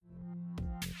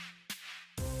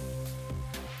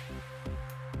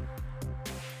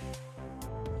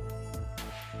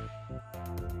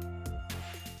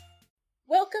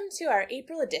Welcome to our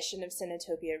April edition of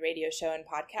Cinetopia radio show and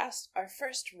podcast, our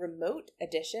first remote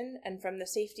edition and from the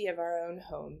safety of our own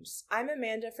homes. I'm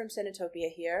Amanda from Cinetopia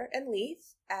here in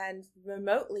Leith, and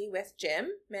remotely with Jim,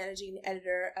 managing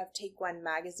editor of Take One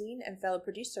magazine and fellow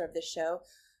producer of this show,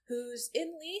 who's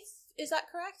in Leith. Is that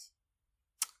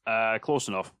correct? Close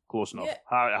enough. Yeah.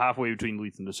 Halfway between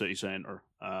Leith and the city centre.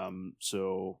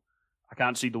 So I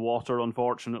can't see the water,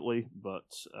 unfortunately, but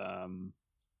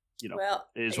it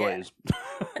is what it is.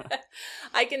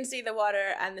 I can see the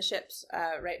water and the ships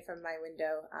right from my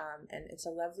window, and it's a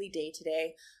lovely day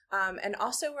today. And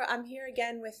also, I'm here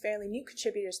again with fairly new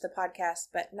contributors to the podcast,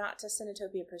 but not to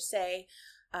Cinetopia per se.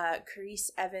 Carice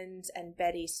Evans and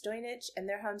Betty Stoynich, and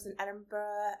their homes in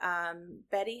Edinburgh.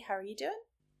 Betty, how are you doing?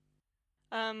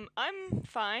 I'm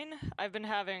fine. I've been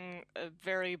having a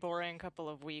very boring couple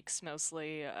of weeks,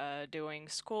 mostly doing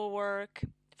schoolwork,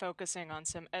 focusing on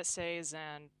some essays,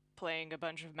 and playing a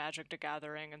bunch of Magic the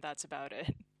Gathering, and that's about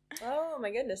it. Oh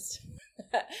my goodness.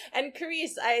 And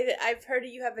Carice, I've heard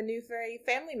you have a new furry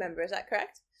family member, is that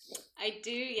correct? I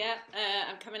do, yeah.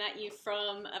 I'm coming at you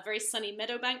from a very sunny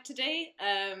Meadowbank today.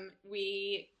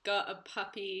 We got a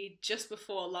puppy just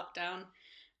before lockdown,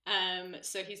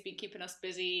 so he's been keeping us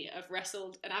busy. I've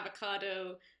wrestled an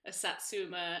avocado, a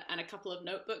satsuma, and a couple of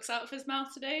notebooks out of his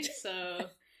mouth today, so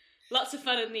lots of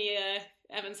fun in the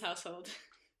Evans household.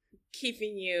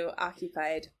 Keeping you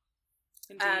occupied.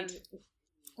 Indeed.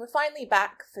 We're finally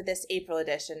back for this April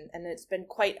edition, and it's been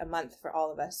quite a month for all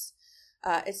of us.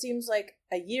 It seems like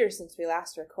a year since we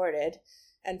last recorded,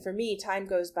 and for me, time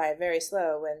goes by very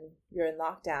slow when you're in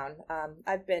lockdown.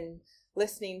 I've been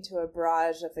listening to a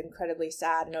barrage of incredibly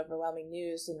sad and overwhelming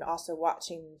news, and also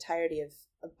watching the entirety of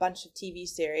a bunch of TV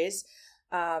series,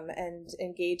 and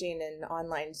engaging in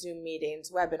online Zoom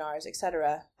meetings, webinars,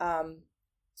 etc.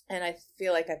 And I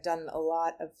feel like I've done a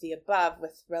lot of the above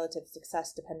with relative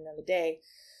success depending on the day.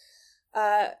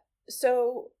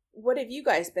 So what have you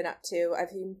guys been up to?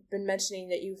 I've been mentioning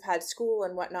that you've had school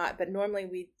and whatnot, but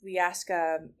normally we ask,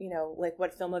 like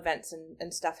what film events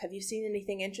and stuff. Have you seen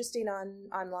anything interesting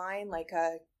online, like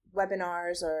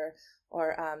webinars or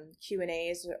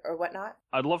Q&As or whatnot?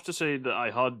 I'd love to say that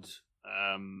I had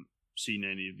seen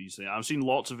any of these things. I've seen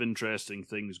lots of interesting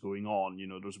things going on.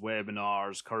 There's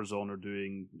webinars, Curzon are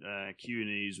doing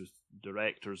Q&As with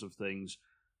directors of things.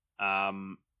 I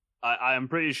am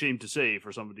pretty ashamed to say,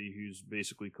 for somebody who's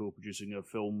basically co-producing a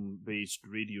film-based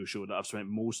radio show, that I've spent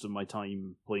most of my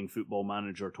time playing Football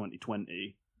Manager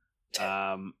 2020.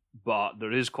 But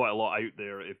there is quite a lot out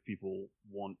there if people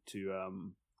want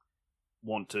to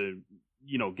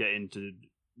get into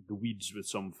the weeds with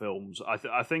some films.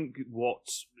 I think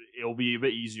it'll be a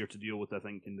bit easier to deal with, I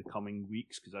think, in the coming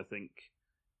weeks, because I think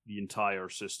the entire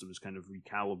system is kind of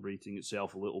recalibrating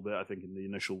itself a little bit. I think in the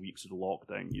initial weeks of the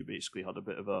lockdown, you basically had a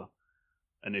bit of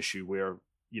an issue where,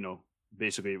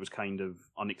 basically it was kind of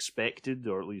unexpected,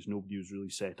 or at least nobody was really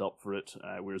set up for it.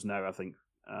 Whereas now I think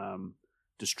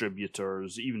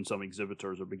distributors, even some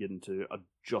exhibitors, are beginning to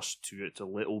adjust to it a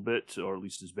little bit, or at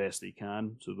least as best they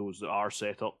can. So those that are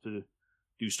set up to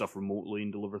do stuff remotely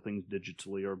and deliver things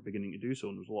digitally are beginning to do so,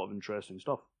 and there's a lot of interesting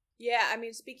stuff. Yeah, I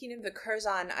mean, speaking of the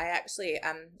Curzon, I actually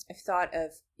I've thought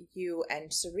of you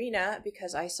and Serena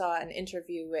because I saw an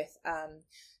interview with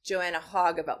Joanna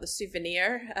Hogg about The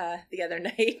Souvenir the other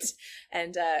night,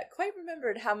 and quite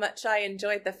remembered how much I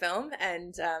enjoyed the film,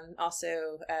 and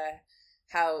also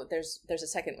how there's a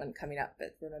second one coming up,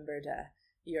 but remembered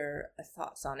your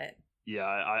thoughts on it. Yeah,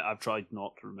 I've tried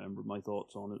not to remember my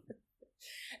thoughts on it.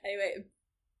 Anyway,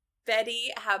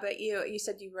 Betty, how about you? You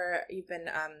said you've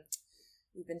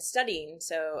been studying.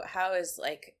 So how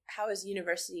is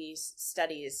university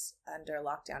studies under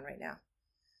lockdown right now?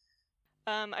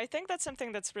 I think that's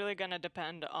something that's really going to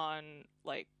depend on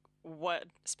what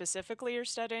specifically you're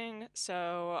studying.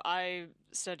 So I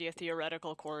study a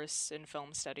theoretical course in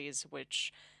film studies,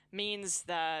 which means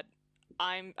that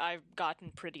I've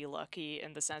gotten pretty lucky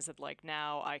in the sense that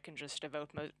now I can just devote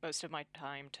most of my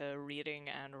time to reading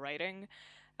and writing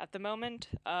at the moment.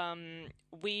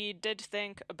 We did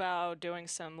think about doing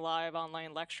some live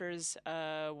online lectures.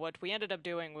 What we ended up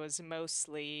doing was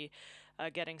mostly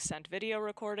getting sent video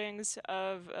recordings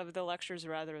of the lectures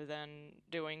rather than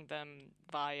doing them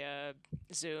via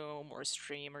Zoom or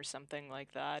stream or something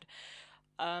like that.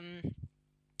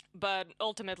 But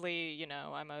ultimately,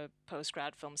 I'm a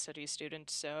post-grad film studies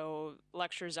student, so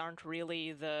lectures aren't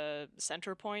really the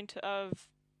center point of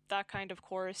that kind of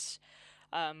course,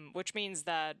 which means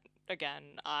that,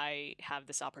 again, I have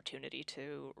this opportunity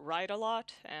to write a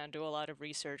lot and do a lot of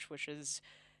research, which is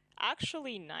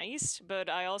actually nice, but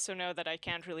I also know that I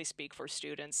can't really speak for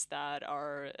students that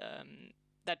are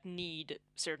that need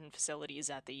certain facilities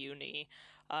at the uni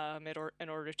in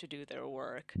order to do their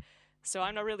work. So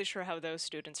I'm not really sure how those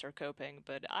students are coping,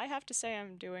 but I have to say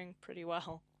I'm doing pretty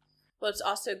well. Well, it's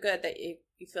also good that you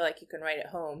feel like you can write at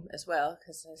home as well,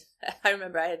 because I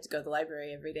remember I had to go to the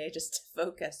library every day just to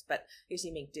focus, but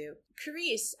usually make do.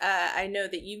 Carice, I know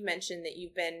that you've mentioned that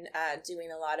you've been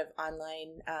doing a lot of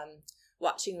online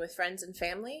watching with friends and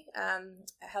family.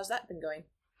 How's that been going?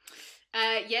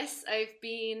 Yes, I've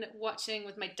been watching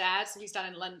with my dad, so he's down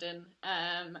in London,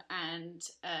 and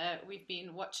we've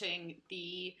been watching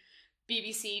the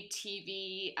BBC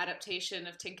TV adaptation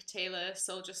of Tinker Tailor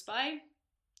Soldier Spy,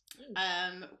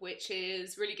 which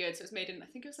is really good. So it's made in, I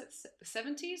think it was like the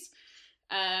 70s.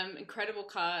 Incredible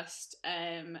cast,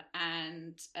 and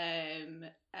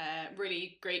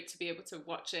really great to be able to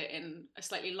watch it in a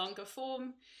slightly longer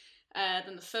form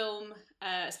than the film,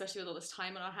 especially with all this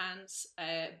time on our hands.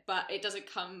 But it doesn't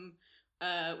come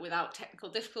without technical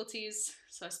difficulties.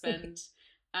 So I spend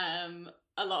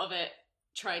a lot of it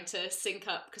trying to sync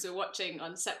up, because we're watching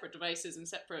on separate devices in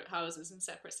separate houses in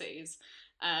separate cities.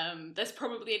 There's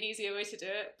probably an easier way to do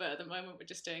it, but at the moment we're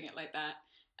just doing it like that.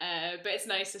 But it's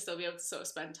nice to still be able to sort of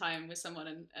spend time with someone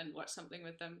and watch something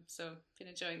with them. So I've been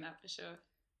enjoying that for sure.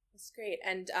 That's great.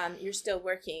 And you're still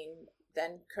working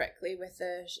then correctly with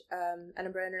the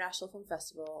Edinburgh International Film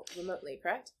Festival remotely,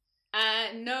 correct?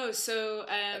 No, so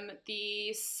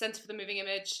the Centre for the Moving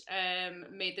Image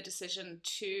made the decision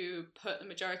to put the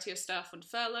majority of staff on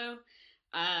furlough,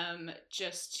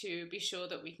 just to be sure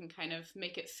that we can kind of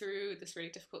make it through this really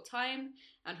difficult time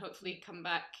and hopefully come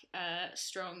back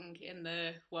strong in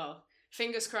the, well,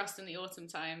 fingers crossed, in the autumn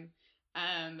time.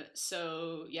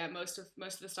 So yeah, most of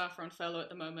the staff are on furlough at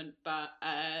the moment, but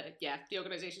yeah, the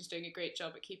organisation's doing a great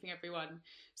job at keeping everyone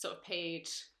sort of paid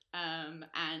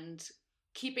and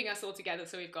keeping us all together.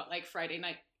 So we've got like Friday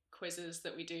night quizzes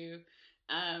that we do,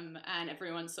 and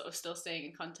everyone's sort of still staying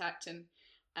in contact, and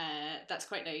that's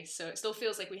quite nice. So it still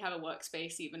feels like we have a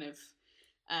workspace, even if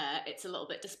it's a little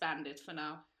bit disbanded for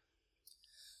now.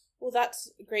 Well, that's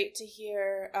great to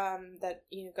hear that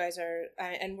you guys are,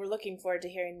 and we're looking forward to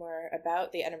hearing more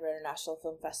about the Edinburgh International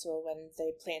Film Festival when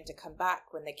they plan to come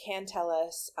back, when they can tell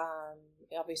us.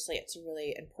 Obviously, it's a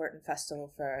really important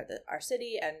festival for our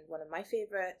city and one of my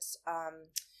favorites.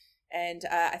 And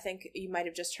I think you might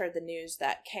have just heard the news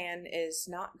that Cannes is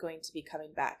not going to be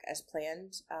coming back as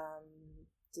planned.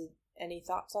 Any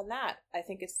thoughts on that? I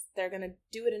think they're going to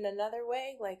do it in another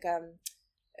way, like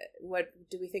what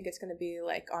do we think it's going to be,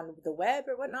 like on the web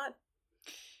or whatnot?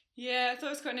 Yeah, I thought it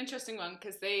was quite an interesting one,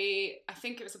 because I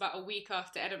think it was about a week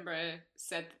after Edinburgh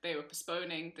said that they were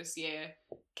postponing this year,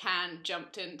 Cannes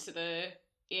jumped into the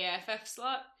EAFF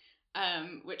slot,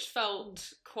 which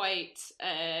felt quite,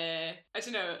 I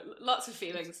don't know, lots of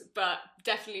feelings, but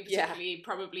definitely particularly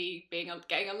probably getting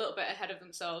a little bit ahead of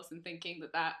themselves and thinking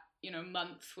that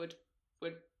month would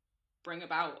bring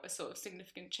about a sort of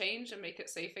significant change and make it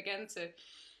safe again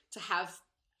to have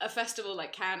a festival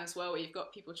like Cannes as well, where you've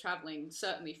got people traveling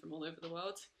certainly from all over the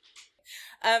world.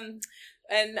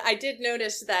 And I did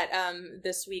notice that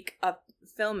this week,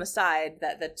 film aside,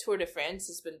 that the Tour de France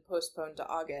has been postponed to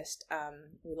August.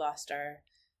 We lost our,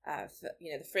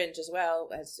 the Fringe as well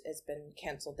has been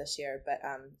cancelled this year. But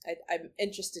I'm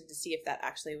interested to see if that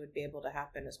actually would be able to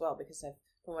happen as well, because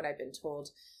from what I've been told,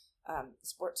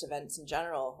 sports events in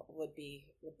general would be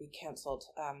cancelled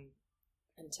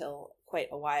until quite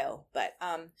a while. But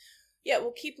yeah,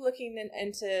 we'll keep looking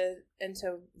into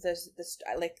this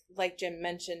like Jim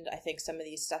mentioned. I think some of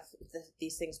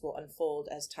these things will unfold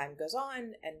as time goes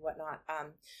on and whatnot.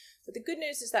 But the good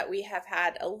news is that we have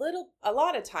had a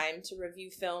lot of time to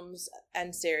review films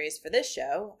and series for this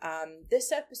show.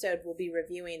 This episode we'll be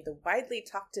reviewing the widely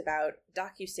talked about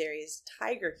docuseries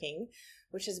Tiger King,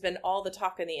 which has been all the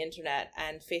talk on the internet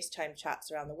and FaceTime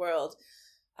chats around the world.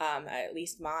 At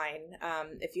least mine.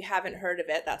 If you haven't heard of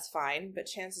it, that's fine, but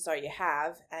chances are you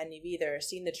have, and you've either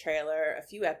seen the trailer, a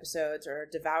few episodes, or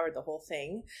devoured the whole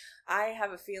thing. I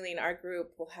have a feeling our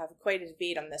group will have quite a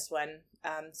debate on this one,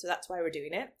 so that's why we're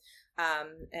doing it.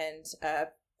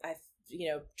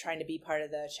 Trying to be part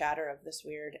of the chatter of this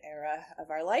weird era of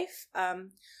our life.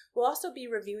 We'll also be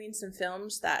reviewing some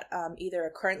films that either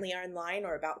are currently online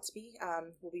or about to be.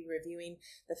 We'll be reviewing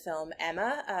the film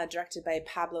Emma, directed by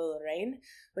Pablo Larraín,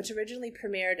 which originally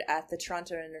premiered at the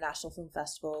Toronto International Film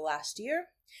Festival last year.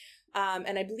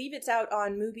 And I believe it's out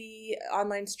on Mubi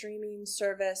online streaming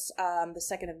service the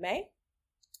 2nd of May.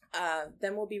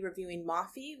 Then we'll be reviewing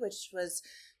Mafi, which was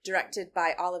directed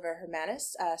by Oliver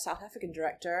Hermanus, a South African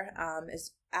director,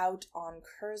 is out on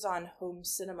Curzon Home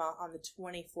Cinema on the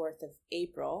 24th of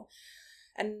April.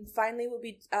 And finally, we'll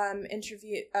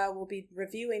be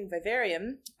reviewing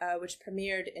Vivarium, which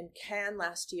premiered in Cannes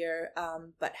last year,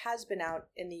 but has been out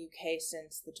in the UK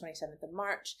since the 27th of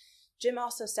March. Jim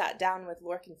also sat down with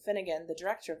Lorcan Finnegan, the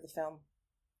director of the film,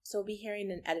 so we'll be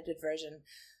hearing an edited version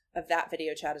of that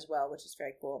video chat as well, which is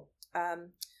very cool.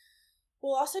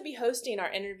 We'll also be hosting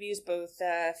our interviews, both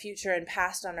future and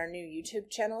past, on our new YouTube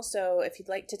channel. So if you'd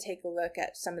like to take a look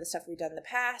at some of the stuff we've done in the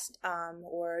past,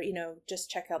 or,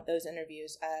 just check out those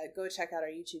interviews, go check out our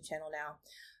YouTube channel now.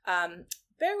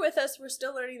 Bear with us, we're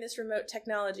still learning this remote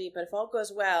technology, but if all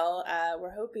goes well,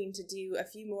 we're hoping to do a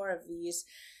few more of these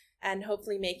and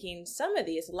hopefully making some of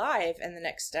these live in the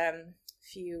next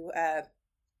few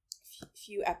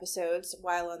episodes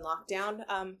while on lockdown.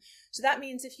 So that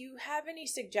means if you have any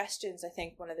suggestions, I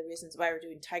think one of the reasons why we're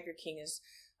doing Tiger King is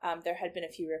there had been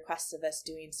a few requests of us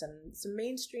doing some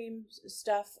mainstream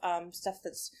stuff, stuff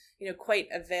that's quite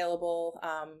available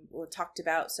or talked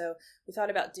about. So we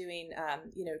thought about doing a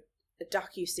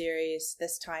docu-series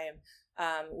this time.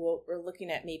 We're looking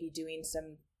at maybe doing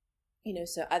some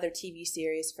other TV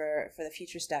series for the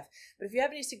future stuff. But if you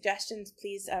have any suggestions,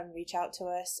 please reach out to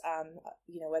us,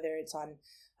 whether it's on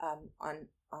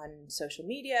social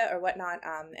media or whatnot,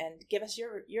 and give us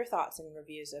your thoughts and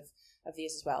reviews of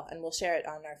these as well, and we'll share it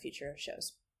on our future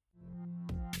shows.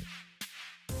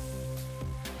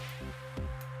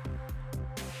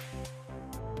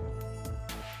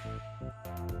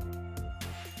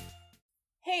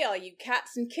 Hey all you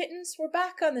cats and kittens, we're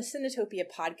back on the Cinetopia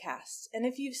podcast, and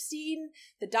if you've seen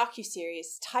the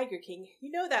docuseries Tiger King,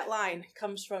 you know that line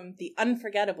comes from the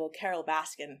unforgettable Carole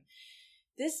Baskin.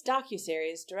 This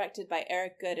docuseries, directed by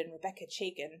Eric Goode and Rebecca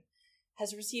Chaikin,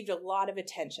 has received a lot of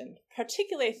attention,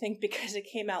 particularly I think because it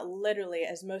came out literally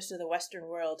as most of the Western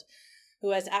world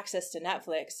who has access to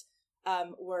Netflix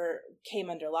came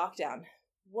under lockdown.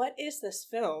 What is this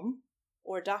film,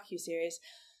 or docuseries?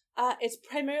 It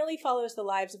primarily follows the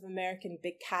lives of American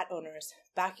big cat owners,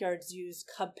 backyard zoos,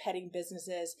 cub petting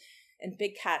businesses, and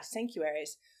big cat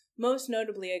sanctuaries. Most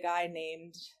notably a guy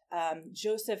named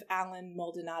Joseph Allen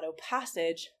Maldonado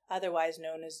Passage, otherwise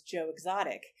known as Joe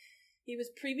Exotic. He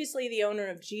was previously the owner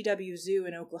of GW Zoo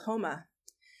in Oklahoma.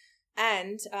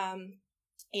 And,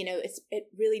 it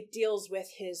really deals with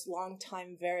his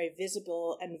longtime, very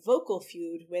visible and vocal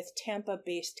feud with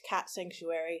Tampa-based cat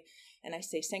sanctuary, and I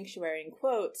say sanctuary in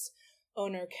quotes,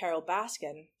 owner Carole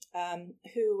Baskin,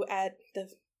 who at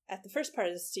the first part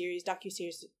of the series,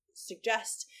 docuseries,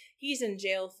 suggests he's in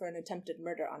jail for an attempted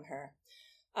murder on her.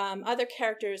 Other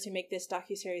characters who make this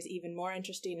docuseries even more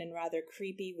interesting and rather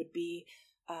creepy would be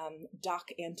Doc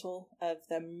Antle of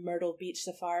the Myrtle Beach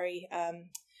Safari,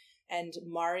 and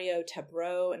Mario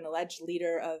Tabro, an alleged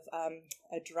leader of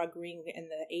a drug ring in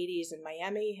the 80s in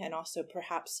Miami, and also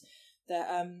perhaps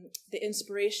the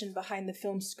inspiration behind the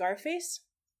film Scarface.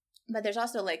 But there's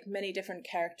also many different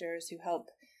characters who help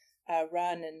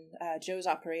run and Joe's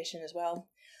operation as well.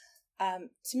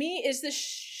 To me, is this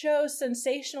show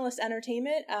sensationalist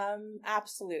entertainment?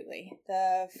 Absolutely.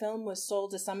 The film was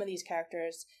sold to some of these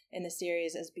characters in the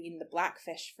series as being the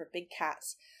blackfish for big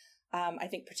cats. I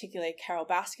think particularly Carole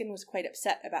Baskin was quite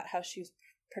upset about how she was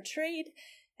portrayed,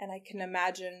 and I can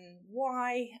imagine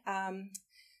why.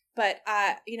 But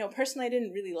personally, I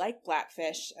didn't really like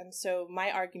Blackfish, and so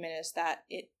my argument is that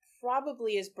it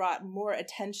probably has brought more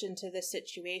attention to this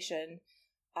situation,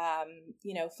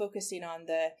 focusing on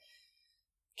the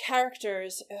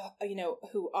characters,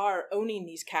 who are owning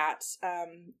these cats,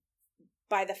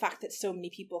 by the fact that so many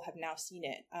people have now seen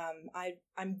it.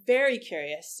 I'm very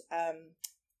curious,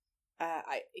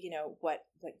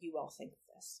 what you all think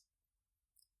of this.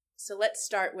 So let's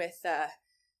start with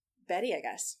Betty, I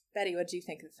guess. Betty, what do you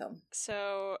think of the film?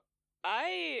 So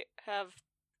I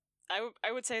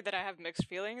would say that I have mixed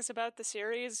feelings about the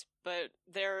series, but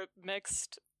they're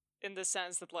mixed in the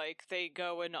sense that they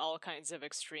go in all kinds of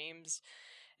extremes.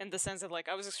 In the sense that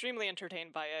I was extremely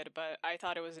entertained by it, but I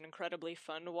thought it was an incredibly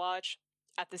fun watch.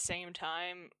 At the same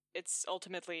time, it's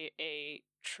ultimately a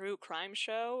true crime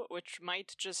show, which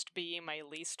might just be my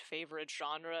least favorite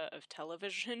genre of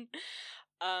television.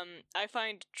 I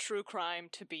find true crime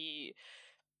to be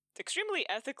extremely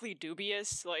ethically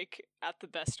dubious, at the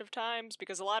best of times,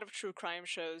 because a lot of true crime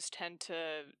shows tend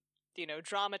to,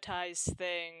 dramatize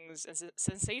things and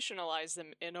sensationalize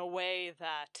them in a way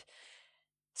that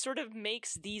sort of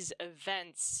makes these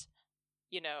events,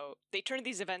 they turn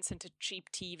these events into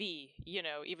cheap TV,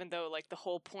 even though, the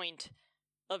whole point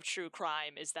of true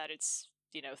crime is that it's,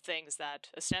 things that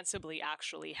ostensibly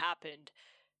actually happened,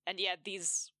 and yet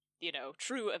these,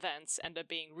 true events end up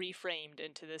being reframed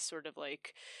into this sort of,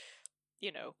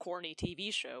 corny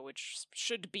TV show, which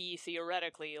should be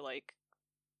theoretically,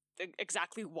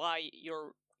 exactly why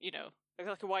you're,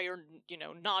 exactly why you're,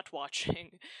 not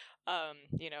watching,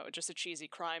 just a cheesy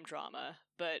crime drama.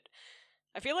 But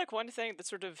I feel like one thing that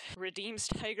sort of redeems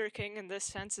Tiger King in this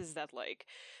sense is that, like,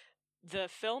 the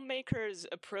filmmakers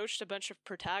approached a bunch of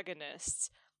protagonists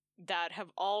that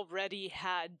have already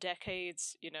had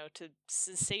decades, to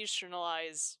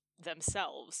sensationalize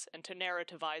themselves and to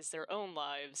narrativize their own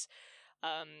lives.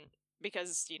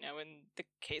 Because, in the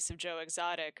case of Joe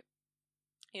Exotic,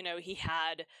 he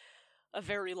had a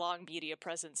very long media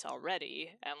presence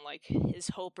already, and like his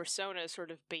whole persona is sort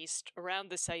of based around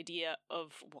this idea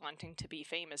of wanting to be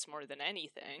famous more than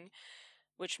anything,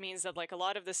 which means that like a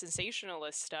lot of the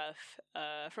sensationalist stuff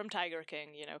from Tiger King,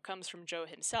 comes from Joe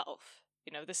himself.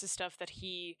 This is stuff that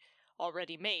he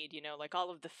already made, like all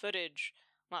of the footage,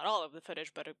 not all of the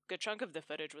footage, but a good chunk of the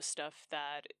footage was stuff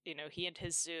that, he and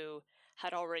his zoo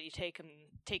had already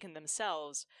taken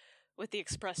themselves, with the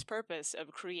express purpose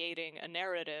of creating a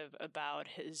narrative about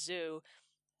his zoo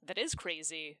that is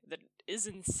crazy, that is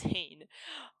insane,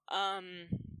 and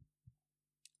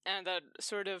that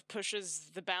sort of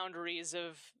pushes the boundaries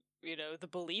of, the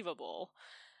believable.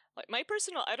 Like, my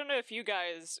personal, I don't know if you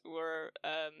guys were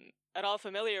at all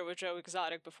familiar with Joe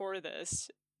Exotic before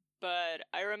this, but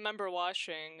I remember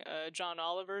watching a John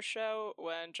Oliver show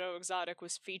when Joe Exotic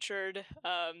was featured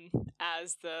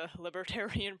as the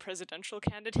Libertarian presidential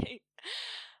candidate.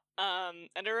 And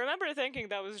I remember thinking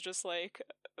that was just like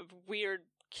a weird,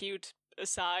 cute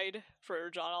aside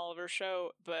for John Oliver's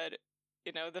show, but,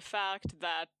 the fact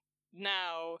that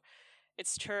now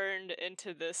it's turned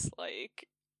into this, like,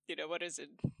 what is it,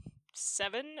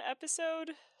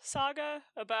 7-episode saga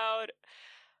about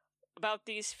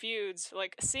these feuds,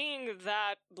 like, seeing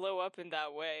that blow up in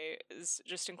that way is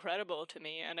just incredible to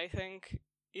me. And I think,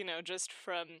 just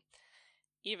from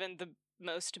even the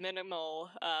most minimal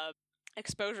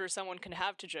exposure someone can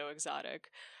have to Joe Exotic,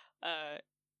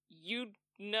 you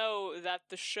know that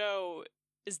the show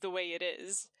is the way it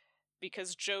is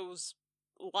because Joe's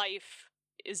life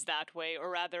is that way, or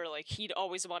rather, like, he'd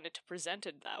always wanted to present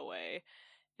it that way.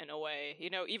 In a way,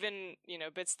 even,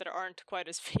 bits that aren't quite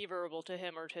as favorable to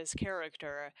him or to his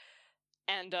character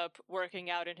end up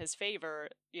working out in his favor.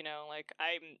 Like,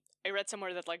 I read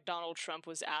somewhere that, like, Donald Trump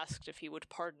was asked if he would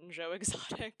pardon Joe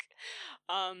Exotic.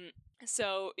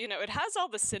 So, it has all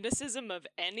the cynicism of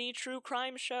any true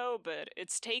crime show, but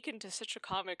it's taken to such a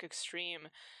comic extreme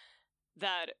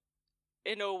that,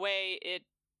 in a way, it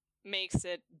makes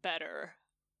it better.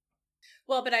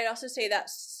 Well, but I'd also say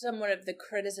that's somewhat of the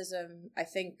criticism, I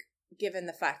think, given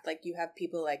the fact, like, you have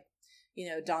people like,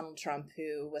 Donald Trump,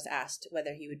 who was asked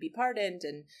whether he would be pardoned,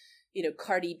 and,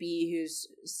 Cardi B, who's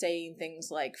saying things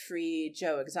like free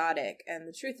Joe Exotic. And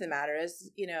the truth of the matter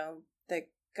is, the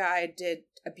guy did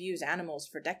abuse animals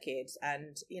for decades,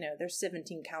 and, there's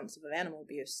 17 counts of animal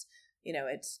abuse.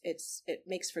 It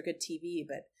makes for good TV,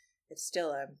 but it's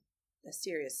still a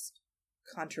serious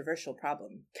controversial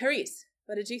problem. Carice,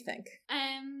 what did you think?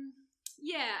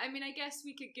 Yeah, I mean, I guess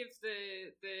we could give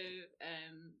the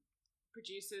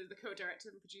producer, the co-director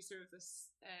and producer of this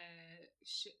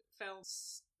film,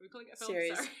 are we calling it a film?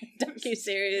 Series. Sorry.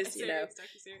 Docu-series,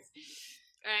 Docu-series.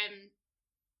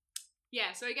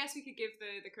 Yeah, so I guess we could give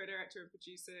the co-director and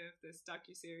producer of this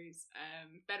docu-series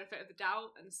benefit of the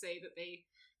doubt and say that they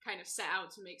kind of set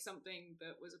out to make something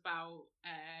that was about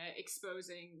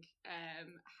exposing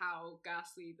how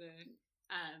ghastly the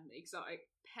exotic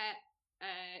pet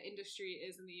industry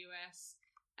is in the US,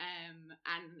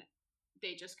 and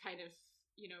they just kind of,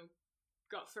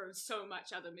 got thrown so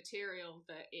much other material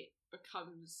that it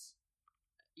becomes,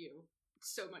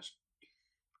 so much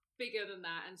bigger than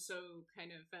that, and so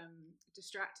kind of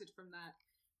distracted from that.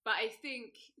 But I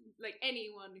think, like,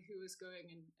 anyone who is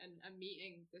going and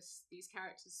meeting these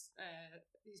characters,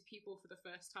 these people for the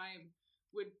first time,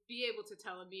 would be able to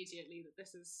tell immediately that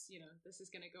this is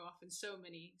going to go off in so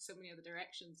many other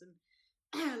directions.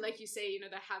 And like you say, there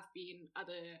have been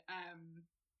other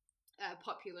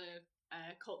popular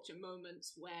culture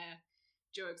moments where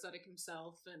Joe Exotic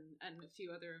himself and a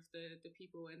few other of the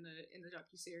people in the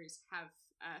docuseries have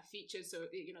featured, so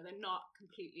they're not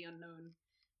completely unknown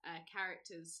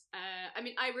characters. I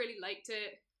mean, I really liked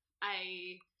it.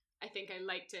 I think I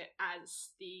liked it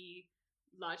as the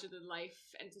larger than life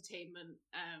entertainment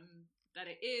that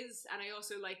it is, and I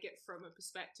also like it from a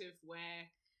perspective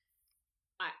where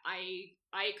I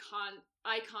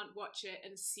can't watch it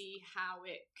and see how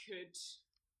it could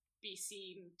be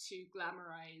seen to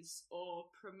glamorize or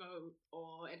promote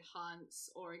or enhance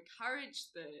or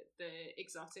encourage the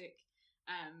exotic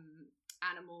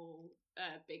animal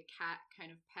big cat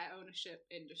kind of pet ownership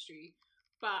industry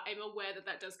but I'm aware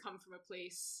that does come from a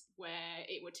place where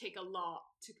it would take a lot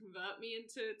to convert me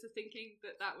into thinking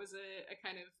that was a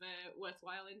kind of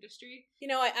worthwhile industry. You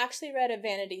know, I actually read a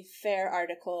Vanity Fair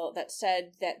article that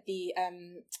said that the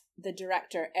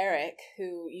director, Eric,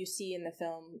 who you see in the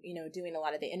film, you know, doing a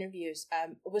lot of the interviews,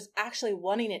 was actually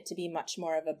wanting it to be much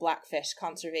more of a blackfish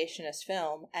conservationist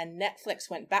film. And Netflix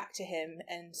went back to him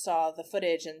and saw the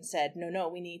footage and said, no,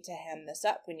 we need to hem this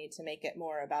up. We need to make it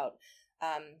more about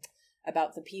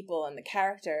the people and the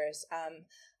characters.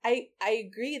 I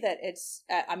agree that it's,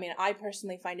 I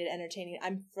personally find it entertaining.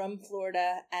 I'm from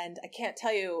Florida, and I can't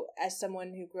tell you, as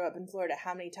someone who grew up in Florida,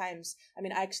 how many times, I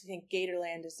actually think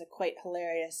Gatorland is a quite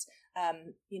hilarious,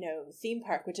 theme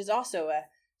park, which is also a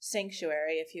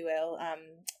sanctuary, if you will,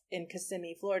 in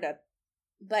Kissimmee, Florida.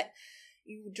 But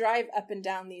you drive up and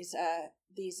down these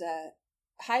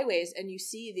highways, and you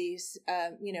see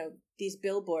these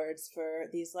billboards for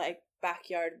these, like,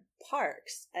 backyard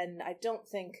parks, and I don't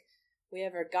think we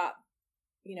ever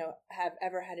have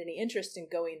ever had any interest in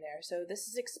going there. So this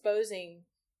is exposing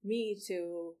me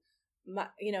to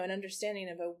an understanding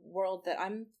of a world that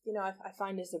I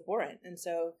find is abhorrent. And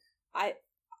so I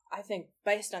think,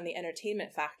 based on the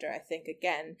entertainment factor, I think,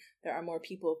 again, there are more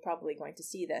people probably going to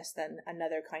see this than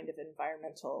another kind of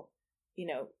environmental,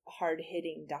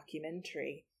 hard-hitting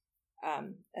documentary.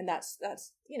 And that's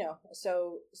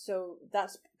so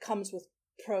that's comes with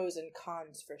pros and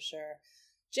cons for sure.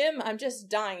 Jim, I'm just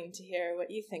dying to hear what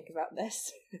you think about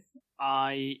this.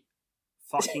 I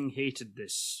fucking hated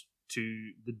this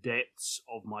to the depths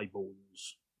of my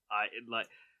bones.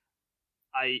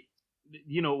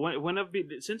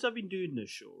 Since I've been doing this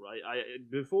show, right,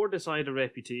 before this I had a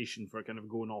reputation for kind of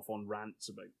going off on rants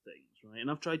about things, right,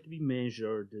 and I've tried to be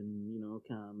measured and,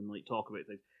 calm and, like, talk about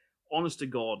things. Honest to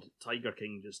God, Tiger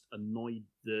King just annoyed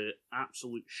the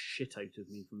absolute shit out of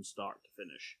me from start to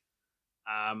finish.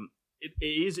 It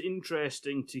is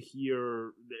interesting to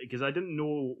hear, because I didn't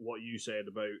know what you said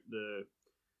about the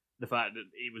fact that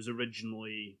it was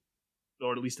originally,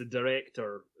 or at least the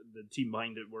director, the team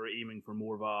behind it, were aiming for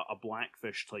more of a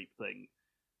Blackfish type thing,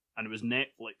 and it was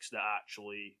Netflix that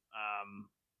actually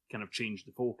kind of changed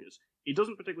the focus. It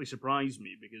doesn't particularly surprise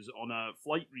me, because on a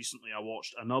flight recently I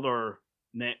watched another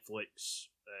Netflix,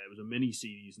 it was a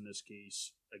mini-series in this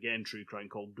case, again true crime,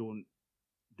 called Don't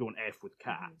F with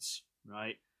Cats,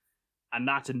 right? And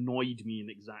that annoyed me in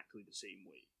exactly the same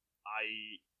way.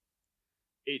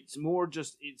 It's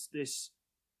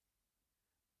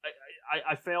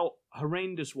I felt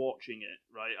horrendous watching it,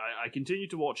 right? I continue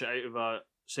to watch it out of a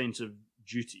sense of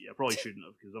duty. I probably shouldn't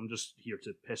have, because I'm just here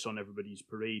to piss on everybody's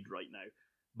parade right now.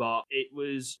 But it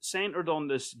was centered on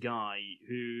this guy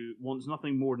who wants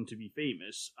nothing more than to be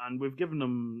famous, and we've given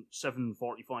him 7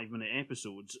 45-minute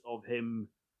episodes of him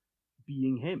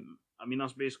being him.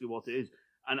 That's basically what it is.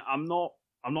 And I'm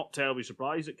not terribly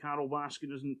surprised that Carol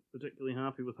Baskin isn't particularly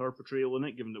happy with her portrayal in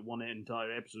it, given that one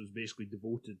entire episode is basically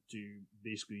devoted to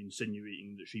basically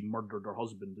insinuating that she murdered her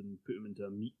husband and put him into a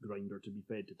meat grinder to be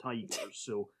fed to tigers.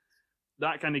 So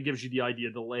that kind of gives you the idea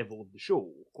of the level of the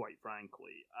show, quite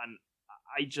frankly. And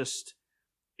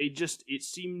it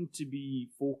seemed to be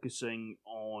focusing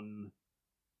on,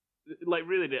 like,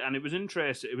 really, and it was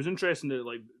interesting. It was interesting that,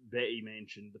 like, Betty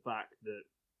mentioned the fact that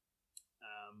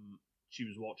she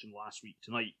was watching Last Week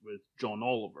Tonight with John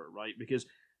Oliver, right? Because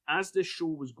as this show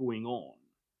was going on,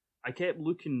 I kept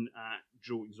looking at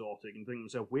Joe Exotic and thinking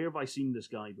to myself, where have I seen this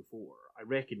guy before? I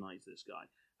recognise this guy.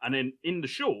 And then in the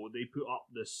show, they put up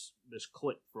this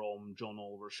clip from John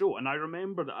Oliver's show, and I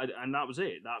remember that, and that was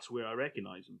it. That's where I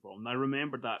recognised him from. And I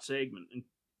remembered that segment. And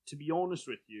to be honest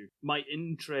with you, my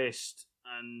interest,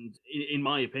 and in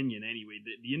my opinion anyway,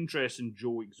 the interest in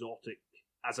Joe Exotic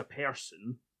as a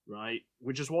person, right,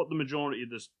 which is what the majority of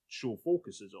this show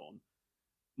focuses on,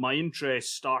 my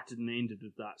interest started and ended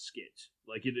with that skit.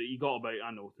 Like, he got about,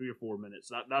 3 or 4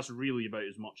 minutes. That's really about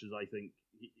as much as I think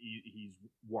he's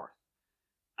worth.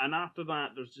 And after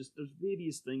that, there's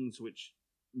various things which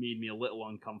made me a little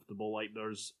uncomfortable. Like,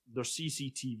 there's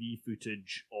CCTV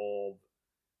footage of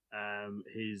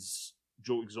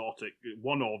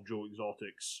one of Joe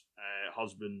Exotic's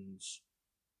husband's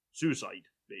suicide,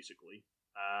 basically.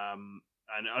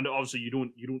 And obviously you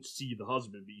don't see the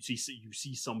husband, but you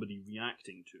see somebody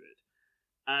reacting to it,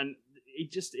 and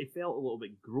it felt a little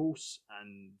bit gross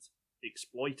and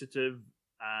exploitative,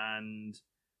 and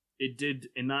it did,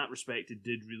 in that respect, it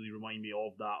did really remind me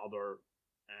of that other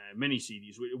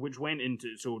miniseries, which went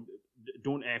into, so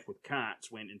Don't F with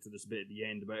Cats went into this bit at the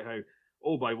end about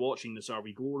how, by watching this, are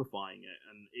we glorifying it?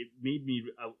 And it made me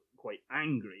quite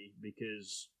angry,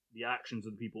 because the actions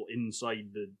of the people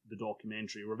inside the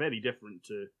documentary were very different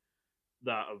to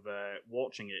that of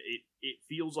watching it, it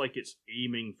feels like it's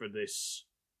aiming for this.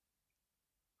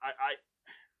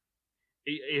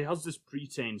 It has this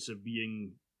pretense of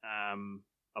being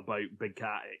about big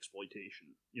cat exploitation,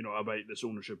 about this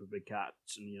ownership of big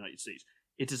cats in the United States.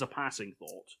 It is a passing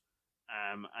thought,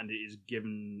 and it is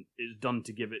done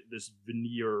to give it this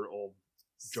veneer of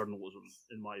journalism,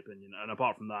 in my opinion. And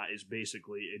apart from that, it's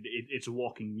basically it's a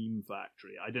walking meme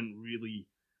factory.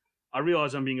 I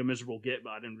realize I'm being a miserable git,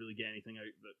 but I didn't really get anything out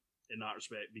of it in that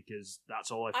respect, because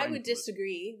that's all I find. I would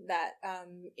disagree that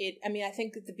I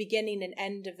think that the beginning and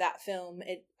end of that film,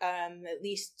 it at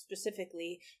least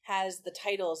specifically, has the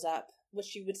titles up,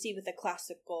 which you would see with a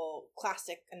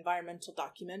classic environmental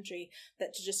documentary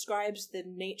that describes the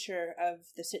nature of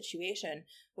the situation,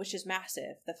 which is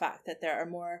massive. The fact that there are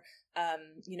more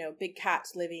big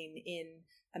cats living in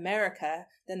America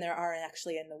than there are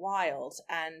actually in the wild,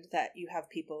 and that you have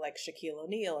people like Shaquille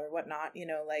O'Neal or whatnot,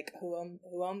 who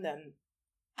own them.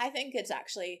 I think it's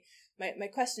actually, my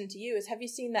question to you is, have you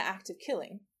seen The Act of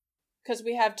Killing? Because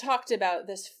we have talked about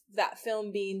that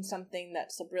film being something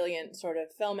that's a brilliant sort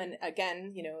of film, and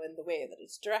again, in the way that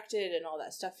it's directed and all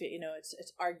that stuff,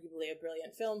 it's arguably a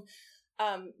brilliant film.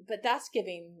 But that's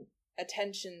giving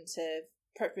attention to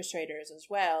perpetrators as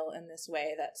well in this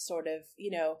way that sort of,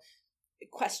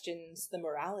 questions the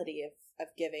morality of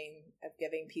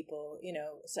giving people,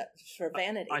 for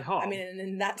vanity. I mean,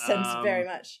 in that sense, very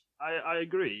much. I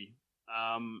agree.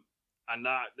 And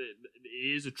that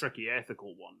it is a tricky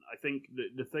ethical one. I think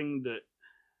the thing that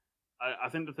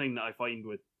I find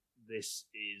with this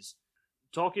is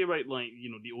talking about,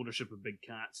 the ownership of big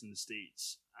cats in the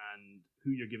States and who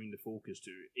you're giving the focus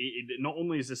to. Not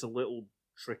only is this a little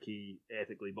tricky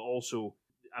ethically, but also,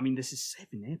 this is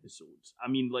 7 episodes.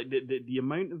 The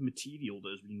amount of material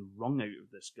that has been wrung out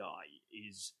of this guy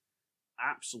is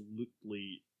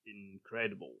absolutely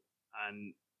incredible.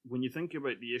 And when you think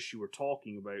about the issue we're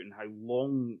talking about and how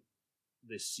long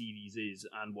this series is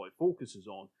and what it focuses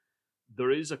on,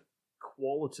 there is a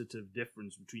qualitative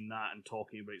difference between that and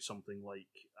talking about something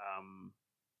like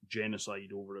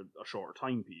genocide over a shorter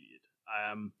time period.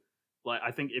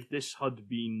 I think if this had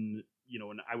been,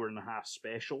 an hour and a half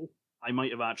special, I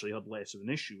might have actually had less of an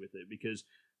issue with it, because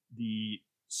the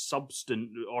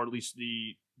substance, or at least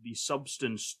the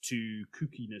substance to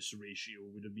cookiness ratio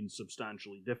would have been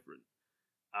substantially different.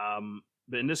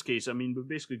 But in this case, we've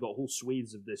basically got whole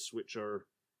swathes of this which are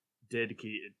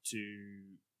dedicated to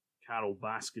Carol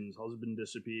Baskin's husband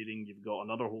disappearing. You've got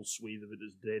another whole swathe of it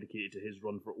that's dedicated to his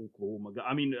run for Oklahoma.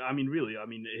 Really,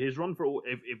 his run for,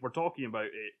 if we're talking about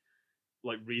it,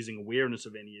 like raising awareness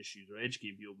of any issues or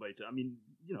educating people about it,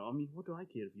 what do I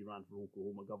care if he ran for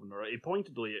Oklahoma governor? It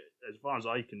pointedly, as far as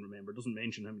I can remember, doesn't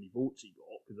mention how many votes he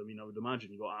got, because I would imagine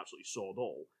he got absolutely sawed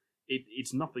all.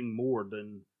 It's nothing more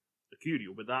than a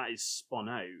curio, but that is spun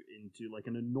out into like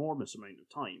an enormous amount of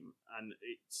time, and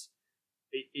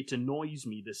it annoys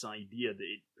me, this idea that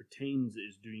it pretends it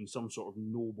is doing some sort of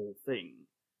noble thing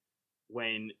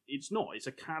when it's not. It's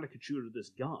a caricature of this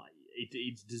guy.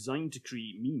 It's designed to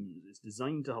create memes. It's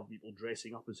designed to have people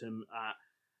dressing up as him at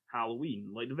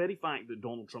Halloween. Like the very fact that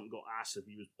Donald Trump got asked if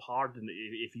he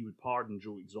would pardon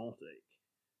Joe Exotic,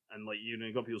 and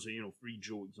you got people saying, free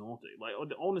Joe Exotic. Like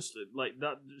honestly,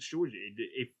 that shows you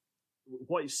if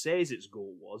what it says its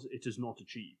goal was, it is not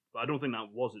achieved. But I don't think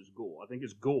that was its goal. I think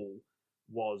its goal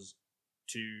was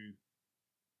to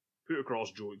put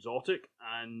across Joe Exotic,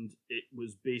 and it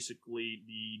was basically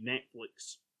the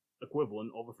Netflix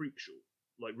equivalent of a freak show,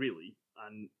 really.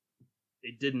 And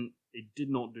it did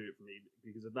not do it for me,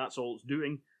 because if that's all it's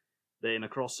doing, then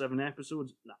across 7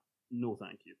 episodes, no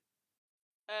thank you.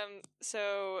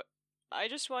 So I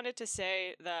just wanted to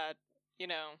say that,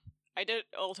 I did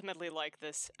ultimately like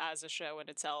this as a show in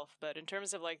itself, but in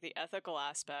terms of the ethical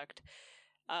aspect,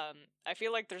 I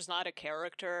feel like there's not a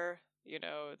character,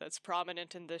 that's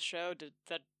prominent in this show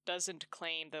that doesn't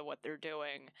claim that what they're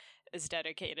doing is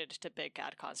dedicated to big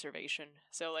cat conservation.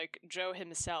 So Joe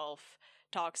himself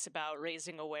talks about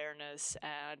raising awareness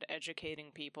and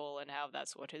educating people and how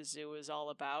that's what his zoo is all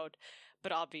about,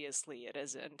 but obviously it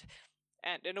isn't.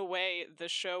 And in a way, the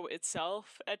show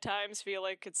itself at times feels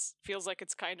like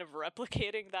it's kind of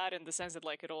replicating that, in the sense that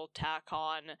it'll tack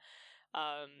on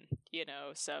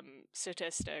some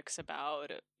statistics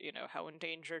about, how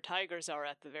endangered tigers are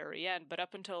at the very end. But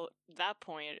up until that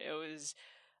point, it was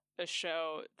a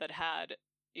show that had,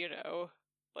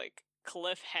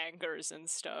 cliffhangers and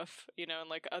stuff, and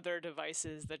other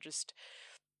devices that just,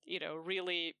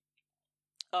 really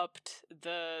upped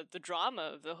the drama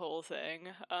of the whole thing,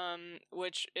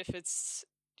 which, if it's,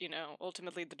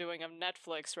 ultimately the doing of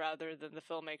Netflix rather than the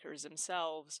filmmakers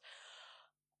themselves,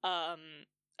 I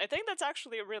think that's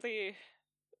actually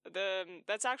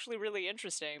that's actually really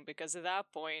interesting, because at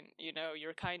that point,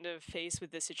 you're kind of faced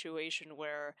with this situation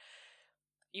where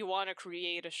you want to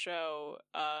create a show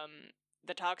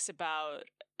that talks about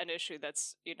an issue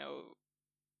that's,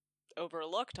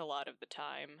 overlooked a lot of the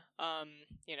time.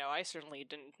 I certainly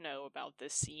didn't know about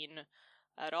this scene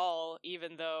at all,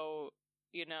 even though,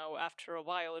 after a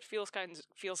while it feels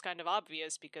kind of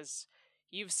obvious, because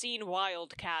you've seen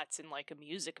wild cats in like a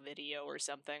music video or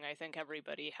something. I think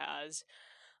everybody has.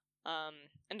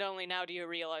 And only now do you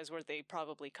realize where they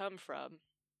probably come from.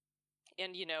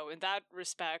 And, in that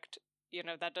respect,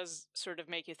 that does sort of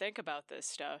make you think about this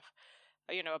stuff,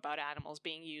 about animals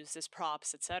being used as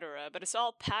props, etc. But it's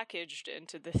all packaged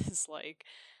into this, like,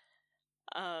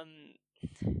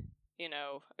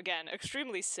 again,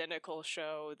 extremely cynical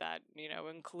show that,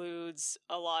 includes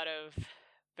a lot of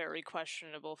very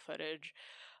questionable footage,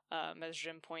 as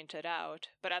Jim pointed out.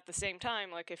 But at the same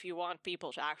time, like, if you want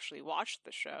people to actually watch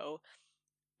the show,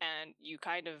 and you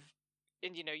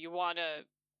you want to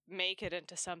make it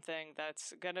into something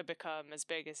that's gonna become as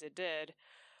big as it did,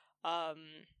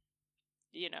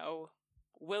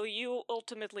 will you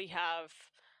ultimately have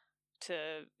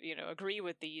to, agree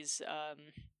with these,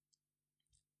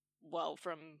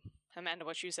 from Amanda,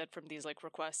 what you said, from these like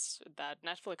requests that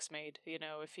Netflix made, do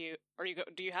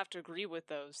you have to agree with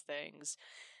those things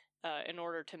in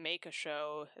order to make a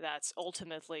show that's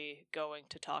ultimately going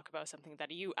to talk about something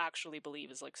that you actually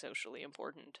believe is like socially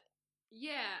important?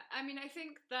 Yeah, I mean, I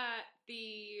think that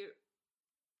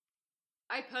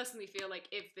I personally feel like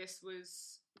if this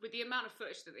was, with the amount of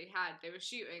footage that they were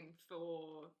shooting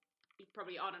for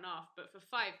probably on and off, but for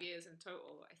 5 years in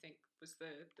total, I think was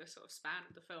the sort of span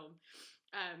of the film.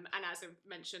 And as I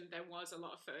mentioned, there was a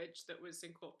lot of footage that was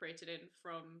incorporated in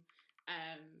from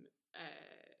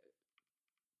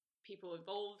people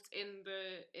involved in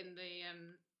the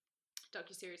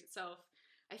docuseries itself.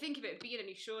 I think if it had been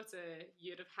any shorter,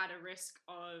 you'd have had a risk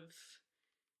of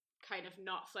kind of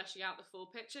not fleshing out the full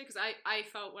picture, because I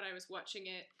felt when I was watching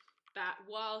it that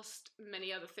whilst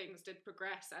many other things did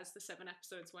progress as the 7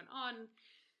 episodes went on,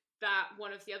 that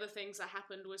one of the other things that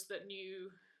happened was that a new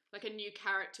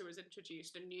character was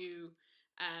introduced,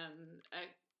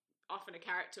 often a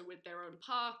character with their own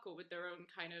park or with their own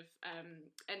kind of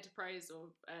enterprise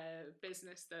or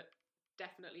business that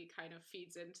definitely kind of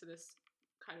feeds into this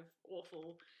kind of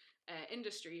awful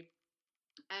industry.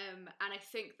 And I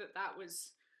think that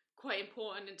was quite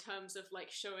important in terms of like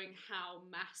showing how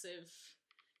massive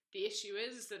the issue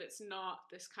is, that it's not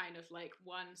this kind of like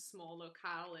one small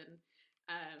locale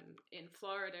in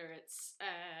Florida. It's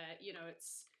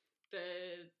it's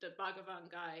the Bhagavan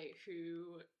guy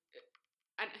who,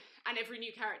 and every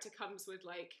new character comes with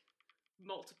like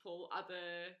multiple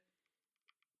other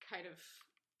kind of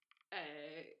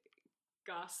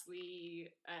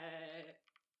ghastly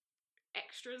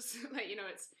extras. Like,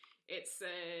 it's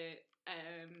the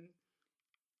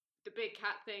big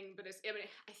cat thing, but I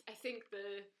think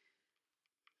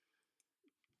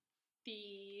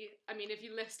if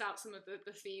you list out some of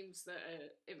the themes that are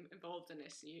involved in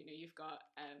this, you've got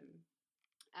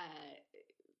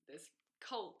there's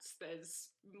cults, there's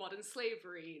modern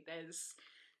slavery, there's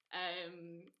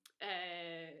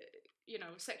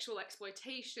sexual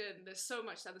exploitation, there's so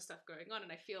much other stuff going on,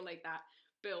 and I feel like that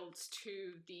builds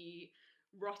to the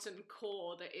rotten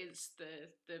core that is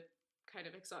the kind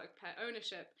of exotic pet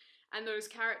ownership, and those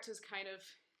characters kind of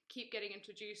keep getting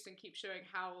introduced and keep showing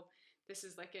how this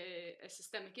is like a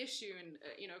systemic issue and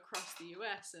across the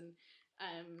US, and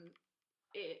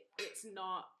it's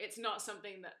not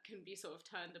something that can be sort of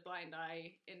turned a blind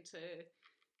eye into.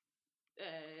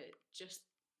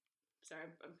 Sorry,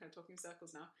 I'm kind of talking in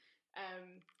circles now.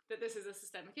 That this is a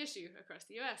systemic issue across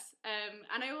the US,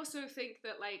 and I also think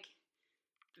that, like,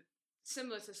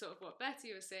 similar to sort of what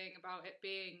Betty was saying about it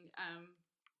being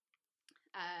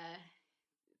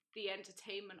the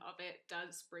entertainment of it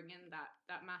does bring in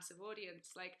that massive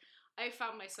audience. Like, I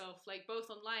found myself, like, both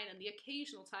online and the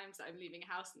occasional times that I'm leaving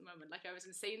a house at the moment, like I was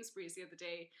in Sainsbury's the other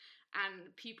day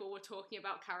and people were talking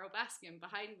about Carol Baskin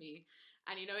behind me,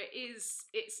 and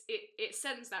it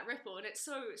sends that ripple, and it's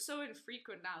so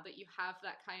infrequent now that you have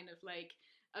that kind of like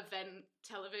event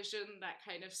television, that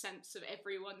kind of sense of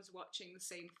everyone's watching the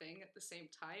same thing at the same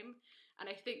time, and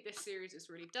I think this series has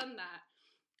really done that.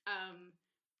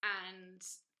 And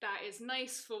that is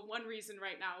nice for one reason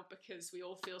right now, because we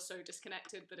all feel so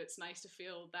disconnected, that it's nice to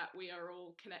feel that we are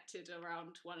all connected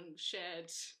around one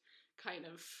shared kind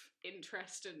of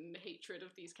interest and hatred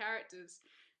of these characters.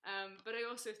 But I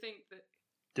also think that...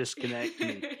 Disconnect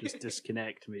me. Just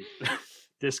disconnect me.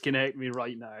 Disconnect me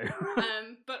right now.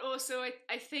 But also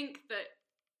I think that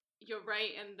you're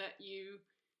right in that you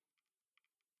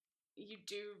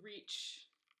do reach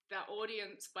that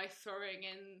audience by throwing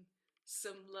in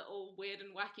some little weird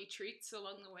and wacky treats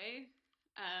along the way.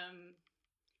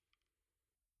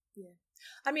 Yeah.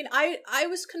 I mean, I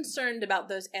was concerned about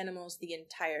those animals the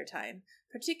entire time,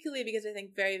 particularly because I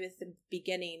think very at the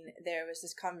beginning there was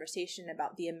this conversation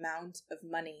about the amount of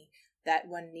money that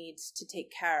one needs to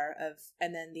take care of,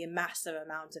 and then the massive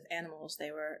amount of animals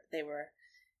they were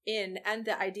in, and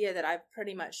the idea that I've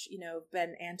pretty much,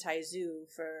 been anti-zoo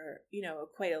for,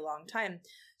 quite a long time.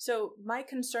 So my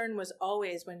concern was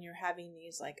always when you're having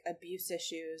these like abuse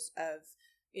issues of,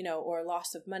 or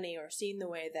loss of money, or seeing the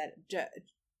way that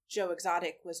Joe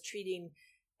Exotic was treating,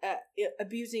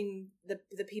 abusing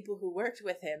the people who worked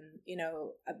with him. In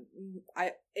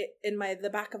the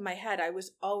back of my head, I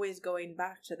was always going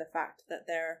back to the fact that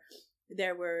there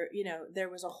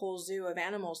was a whole zoo of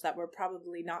animals that were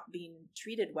probably not being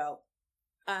treated well.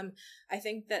 I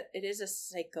think that it is a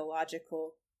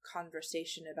psychological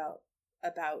conversation about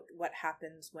what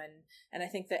happens when, and I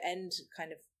think the end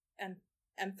kind of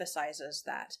emphasizes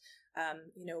that.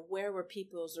 Where were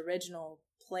people's original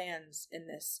plans in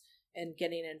this and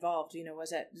getting involved?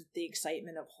 Was it the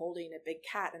excitement of holding a big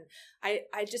cat? And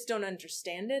I just don't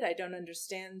understand it. I don't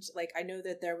understand, like, I know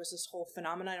that there was this whole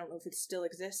phenomenon, I don't know if it still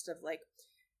exists, of like,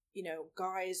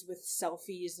 guys with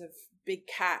selfies of big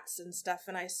cats and stuff,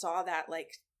 and I saw that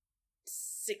like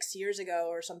 6 years ago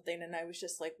or something, and I was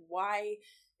just like, why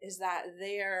is that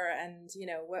there? And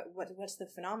what's the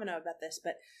phenomena about this?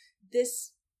 But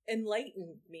this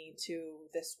enlightened me to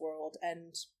this world,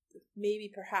 and maybe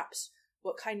perhaps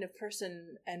what kind of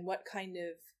person and what kind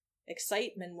of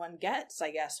excitement one gets,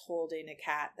 I guess, holding a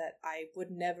cat that I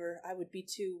would be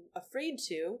too afraid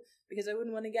to, because I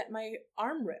wouldn't want to get my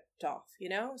arm ripped off,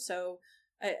 So,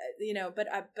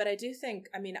 but I do think,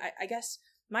 I guess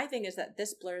my thing is that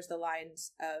this blurs the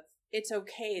lines of, it's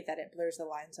okay that it blurs the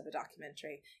lines of a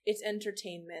documentary. It's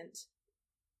entertainment.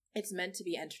 It's meant to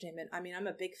be entertainment. I'm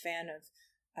a big fan of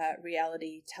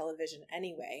reality television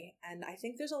anyway, and I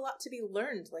think there's a lot to be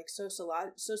learned, like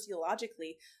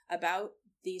sociologically, about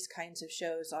these kinds of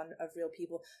shows of real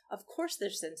people. Of course they're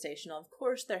sensational, of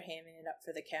course they're hamming it up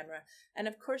for the camera, and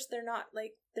of course they're not,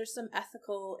 like, there's some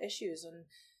ethical issues on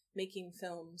making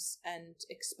films and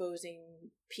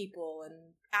exposing people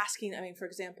and asking, for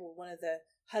example, one of the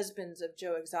husbands of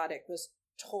Joe Exotic was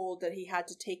told that he had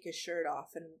to take his shirt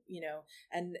off,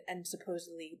 and and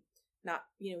supposedly not,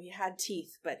 he had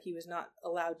teeth, but he was not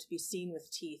allowed to be seen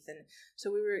with teeth. And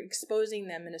so we were exposing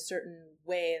them in a certain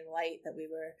way and light that we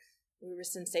were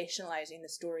sensationalizing the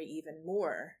story even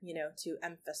more, to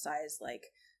emphasize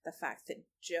like the fact that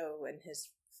Joe and his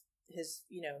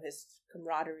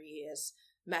camaraderie as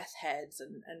meth heads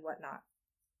and whatnot.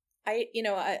 I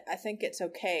think it's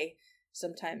okay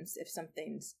sometimes if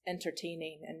something's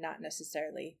entertaining and not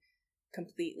necessarily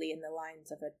completely in the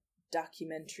lines of a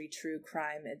documentary true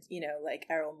crime, like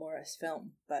Errol Morris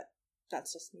film, but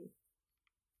that's just me.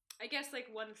 I guess like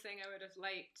one thing I would have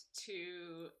liked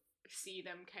to see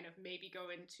them kind of maybe go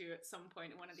into at some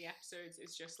point in one of the episodes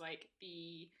is just like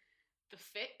the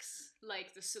fix,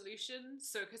 like the solution.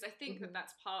 So because I think that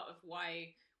that's part of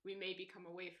why we maybe come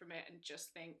away from it and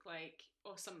just think like,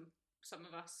 or some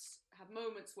of us have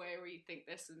moments where we think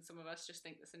this and some of us just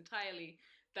think this entirely,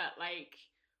 that like,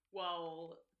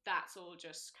 well, that's all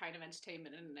just kind of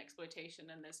entertainment and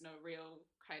exploitation, and there's no real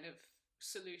kind of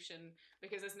solution,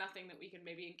 because there's nothing that we can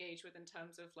maybe engage with in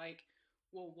terms of like,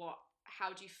 well, how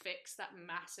do you fix that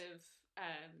massive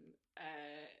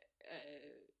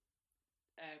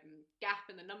gap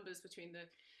in the numbers between the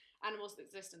animals that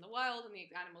exist in the wild and the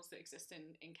animals that exist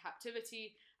in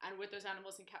captivity? And with those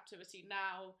animals in captivity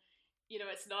now,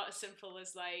 it's not as simple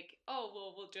as like, oh,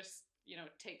 well, we'll just,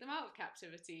 take them out of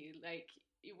captivity. Like,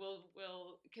 we'll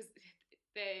because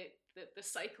the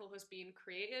cycle has been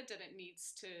created and it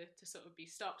needs to sort of be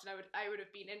stopped. And I would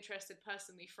have been interested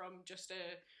personally from just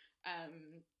a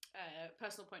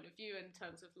personal point of view in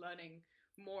terms of learning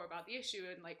more about the issue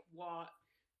and like what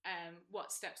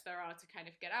steps there are to kind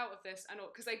of get out of this. And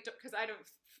because I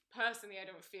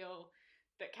don't feel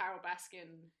that Carole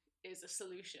Baskin is a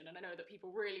solution, and I know that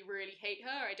people really, really hate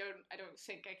her. I don't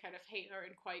think I kind of hate her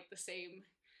in quite the same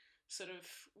sort of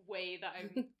way that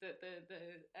I'm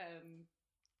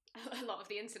a lot of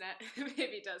the internet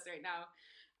maybe does right now.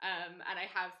 And I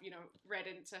have, read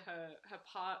into her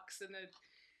parks, and the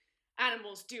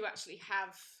animals do actually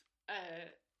have,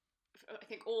 I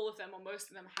think all of them or most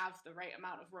of them have the right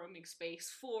amount of roaming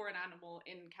space for an animal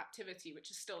in captivity,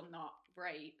 which is still not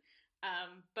right.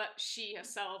 But she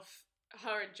herself,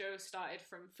 her and Joe started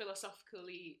from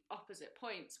philosophically opposite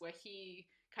points, where he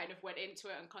kind of went into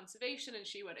it on conservation and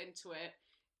she went into it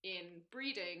in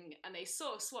breeding, and they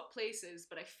sort of swap places,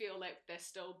 but I feel like they're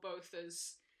still both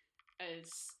as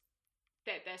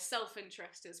their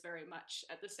self-interest is very much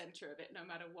at the center of it, no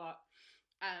matter what.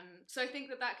 So I think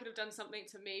that could have done something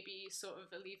to maybe sort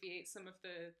of alleviate some of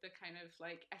the kind of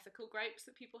like ethical gripes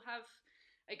that people have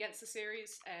against the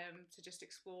series, to just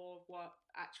explore what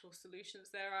actual solutions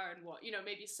there are and what,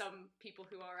 maybe some people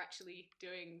who are actually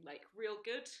doing like real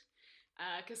good.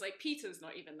 Because like PETA's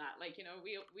not even that. Like,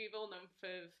 we've all known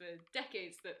for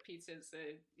decades that PETA's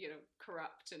a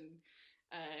corrupt and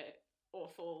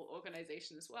awful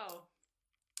organization as well.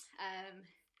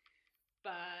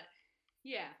 But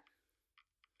yeah.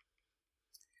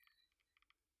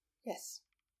 Yes.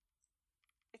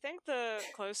 I think the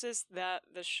closest that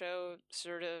the show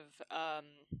sort of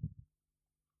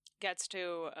gets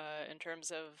to in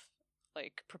terms of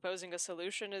like proposing a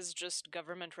solution is just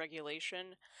government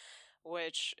regulation,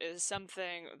 which is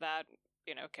something that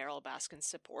Carole Baskin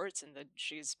supports and that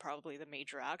she's probably the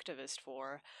major activist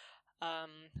for,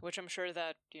 which I'm sure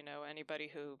that anybody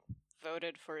who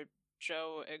voted for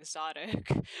Joe Exotic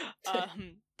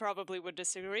probably would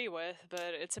disagree with,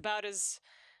 but it's about as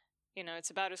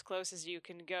close as you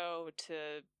can go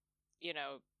to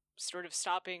sort of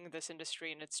stopping this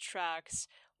industry in its tracks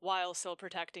while still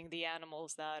protecting the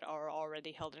animals that are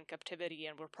already held in captivity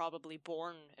and were probably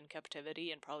born in captivity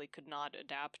and probably could not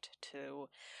adapt to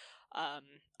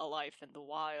a life in the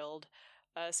wild.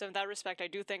 So in that respect, I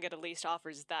do think it at least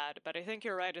offers that, but I think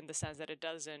you're right in the sense that it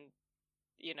doesn't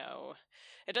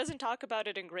talk about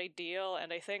it in great deal,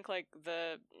 and I think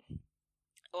the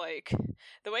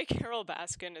way Carole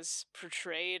Baskin is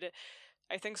portrayed,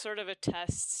 I think sort of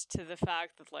attests to the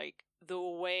fact that the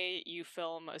way you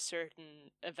film a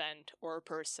certain event or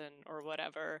person or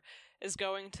whatever is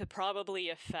going to probably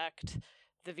affect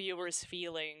the viewer's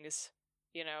feelings,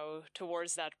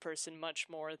 towards that person much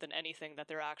more than anything that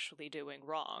they're actually doing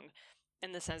wrong.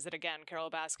 In the sense that, again, Carole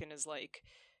Baskin is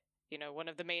one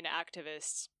of the main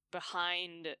activists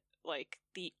behind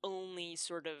the only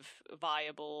sort of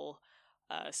viable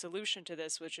solution to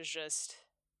this, which is just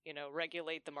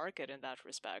regulate the market in that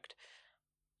respect.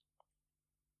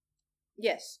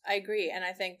 Yes, I agree, and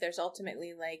I think there's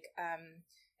ultimately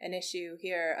an issue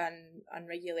here on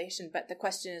regulation, but the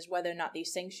question is whether or not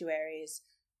these sanctuaries,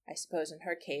 I suppose in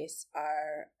her case,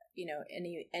 are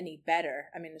any better.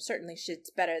 I mean, certainly it's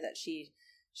better that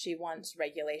she wants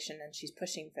regulation and she's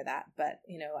pushing for that, but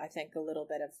I think a little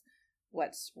bit of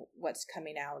what's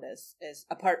coming out is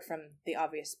apart from the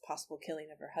obvious possible killing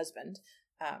of her husband,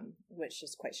 which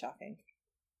is quite shocking.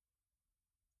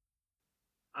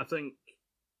 I think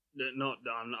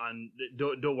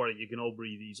don't worry, you can all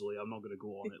breathe easily. I'm not going to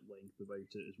go on at length about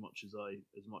it as much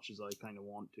as I kind of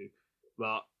want to,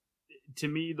 but to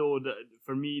me though,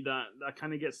 for me that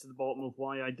kind of gets to the bottom of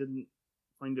why I didn't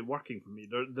find it working for me.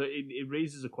 It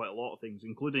raises quite a lot of things,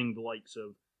 including the likes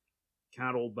of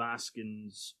Carole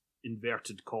Baskin's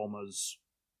inverted commas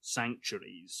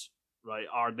sanctuaries, right?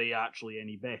 Are they actually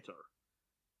any better?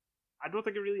 I don't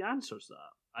think it really answers that.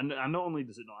 And not only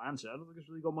does it not answer, I don't think it's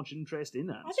really got much interest in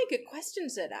answering. I think it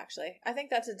questions it, actually. I think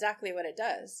that's exactly what it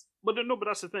does. But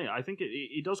that's the thing. I think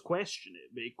it does question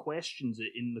it, but it questions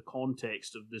it in the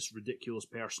context of this ridiculous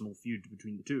personal feud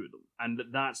between the two of them. And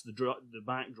that's the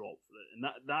backdrop for it. And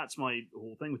that's my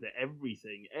whole thing with it.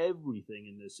 Everything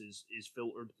in this is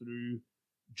filtered through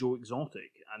Joe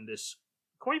Exotic and this,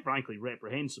 quite frankly,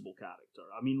 reprehensible character.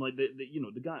 I mean,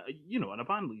 the guy, and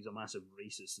apparently he's a massive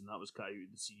racist, and that was kind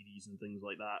of the series and things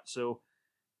like that. So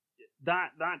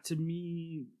that to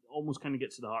me almost kind of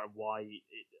gets to the heart of why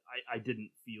I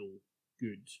didn't feel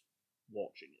good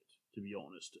watching it, to be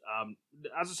honest.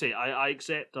 As I say, I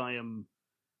accept I am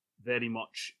very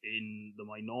much in the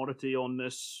minority on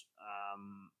this,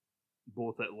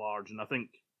 both at large, and I think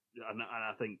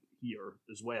here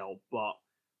as well, but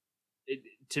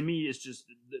to me, it's just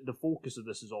the focus of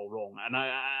this is all wrong, and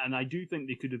I do think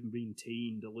they could have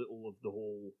maintained a little of the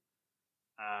whole,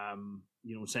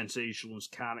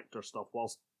 sensationalist character stuff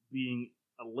whilst being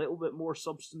a little bit more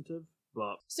substantive.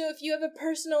 But so, if you have a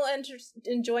personal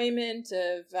enjoyment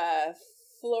of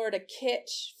Florida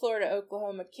kitsch, Florida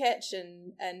Oklahoma kitsch,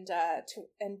 and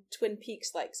Twin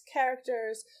Peaks likes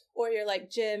characters, or you're like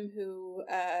Jim, who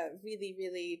really,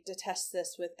 really detests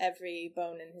this with every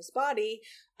bone in his body,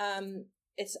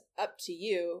 it's up to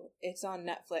you. It's on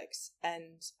Netflix,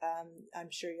 and I'm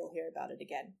sure you'll hear about it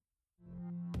again.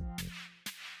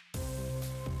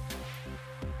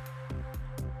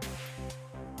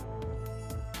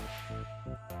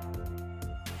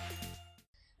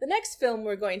 The next film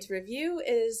we're going to review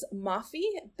is Mafi.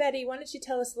 Betty, why don't you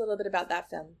tell us a little bit about that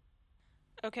film?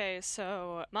 Okay,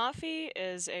 so Mafi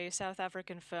is a South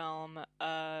African film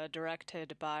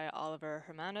directed by Oliver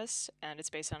Hermanus, and it's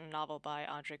based on a novel by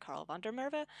Andre Karl van der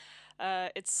Merwe.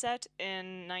 It's set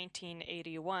in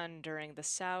 1981 during the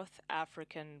South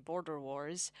African border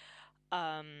wars,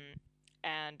 um,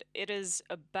 and it is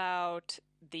about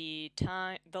the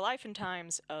life and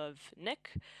times of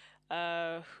Nick,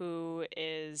 who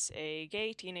is a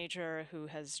gay teenager who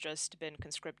has just been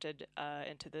conscripted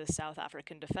into the South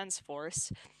African Defense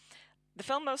Force. The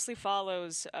film mostly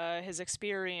follows his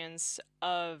experience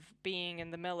of being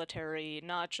in the military,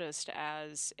 not just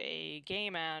as a gay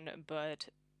man, but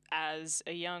as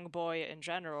a young boy in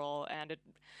general, and it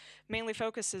mainly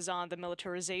focuses on the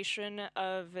militarization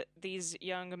of these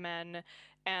young men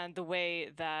and the way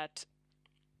that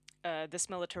this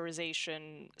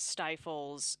militarization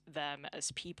stifles them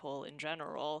as people in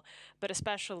general, but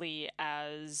especially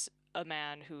as a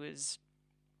man who is,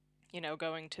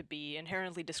 going to be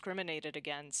inherently discriminated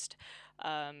against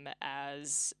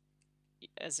as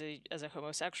a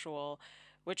homosexual,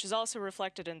 which is also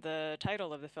reflected in the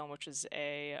title of the film, which is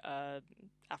a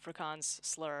Afrikaans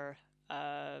slur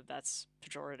that's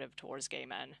pejorative towards gay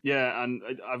men. Yeah, and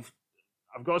I've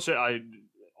got to say,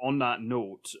 on that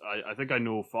note, I think I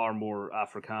know far more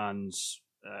Afrikaans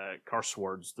curse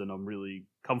words than I'm really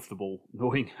comfortable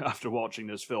knowing after watching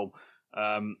this film.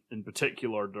 In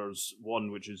particular, there's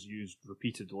one which is used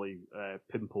repeatedly,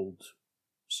 pimpled,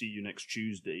 see you next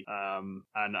Tuesday.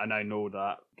 And I know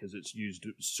that because it's used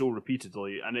so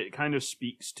repeatedly, and it kind of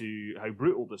speaks to how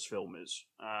brutal this film is.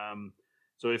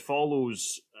 So it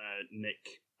follows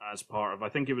Nick as part of, I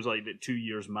think it was like the 2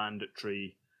 years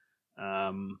mandatory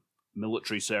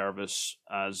military service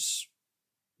as,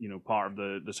 part of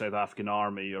the South African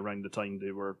army around the time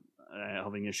they were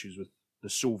having issues with the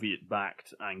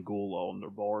Soviet-backed Angola on their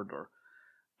border.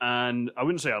 And I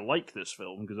wouldn't say I like this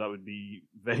film, because that would be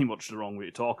very much the wrong way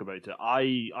to talk about it.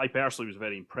 I personally was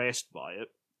very impressed by it.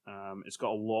 It's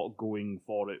got a lot going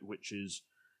for it, which is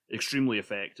extremely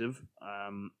effective.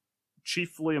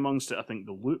 Chiefly amongst it, I think,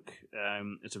 the look.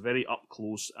 It's a very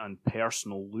up-close and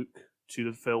personal look to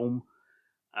the film.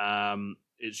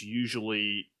 It's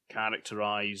usually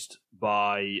characterized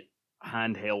by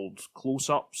handheld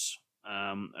close-ups,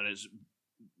 and it's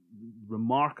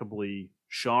remarkably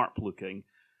sharp looking.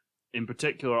 In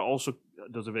particular, also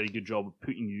does a very good job of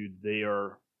putting you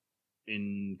there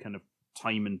in kind of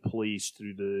time and place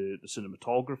through the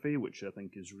cinematography, which I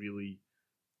think is really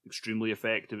extremely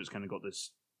effective. It's kind of got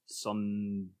this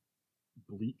sun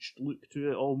bleached look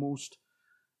to it almost.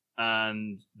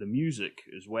 And the music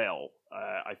as well,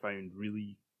 I found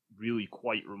really, really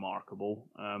quite remarkable.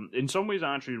 In some ways, it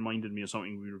actually reminded me of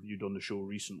something we reviewed on the show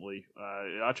recently.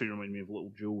 It actually reminded me of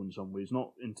Little Joe in some ways,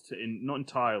 not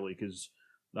entirely, because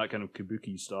that kind of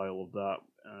kabuki style of that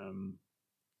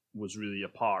was really a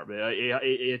part, but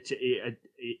it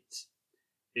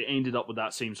ended up with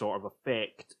that same sort of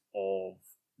effect of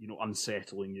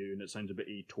unsettling you, and it sounds a bit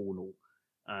atonal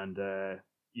and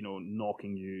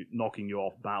knocking you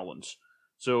off balance.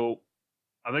 So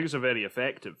I think it's a very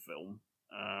effective film.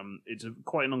 It's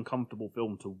quite an uncomfortable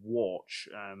film to watch.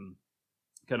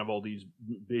 Kind of all these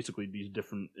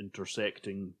different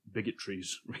intersecting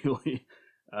bigotries, really.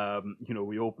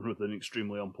 We open with an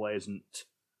extremely unpleasant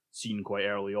scene quite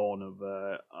early on of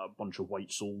a bunch of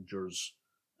white soldiers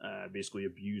basically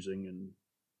abusing and,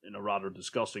 in a rather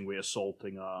disgusting way,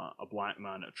 assaulting a black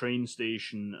man at a train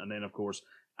station. And then, of course,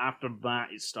 after that,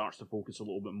 it starts to focus a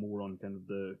little bit more on kind of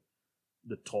the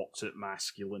toxic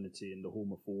masculinity and the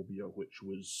homophobia,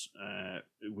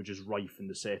 which is rife in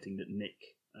the setting that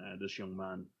Nick, this young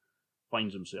man,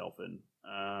 finds himself in.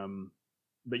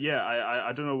 But yeah,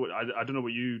 I don't know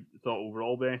what you thought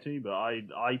overall, Betty, but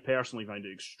I personally find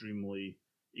it extremely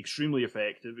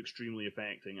effective, extremely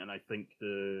affecting, and I think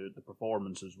the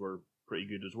performances were pretty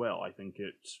good as well. I think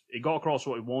it got across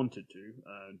what it wanted to.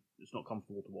 It's not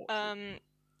comfortable to watch.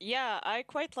 Yeah, I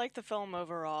quite like the film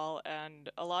overall,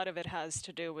 and a lot of it has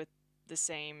to do with the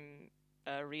same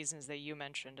reasons that you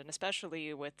mentioned, and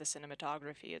especially with the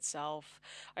cinematography itself.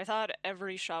 I thought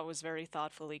every shot was very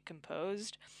thoughtfully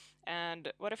composed,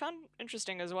 and what I found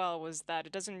interesting as well was that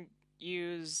it doesn't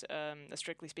use a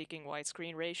strictly speaking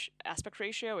widescreen aspect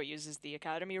ratio. It uses the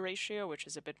Academy ratio, which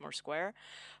is a bit more square.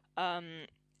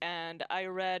 And I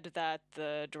read that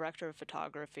the director of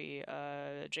photography,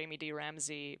 Jamie D.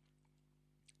 Ramsey,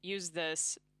 used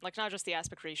this, like not just the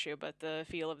aspect ratio, but the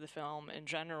feel of the film in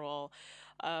general,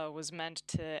 was meant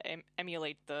to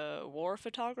emulate the war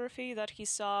photography that he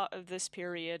saw of this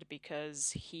period,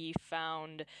 because he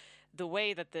found the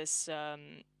way that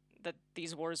that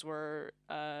these wars were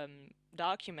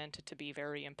documented to be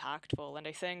very impactful. And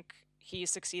I think he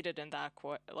succeeded in that.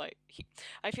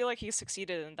 I feel like he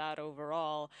succeeded in that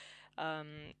overall.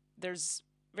 There's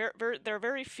there are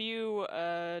very few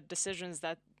decisions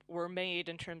that were made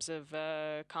in terms of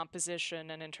composition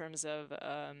and in terms of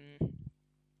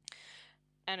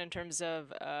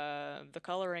the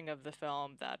coloring of the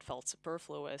film that felt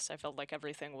superfluous. I felt like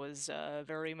everything was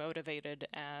very motivated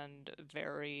and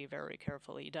very, very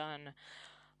carefully done.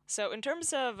 So in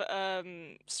terms of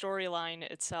storyline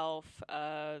itself,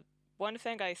 one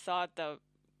thing I thought that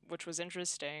which was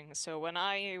interesting. So when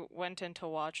I went in to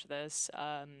watch this,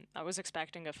 I was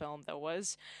expecting a film that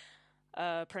was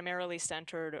primarily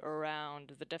centered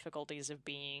around the difficulties of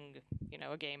being,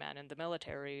 a gay man in the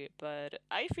military. But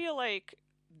I feel like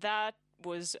that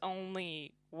was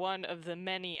only one of the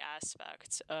many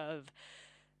aspects of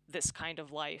this kind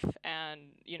of life, and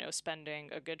spending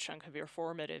a good chunk of your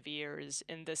formative years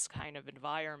in this kind of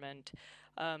environment,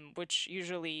 which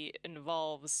usually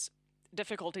involves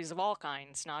difficulties of all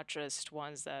kinds, not just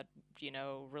ones that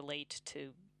relate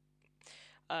to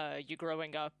you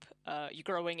growing up, you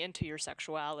growing into your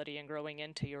sexuality and growing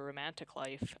into your romantic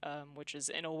life, which is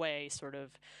in a way sort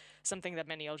of something that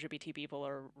many LGBT people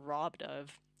are robbed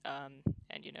of. And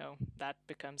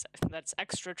that's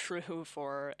extra true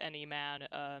for any man,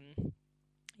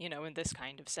 in this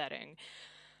kind of setting.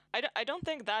 I don't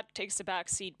think that takes a back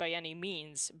seat by any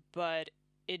means, but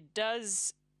it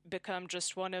does become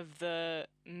just one of the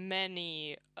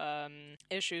many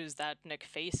issues that Nick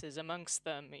faces, amongst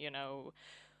them,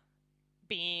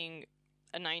 being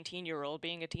a 19-year-old,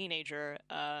 being a teenager,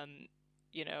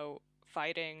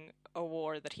 fighting a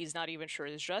war that he's not even sure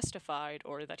is justified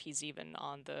or that he's even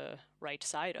on the right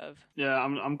side of. Yeah,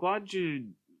 I'm glad you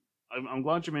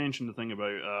mentioned the thing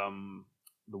about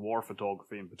the war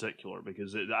photography in particular,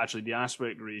 because actually the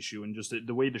aspect ratio and just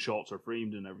the way the shots are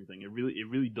framed and everything, it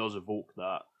really does evoke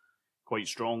that quite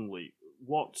strongly.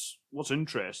 What's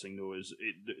interesting though is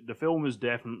the film is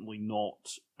definitely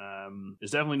not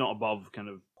above kind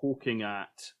of poking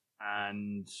at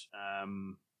and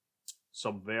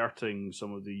subverting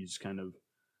some of these kind of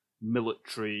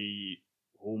military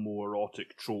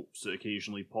homoerotic tropes that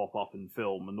occasionally pop up in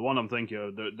film. And the one I'm thinking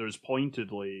of, there's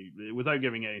pointedly, without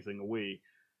giving anything away,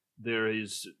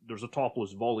 there's a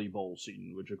topless volleyball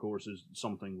scene, which of course is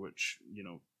something which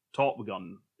Top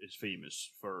Gun is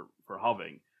famous for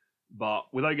having. But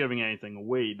without giving anything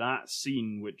away, that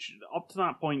scene, which up to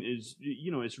that point is,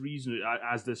 it's reasonably,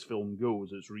 as this film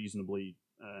goes, it's reasonably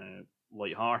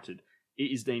lighthearted.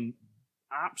 It is then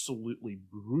absolutely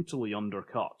brutally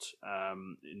undercut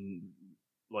in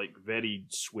like very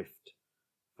swift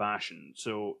fashion.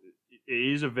 So it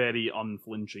is a very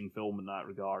unflinching film in that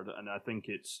regard, and I think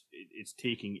it's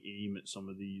taking aim at some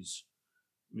of these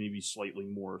maybe slightly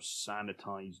more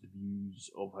sanitized views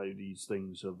of how these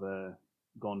things have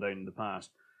gone down in the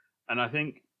past. And I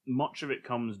think much of it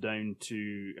comes down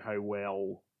to how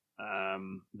well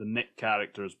the Nick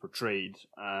character is portrayed,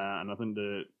 and I think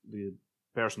the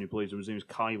person who plays him, his name is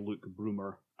Kai-Luke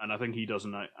Broomer, and I think he does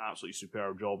an absolutely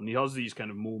superb job. And he has these kind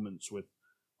of moments with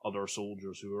other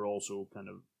soldiers who are also kind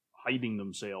of hiding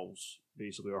themselves,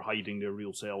 basically, or hiding their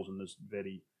real selves in this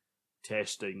very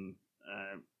testing,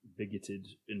 bigoted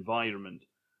environment,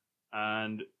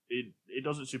 and it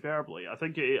does it superbly. I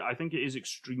think it is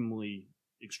extremely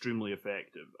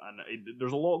effective, and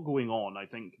there's a lot going on. I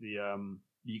think the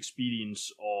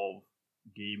experience of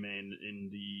gay men in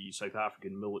the South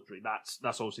African military, that's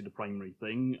obviously the primary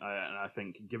thing, and I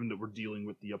think given that we're dealing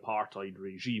with the apartheid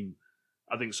regime,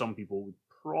 I think some people would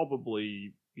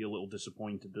probably be a little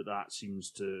disappointed that seems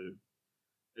to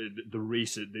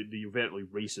the overtly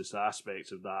racist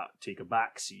aspects of that take a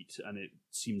back seat, and it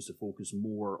seems to focus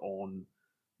more on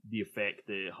the effect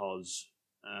that it has,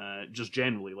 just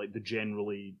generally, like the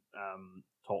generally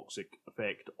toxic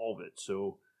effect of it.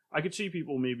 So I could see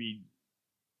people maybe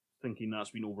thinking that's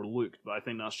been overlooked, but I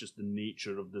think that's just the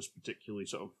nature of this particularly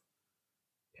sort of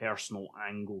personal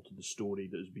angle to the story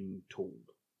that is being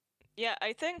told. Yeah,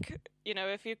 I think,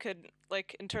 if you could,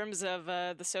 like, in terms of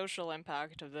the social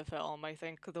impact of the film, I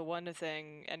think the one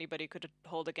thing anybody could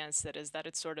hold against it is that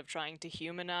it's sort of trying to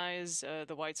humanize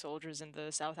the white soldiers in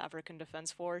the South African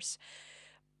Defense Force.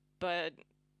 But,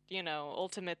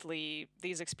 ultimately,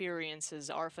 these experiences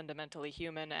are fundamentally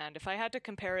human, and if I had to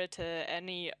compare it to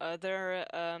any other,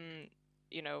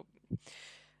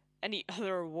 any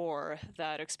other war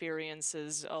that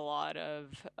experiences a lot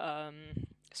of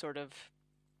sort of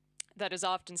that is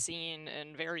often seen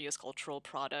in various cultural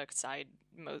products, I'd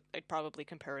probably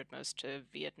compare it most to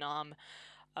Vietnam,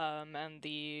 and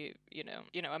the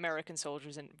American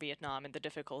soldiers in Vietnam and the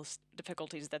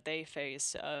difficulties that they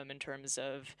face in terms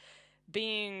of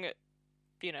being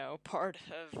part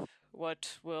of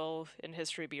what will in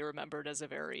history be remembered as a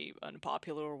very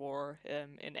unpopular war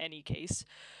in any case.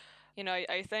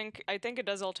 I think it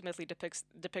does ultimately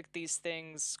depict these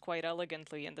things quite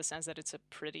elegantly in the sense that it's a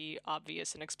pretty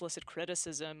obvious and explicit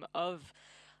criticism of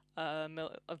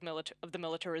the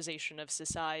militarization of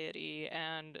society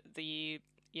and the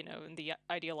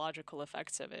ideological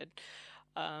effects of it,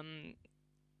 um,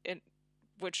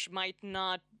 which might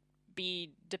not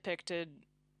be depicted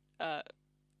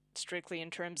strictly in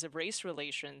terms of race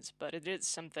relations, but it is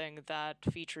something that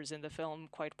features in the film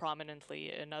quite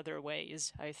prominently in other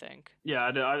ways, I think. Yeah,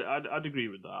 I'd agree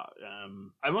with that.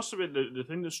 I must admit, the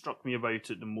thing that struck me about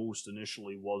it the most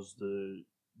initially was the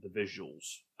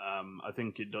visuals. I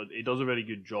think it does a very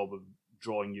good job of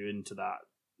drawing you into that.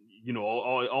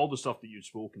 All the stuff that you've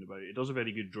spoken about. It does a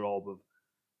very good job of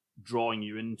drawing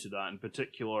you into that. In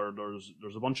particular,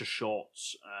 there's a bunch of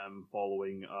shots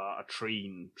following a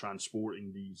train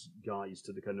transporting these guys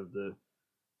to the kind of the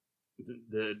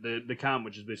camp,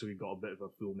 which has basically got a bit of a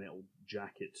Full Metal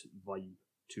Jacket vibe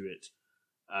to it.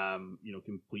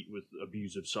 Complete with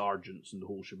abusive sergeants and the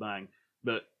whole shebang.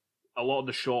 But a lot of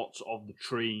the shots of the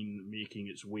train making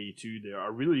its way to there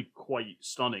are really quite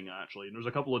stunning, actually. And there's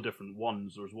a couple of different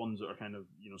ones. There's ones that are kind of,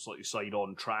 slightly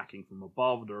side-on tracking from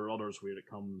above. There are others where it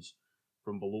comes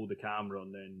from below the camera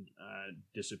and then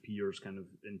disappears kind of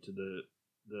into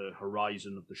the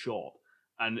horizon of the shot.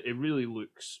 And it really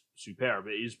looks superb.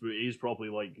 It is probably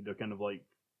like, they're kind of like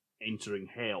entering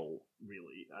hell,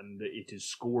 really. And it is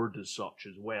scored as such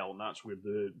as well. And that's where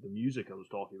the music I was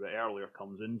talking about earlier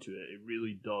comes into it. It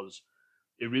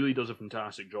really does a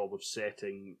fantastic job of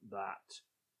setting that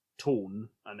tone,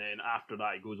 and then after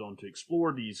that it goes on to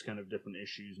explore these kind of different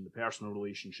issues and the personal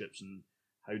relationships and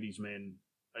how these men,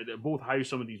 both how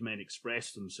some of these men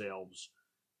express themselves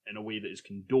in a way that is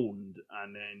condoned,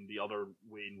 and then the other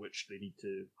way in which they need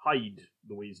to hide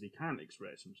the ways they can't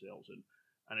express themselves in.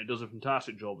 And it does a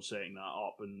fantastic job of setting that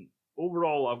up. And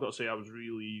overall, I've got to say, I was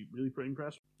really, really pretty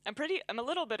impressed. I'm a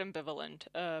little bit ambivalent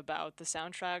about the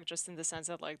soundtrack, just in the sense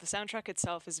that, like, the soundtrack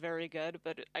itself is very good,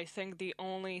 but I think the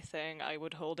only thing I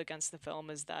would hold against the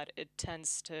film is that it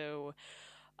tends to,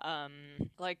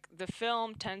 the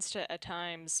film tends to at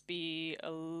times be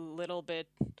a little bit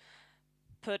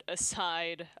put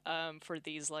aside for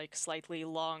these, like, slightly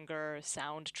longer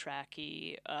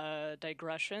soundtracky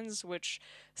digressions, which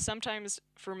sometimes,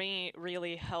 for me,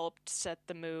 really helped set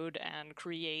the mood and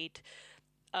create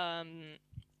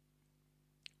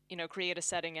create a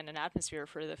setting and an atmosphere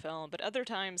for the film, but other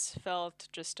times felt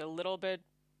just a little bit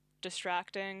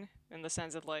distracting in the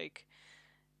sense that, like,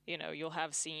 you'll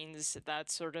have scenes that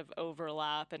sort of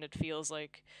overlap and it feels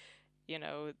like,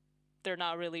 they're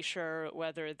not really sure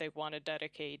whether they want to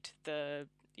dedicate the,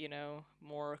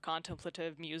 more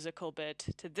contemplative musical bit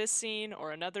to this scene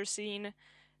or another scene.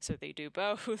 So they do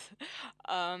both.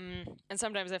 And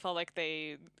sometimes I felt like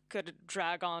they could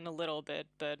drag on a little bit,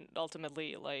 but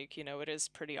ultimately, like, it is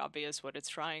pretty obvious what it's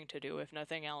trying to do, if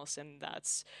nothing else, and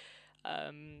that's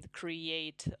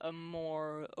create a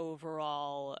more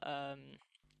overall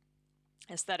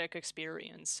aesthetic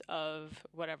experience of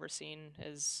whatever scene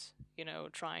is,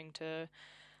 trying to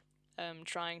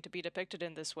be depicted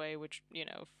in this way, which,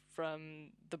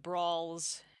 from the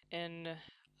brawls in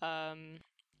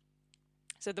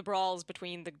so the brawls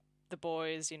between the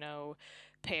boys,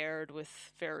 paired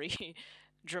with very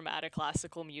dramatic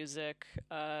classical music,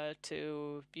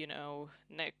 to,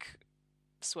 Nick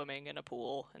swimming in a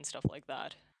pool and stuff like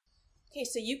that. Okay,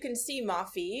 so you can see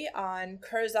Mafi on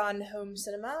Curzon Home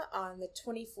Cinema on the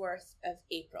 24th of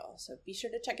April, so be sure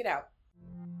to check it out.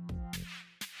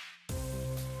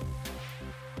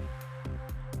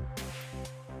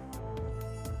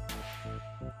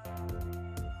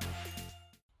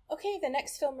 Okay, the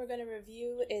next film we're going to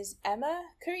review is Emma.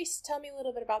 Carice, tell me a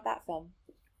little bit about that film.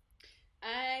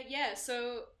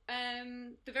 So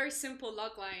the very simple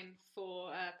logline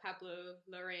for Pablo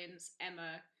Larraín's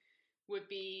Emma would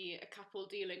be a couple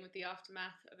dealing with the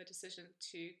aftermath of a decision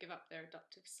to give up their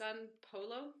adoptive son,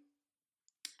 Polo.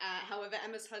 However,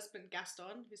 Emma's husband,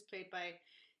 Gaston, who's played by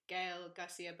Gael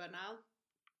Garcia Bernal,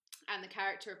 and the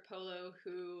character of Polo,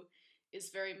 who is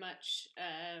very much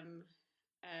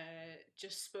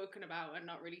just spoken about and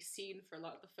not really seen for a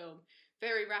lot of the film,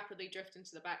 very rapidly drift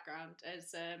into the background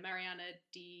as Mariana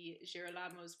Di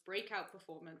Girolamo's breakout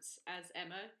performance as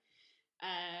Emma,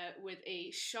 with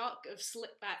a shock of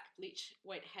slick-back bleach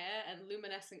white hair and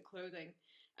luminescent clothing,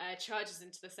 charges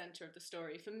into the center of the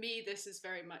story. For me, this is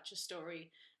very much a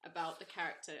story about the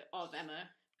character of Emma,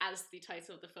 as the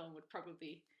title of the film would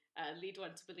probably lead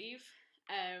one to believe.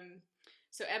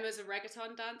 So Emma's a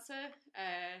reggaeton dancer,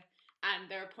 and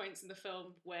there are points in the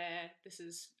film where this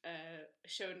is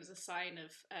shown as a sign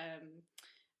of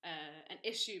an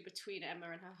issue between Emma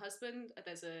and her husband.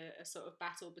 There's a sort of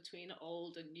battle between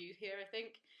old and new here, I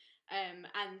think.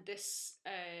 And this,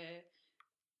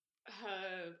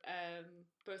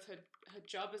 both her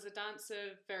job as a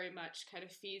dancer very much kind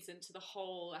of feeds into the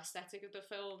whole aesthetic of the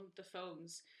film. The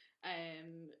film's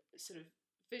sort of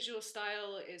visual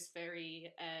style is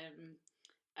very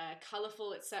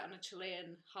colourful. It's set on a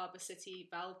Chilean harbour city,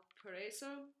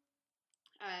 Valparaiso,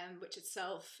 which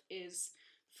itself is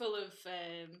full of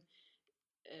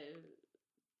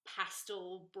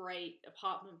pastel, bright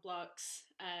apartment blocks,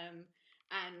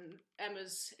 and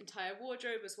Emma's entire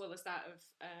wardrobe, as well as that of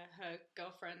her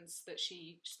girlfriends that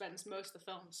she spends most of the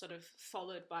film sort of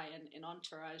followed by in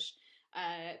entourage.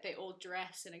 They all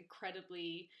dress in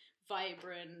incredibly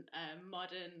vibrant,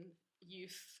 modern,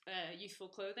 youthful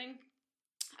clothing.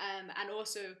 And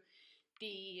also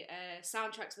the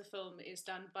soundtrack to the film is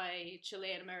done by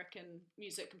Chilean-American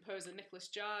music composer Nicholas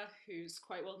Jar, who's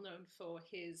quite well known for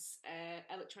his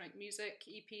electronic music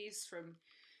EPs from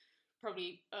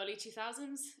probably early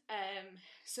 2000s.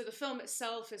 So the film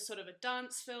itself is sort of a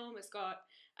dance film. It's got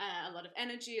a lot of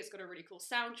energy. It's got a really cool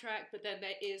soundtrack, but then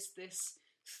there is this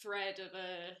thread of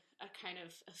a kind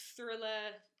of a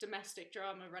thriller domestic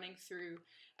drama running through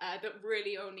that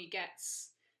really only gets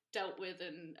dealt with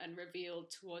and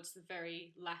revealed towards the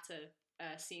very latter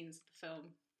scenes of the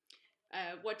film.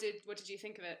 What did you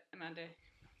think of it, Amanda?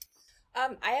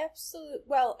 I absolutely,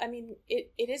 well, I mean, it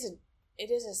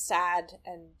is a sad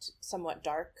and somewhat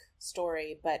dark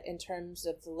story, but in terms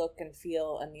of the look and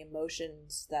feel and the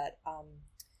emotions that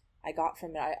I got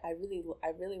from it, I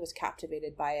really was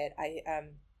captivated by it.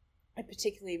 I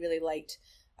particularly really liked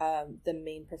the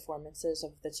main performances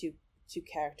of the two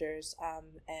characters,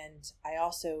 and I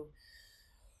also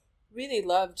really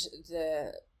loved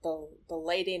the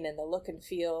lighting and the look and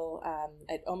feel.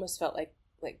 It almost felt like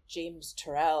James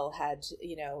Turrell had,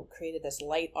 created this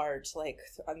light art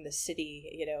on the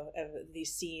city, of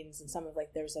these scenes, and some of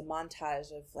there was a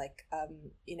montage of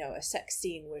a sex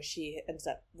scene where she ends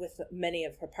up with many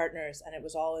of her partners, and it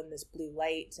was all in this blue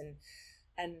light, and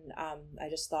I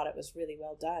just thought it was really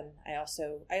well done. I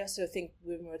also think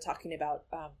when we were talking about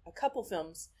a couple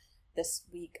films this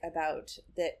week about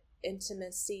the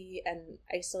intimacy and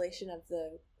isolation of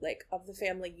the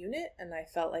family unit, and I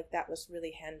felt like that was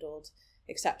really handled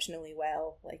exceptionally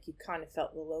well. You kind of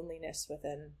felt the loneliness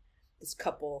within this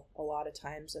couple a lot of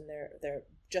times, and they're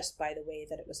just by the way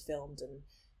that it was filmed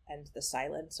and the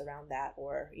silence around that,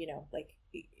 or it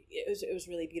was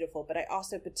really beautiful. But I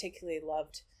also particularly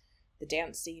loved the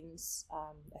dance scenes.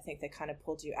 I think they kind of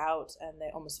pulled you out, and they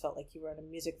almost felt like you were in a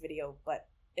music video, but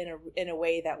in a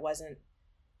way that wasn't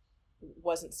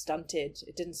stunted.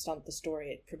 It didn't stunt the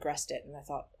story; it progressed it, and I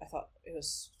thought it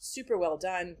was super well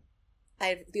done.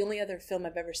 The only other film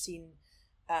I've ever seen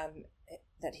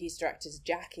that he's directed is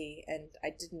Jackie, and I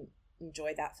didn't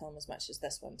enjoy that film as much as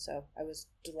this one, so I was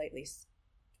delightfully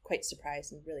quite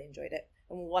surprised and really enjoyed it,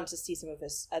 and want to see some of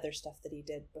his other stuff that he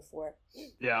did before.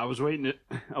 Yeah, I was wanting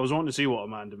to see what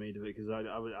Amanda made of it, because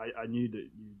I knew that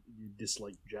you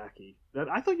disliked Jackie.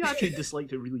 I thought you actually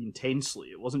disliked it really intensely.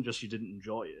 It wasn't just you didn't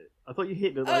enjoy it. I thought you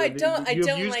hated it.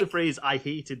 You used the phrase "I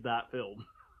hated that film."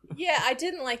 Yeah, I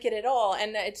didn't like it at all,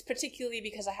 and it's particularly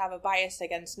because I have a bias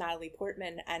against Natalie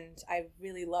Portman, and I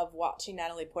really love watching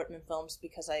Natalie Portman films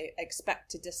because I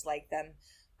expect to dislike them.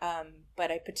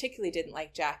 But I particularly didn't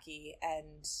like Jackie,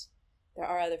 and there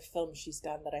are other films she's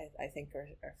done that I think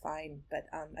are fine, but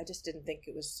I just didn't think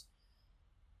it was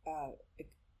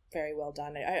very well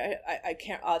done. I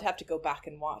can't. I'd have to go back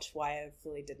and watch why I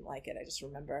really didn't like it. I just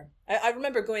remember. I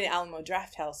remember going to Alamo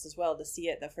Drafthouse as well to see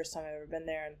it the first time I've ever been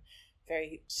there, and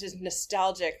very just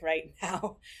nostalgic right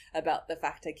now about the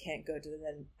fact I can't go to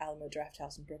the Alamo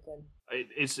Drafthouse in Brooklyn.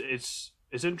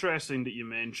 It's interesting that you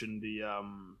mentioned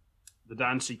the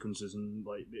dance sequences and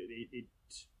it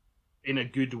in a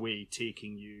good way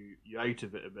taking you out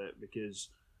of it a bit, because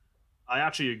I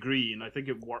actually agree, and I think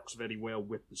it works very well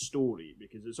with the story,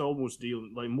 because it's almost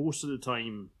dealing most of the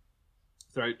time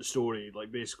throughout the story,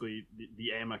 basically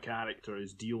the Emma character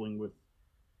is dealing with.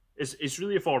 It's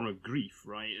really a form of grief,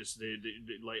 right? It's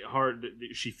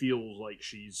she feels like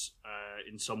she's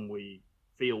in some way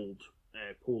failed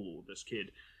Polo, this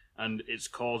kid, and it's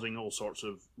causing all sorts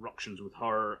of ructions with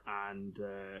her and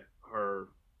her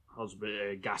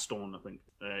husband Gaston, I think,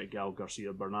 Gal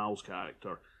Garcia Bernal's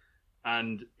character,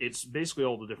 and it's basically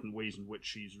all the different ways in which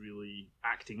she's really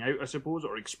acting out, I suppose,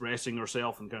 or expressing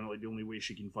herself, and kind of the only way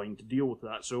she can find to deal with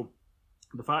that. So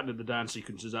the fact that the dance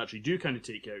sequences actually do kind of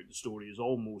take out the story is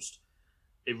almost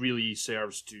it really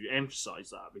serves to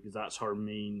emphasize that, because that's her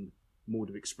main mode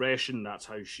of expression. That's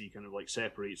how she kind of like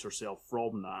separates herself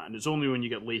from that. And it's only when you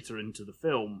get later into the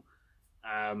film,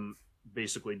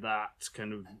 basically that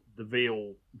kind of the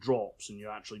veil drops and you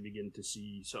actually begin to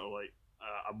see sort of like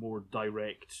a more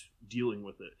direct dealing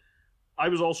with it. I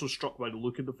was also struck by the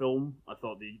look of the film. I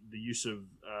thought the use of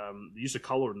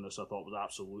color in this I thought was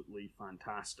absolutely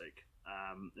fantastic.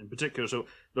 In particular, so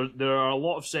there are a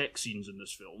lot of sex scenes in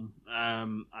this film,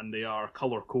 and they are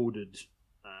color coded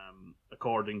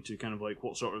according to kind of like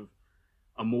what sort of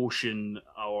emotion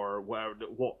or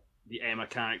what the Emma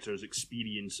character is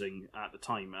experiencing at the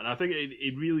time. And I think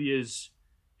it really is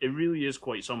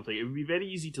quite something. It would be very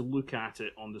easy to look at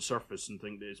it on the surface and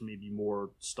think that it's maybe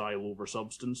more style over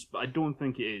substance, but I don't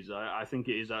think it is. I think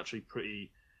it is actually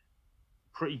pretty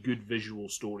good visual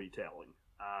storytelling.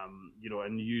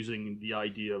 And using the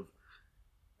idea of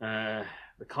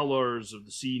the colours of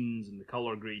the scenes and the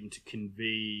colour grading to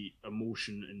convey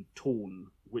emotion and tone,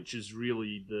 which is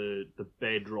really the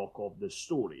bedrock of this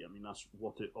story. I mean, that's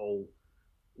what it all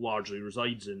largely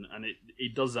resides in, and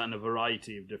it does that in a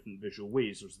variety of different visual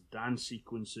ways. There's the dance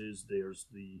sequences, there's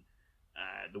the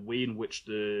way in which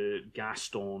the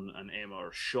Gaston and Emma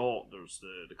are shot, there's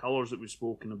the colours that we've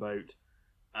spoken about,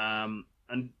 and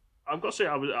I've got to say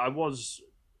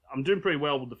I'm doing pretty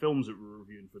well with the films that we're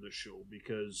reviewing for this show,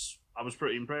 because I was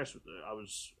pretty impressed with it.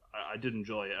 I did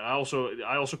enjoy it. I also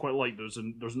quite like there's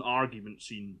an argument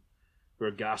scene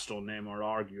where Gaston and Emma are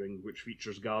arguing, which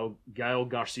features Gael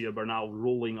Garcia Bernal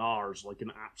rolling R's like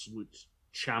an absolute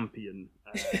champion,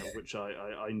 which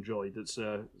I enjoyed. It's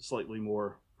a slightly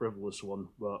more frivolous one,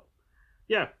 but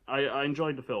yeah, I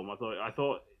enjoyed the film. I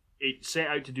thought it set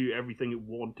out to do everything it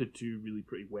wanted to really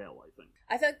pretty well, I think.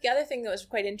 I thought the other thing that was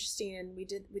quite interesting, and we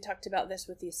talked about this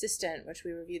with The Assistant, which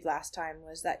we reviewed last time,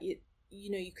 was that you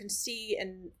can see,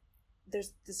 and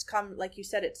there's this like you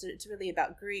said, it's really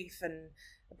about grief,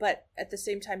 but at the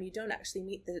same time you don't actually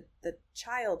meet the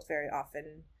child very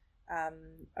often,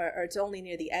 or it's only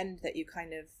near the end that you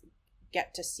kind of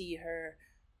get to see her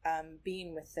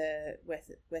being with the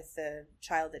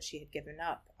child that she had given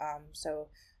up. So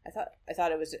I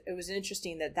thought it was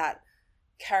interesting that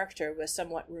character was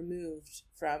somewhat removed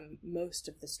from most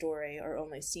of the story, or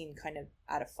only seen kind of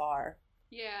at afar.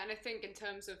 Yeah, and I think in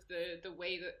terms of the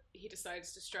way that he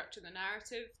decides to structure the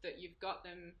narrative, that you've got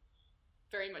them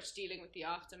very much dealing with the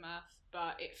aftermath,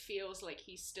 but it feels like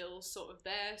he's still sort of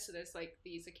there. So there's like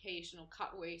these occasional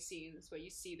cutaway scenes where you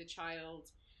see the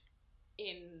child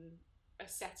in a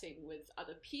setting with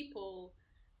other people,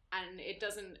 and it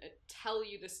doesn't tell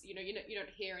you this, you don't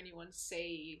hear anyone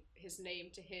say his name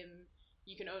to him.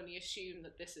 You can only assume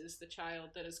that this is the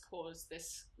child that has caused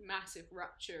this massive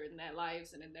rupture in their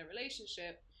lives and in their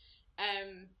relationship.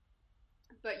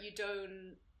 But you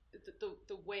don't,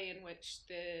 the way in which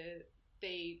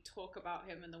they talk about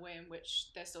him and the way in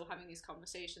which they're still having these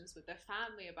conversations with their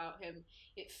family about him,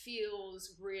 it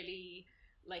feels really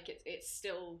like it's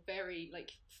still very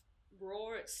like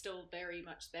raw. It's still very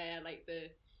much there. Like the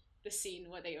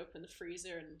scene where they open the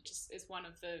freezer and just is one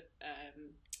of the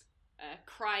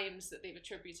crimes that they've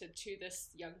attributed to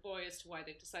this young boy as to why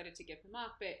they've decided to give him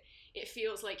up. It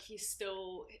feels like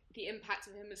the impact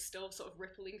of him is still sort of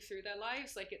rippling through their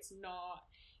lives. Like they're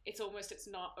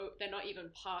not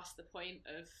even past the point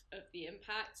of the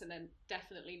impact, and then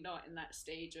definitely not in that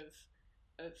stage of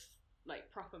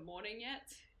like proper mourning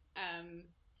yet. And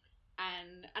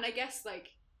I guess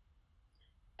like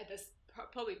there's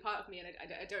probably part of me, and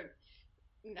I don't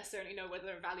necessarily know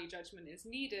whether a value judgment is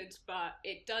needed, but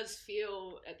it does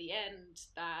feel at the end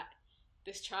that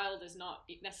this child is not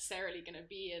necessarily going to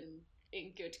be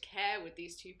in good care with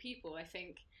these two people. I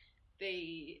think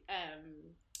they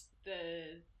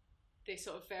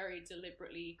sort of very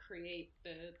deliberately create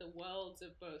the worlds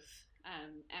of both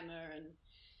Emma and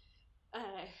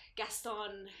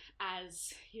Gaston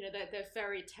as, they're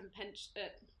very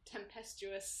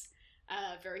tempestuous,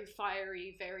 very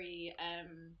fiery, very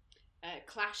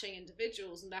clashing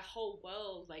individuals, and their whole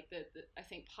world, like I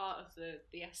think part of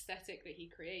the aesthetic that he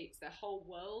creates, their whole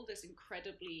world is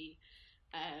incredibly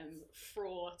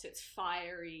fraught. It's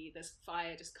fiery. There's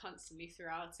fire just constantly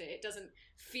throughout it. It doesn't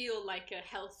feel like a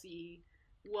healthy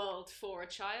world for a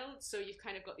child. So you've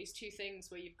kind of got these two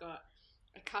things where you've got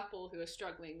a couple who are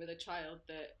struggling with a child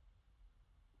that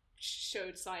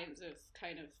showed signs of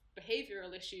kind of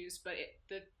behavioral issues, but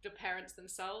the parents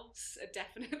themselves are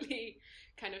definitely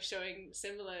kind of showing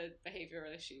similar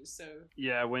behavioral issues. So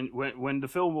yeah, when the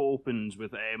film opens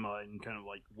with Emma in kind of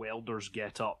like welder's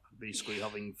get up, basically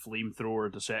having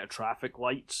flamethrower to set of traffic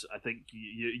lights, I think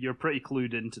you're pretty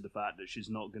clued into the fact that she's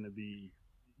not going to be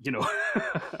you know,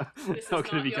 This is not going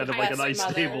to not be your kind of like a best nice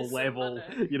mother, stable some level,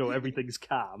 mother. you know, everything's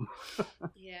calm.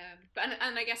 Yeah, but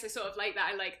and I guess I sort of like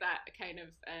that. I like that kind of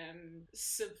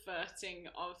subverting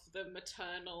of the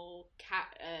maternal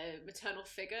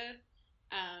figure,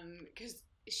 because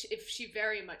if she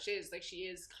very much is, like, she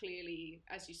is clearly,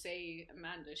 as you say,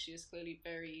 Amanda, she is clearly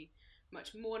very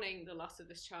much mourning the loss of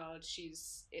this child.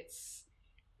 She's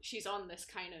on this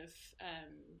kind of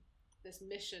this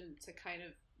mission to kind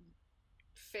of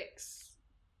fix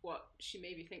what she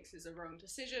maybe thinks is a wrong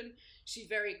decision. She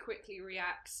very quickly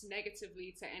reacts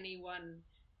negatively to anyone,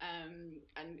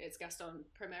 and it's Gaston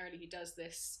primarily who does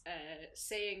this,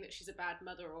 saying that she's a bad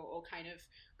mother, or kind of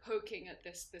poking at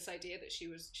this idea that she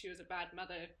was a bad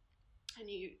mother. And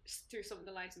you, through some of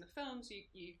the lines in the films,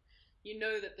 you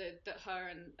know that that her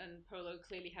and Polo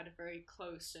clearly had a very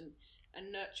close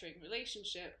and nurturing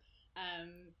relationship,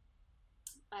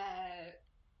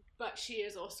 but she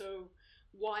is also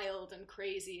wild and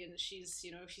crazy, and she's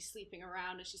sleeping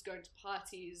around, and she's going to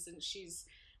parties, and she's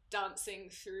dancing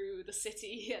through the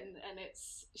city, and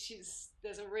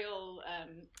there's a real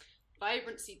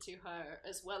vibrancy to her,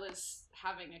 as well as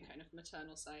having a kind of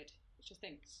maternal side, which I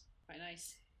think is quite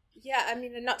nice. Yeah, I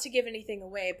mean, and not to give anything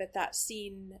away, but that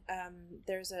scene,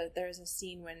 there's a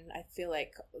scene when I feel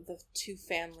like the two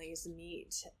families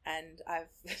meet, and I've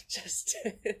just,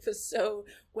 it was so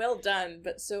well done,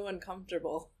 but so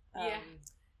uncomfortable.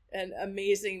 And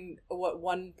amazing what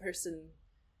one person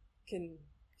can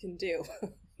do.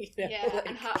 You know, yeah, like...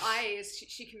 and her eyes,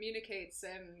 she communicates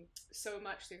so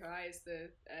much through her eyes. The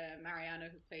Mariana,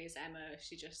 who plays Emma,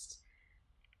 she just,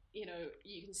 you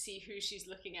can see who she's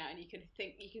looking at, and you can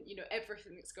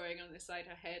everything that's going on inside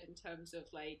her head in terms of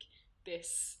like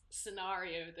this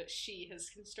scenario that she has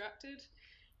constructed.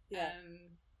 Yeah.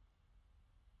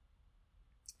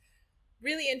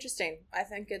 Really interesting. I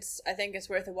think it's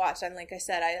worth a watch. And like I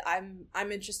said,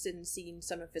 I'm interested in seeing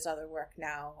some of his other work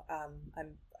now.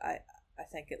 I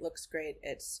think it looks great.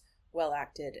 It's well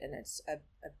acted, and it's a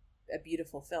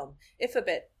beautiful film, if a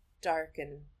bit dark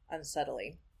and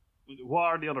unsettling. What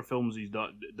are the other films he's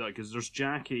done? Because there's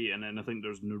Jackie, and then I think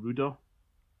there's Neruda.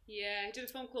 Yeah, he did a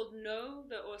film called No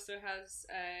that also has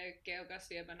Gael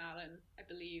Garcia Bernal, I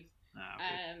believe.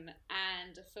 Okay.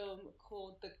 And a film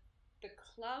called The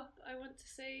Club, I want to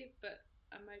say, but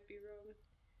I might be wrong.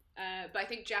 But I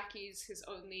think Jackie's his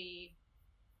only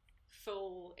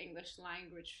full English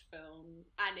language film,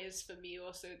 and is for me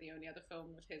also the only other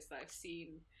film of his that I've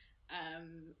seen.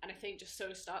 And I think just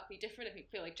so starkly different. I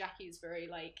feel like Jackie's very,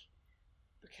 like,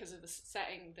 because of the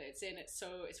setting that it's in,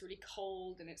 it's really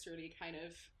cold, and it's really kind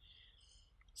of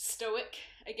stoic,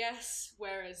 I guess.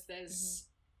 Whereas there's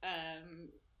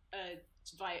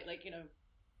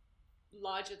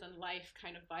larger than life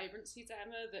kind of vibrancy to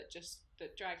Emma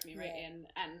that drags me right in.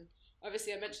 And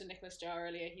obviously I mentioned Nicolas Jarre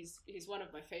earlier. He's one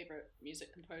of my favorite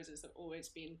music composers. I've always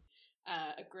been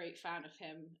a great fan of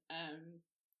him.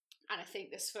 And I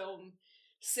think this film,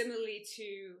 similarly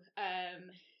to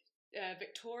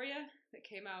Victoria, that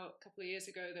came out a couple of years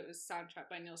ago, that was soundtracked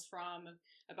by Nils Fram,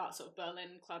 about sort of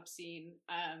Berlin club scene,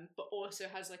 but also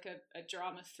has like a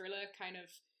drama thriller kind of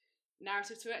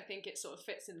narrative to it. I think it sort of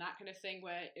fits in that kind of thing,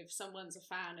 where if someone's a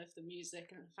fan of the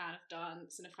music and a fan of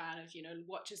dance and a fan of,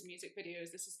 watches music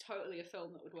videos, this is totally a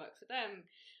film that would work for them.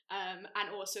 And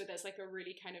also there's like a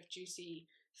really kind of juicy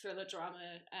thriller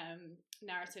drama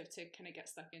narrative to kind of get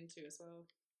stuck into as well.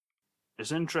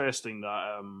 It's interesting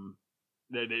that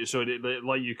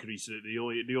like you, Chris,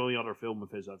 the only other film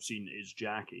of his I've seen is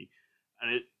Jackie,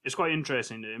 and it's quite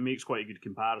interesting. It makes quite a good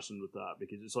comparison with that,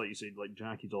 because it's like you said, like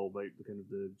Jackie's all about the kind of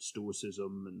the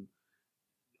stoicism and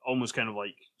almost kind of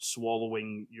like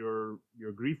swallowing your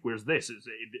grief, whereas this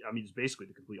it's basically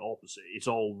the complete opposite. It's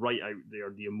all right out there.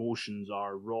 The emotions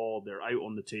are raw. They're out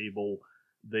on the table.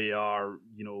 They are,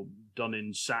 done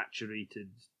in saturated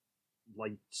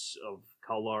lights of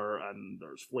color, and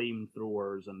there's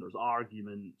flamethrowers, and there's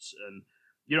arguments, and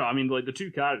like the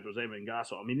two characters, Emma and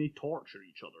Gaston, they torture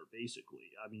each other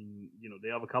basically. They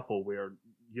have a couple where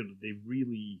they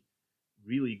really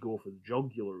go for the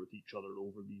jugular with each other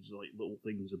over these like little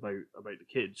things about the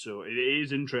kids. So it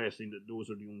is interesting that those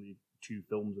are the only two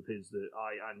films of his that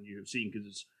I and you have seen,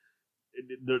 because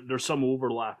there's some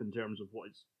overlap in terms of what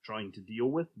it's trying to deal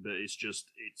with, but it's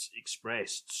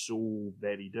expressed so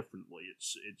very differently.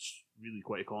 It's really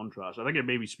quite a contrast. I think it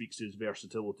maybe speaks to his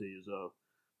versatility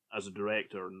as a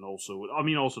director, and also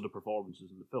the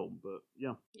performances in the film. But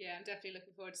yeah, I'm definitely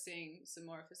looking forward to seeing some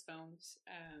more of his films.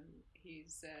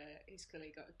 He's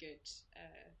clearly got a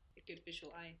good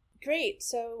visual eye. Great.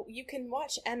 So you can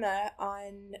watch Emma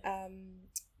on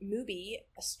movie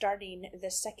starting the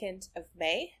 2nd of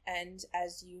May, and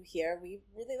as you hear, we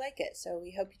really like it, so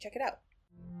we hope you check it out.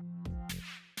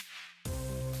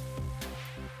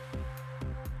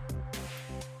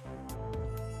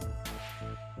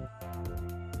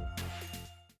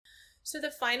 So the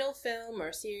final film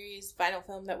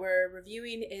that we're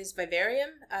reviewing is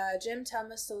Vivarium. Jim,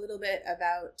 tell us a little bit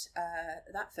about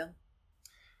that film.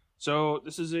 So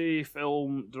this is a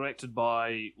film directed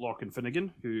by Lorcan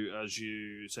Finnegan, who, as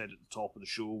you said at the top of the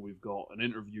show, we've got an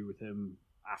interview with him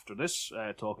after this,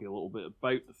 talking a little bit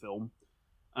about the film.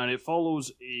 And it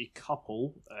follows a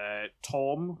couple,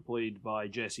 Tom, played by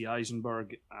Jesse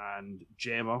Eisenberg, and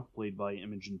Gemma, played by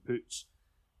Imogen Poots.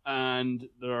 And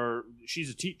she's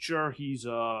a teacher, he's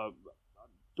I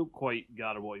don't quite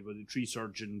gather what he was, a tree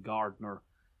surgeon, gardener,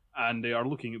 and they are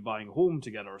looking at buying a home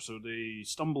together. So they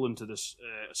stumble into this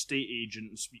estate agent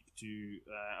and speak to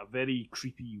a very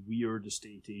creepy, weird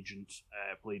estate agent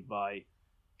played by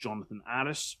Jonathan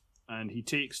Aris, and he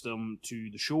takes them to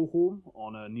the show home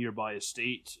on a nearby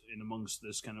estate in amongst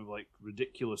this kind of like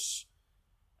ridiculous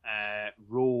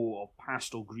row of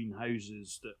pastel green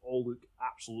houses that all look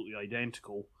absolutely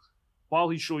identical. While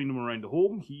he's showing them around the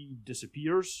home, he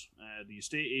disappears. The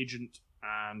estate agent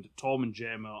and Tom and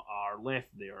Gemma are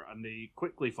left there, and they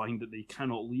quickly find that they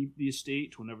cannot leave the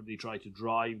estate. Whenever they try to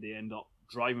drive, they end up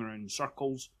driving around in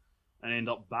circles and end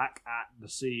up back at the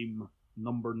same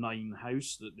number 9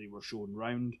 house that they were shown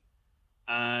round.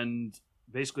 And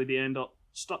basically they end up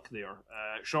stuck there.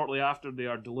 Shortly after, they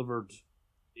are delivered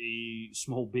a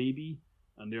small baby,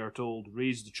 and they are told,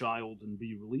 raise the child and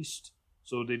be released.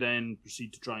 So they then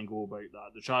proceed to try and go about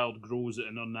that. The child grows at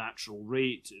an unnatural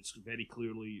rate. It's very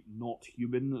clearly not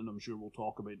human, and I'm sure we'll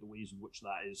talk about the ways in which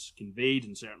that is conveyed,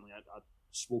 and certainly I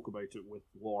spoke about it with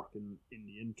Lorcan in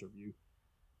the interview.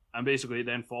 And basically it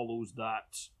then follows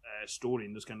that story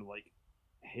in this kind of like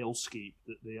hellscape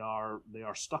that they are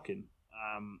stuck in.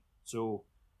 So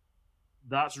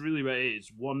that's really what it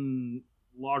is.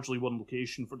 Largely one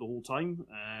location for the whole time.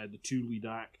 The 2 lead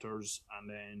actors, and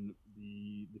then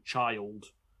the child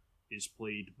is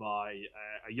played by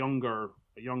a younger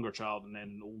child, and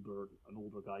then an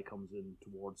older guy comes in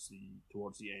towards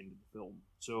the end of the film.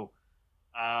 So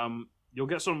you'll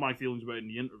get some of my feelings about it in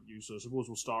the interview. So I suppose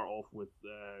we'll start off with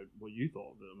what you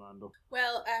thought of it, Amanda.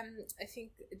 Well, I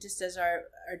think just as our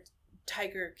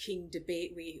Tiger King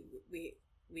debate,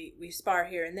 we spar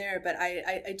here and there, but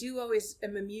I do always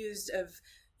am amused of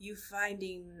you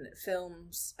finding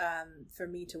films for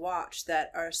me to watch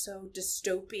that are so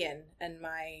dystopian in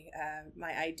my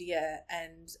idea,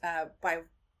 and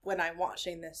when I'm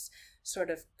watching this,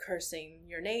 sort of cursing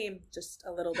your name just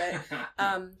a little bit.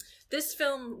 This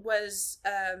film was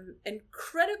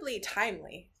incredibly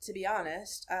timely, to be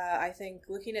honest. I think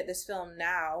looking at this film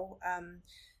now,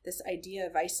 this idea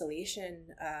of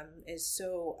isolation is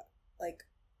so like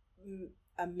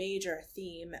a major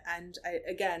theme, and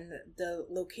the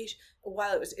location,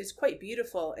 while it's quite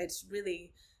beautiful, it's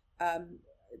really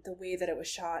the way that it was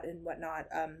shot and whatnot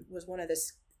was one of the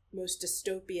most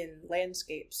dystopian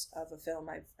landscapes of a film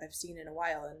I've seen in a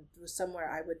while, and it was somewhere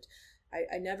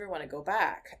I never want to go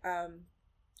back.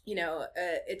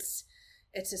 It's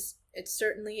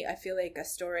certainly, I feel like, a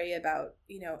story about,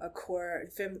 a core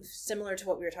film similar to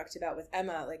what we were talking about with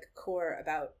Emma, like a core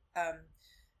about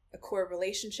a core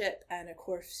relationship and a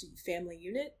core family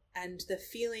unit, and the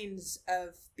feelings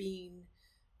of being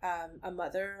a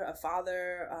mother, a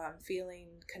father,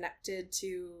 feeling connected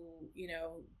to,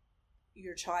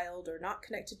 your child or not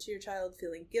connected to your child,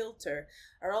 feeling guilt or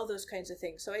all those kinds of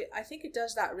things. So I think it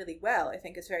does that really well. I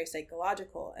think it's very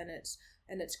psychological, and it's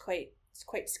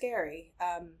quite scary.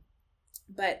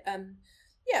 But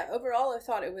overall I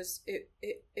thought it was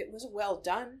a well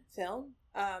done film.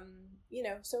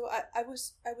 So I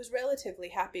was relatively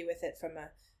happy with it from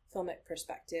a filmic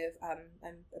perspective. I'm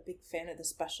a big fan of the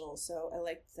specials, so I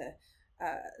liked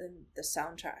the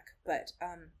soundtrack, but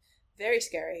very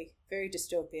scary, very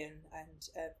dystopian, and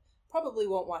probably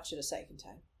won't watch it a second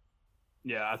time.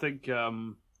 Yeah, I think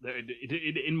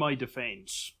in my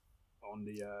defense on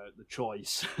the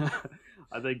choice,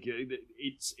 I think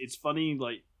it's funny,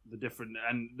 like the different,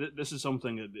 and this is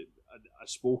something that I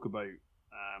spoke about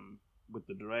with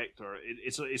the director.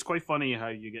 It's quite funny how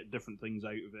you get different things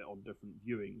out of it on different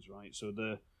viewings, right? So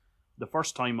the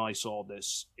first time I saw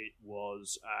this, it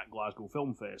was at Glasgow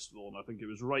Film Festival, and I think it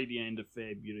was right at the end of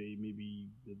February,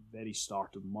 maybe the very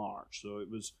start of March. So it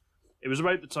was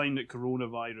about the time that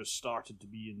coronavirus started to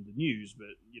be in the news,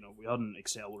 but we hadn't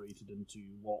accelerated into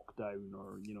lockdown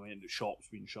or into shops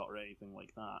being shut or anything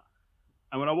like that.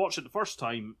 And when I watched it the first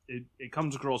time, it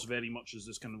comes across very much as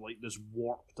this kind of like this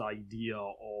warped idea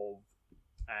of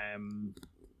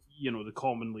the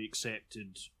commonly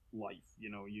accepted life.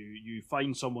 You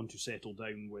find someone to settle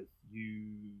down with, you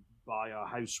buy a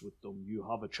house with them, you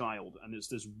have a child, and it's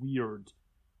this weird,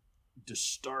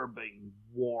 disturbing,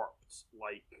 warped,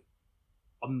 like,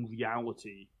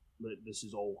 unreality that this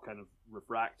is all kind of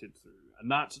refracted through.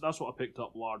 And that's what I picked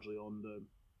up largely on the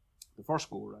first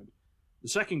go-around. The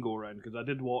second go-around, because I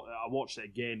watched it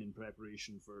again in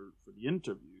preparation for the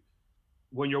interview.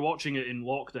 When you're watching it in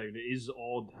lockdown, it is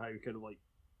odd how kind of like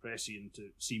prescient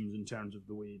it seems in terms of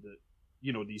the way that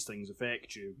these things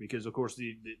affect you, because of course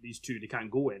these two, they can't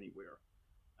go anywhere.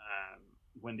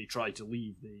 When they try to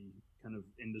leave, they kind of,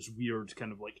 in this weird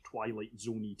kind of like Twilight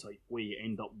Zone-y type way,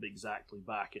 end up exactly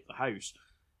back at the house.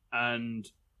 And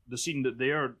the scene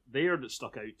that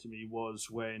stuck out to me was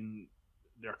when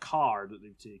their car that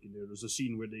they've taken there. There's a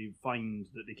scene where they find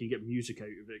that they can get music out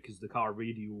of it because the car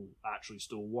radio actually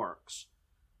still works,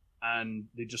 and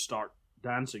they just start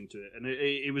dancing to it. And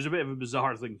it was a bit of a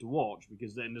bizarre thing to watch,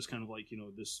 because then this kind of like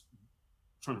this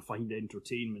trying to find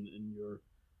entertainment in your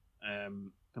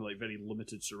kind of like very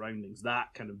limited surroundings,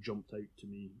 that kind of jumped out to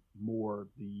me more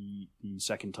the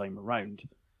second time around.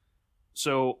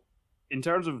 So in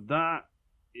terms of that,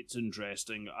 it's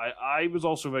interesting. I was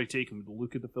also very taken with the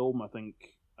look of the film. I think,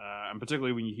 and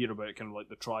particularly when you hear about kind of like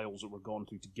the trials that were gone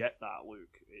through to get that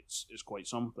look, it's quite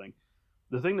something.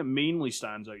 The thing that mainly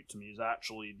stands out to me is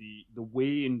actually the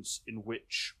way in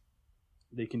which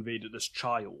they conveyed that this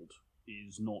child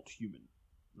is not human,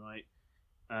 right?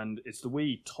 And it's the way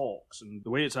he talks, and the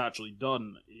way it's actually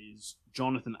done is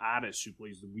Jonathan Addis, who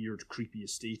plays the weird, creepy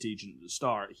estate agent at the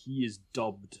start, he is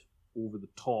dubbed over the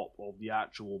top of the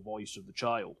actual voice of the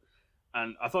child.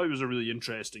 And I thought it was a really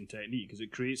interesting technique, because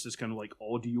it creates this kind of like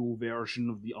audio version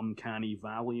of the uncanny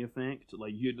valley effect.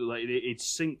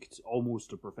 It's synced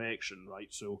almost to perfection, right?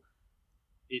 So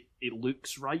it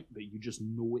looks right, but you just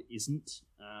know it isn't.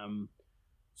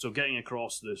 So getting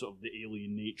across the sort of the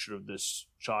alien nature of this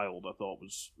child, I thought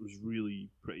was really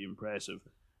pretty impressive.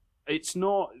 It's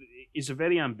a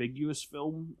very ambiguous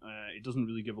film. It doesn't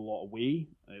really give a lot away.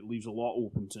 It leaves a lot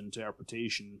open to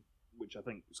interpretation, which I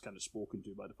think is kind of spoken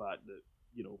to by the fact that,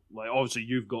 like obviously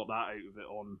you've got that out of it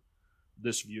on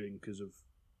this viewing because of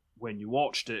when you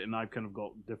watched it, and I've kind of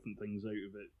got different things out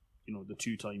of it, the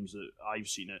two times that I've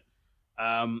seen it.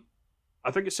 I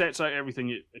think it sets out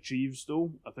everything it achieves,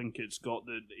 though. I think it's got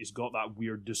that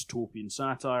weird dystopian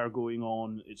satire going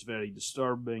on. It's very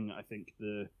disturbing. I think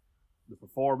the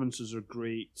performances are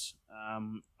great.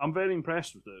 I'm very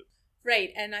impressed with it.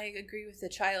 Right, and I agree with the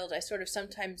child. I sort of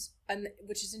sometimes,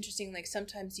 which is interesting, like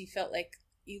sometimes you felt like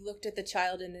you looked at the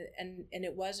child and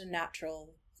it was a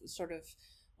natural, sort of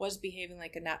was behaving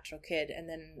like a natural kid, and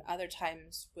then other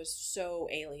times was so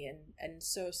alien and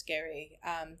so scary,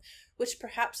 which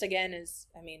perhaps again is,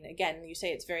 again, you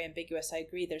say it's very ambiguous. I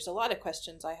agree. There's a lot of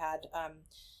questions I had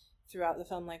throughout the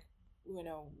film, like,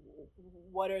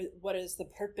 what is the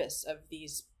purpose of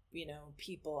these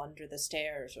people under the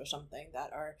stairs or something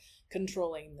that are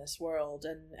controlling this world,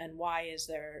 and why is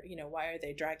there why are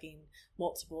they dragging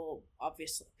multiple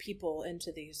obvious people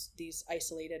into these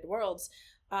isolated worlds?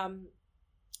 That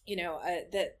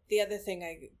the other thing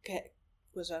I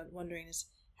was wondering is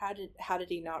how did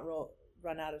he not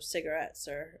run out of cigarettes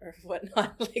or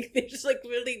whatnot? Like, they're just like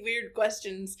really weird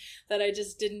questions that I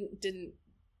just didn't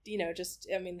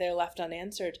they're left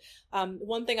unanswered.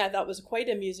 One thing I thought was quite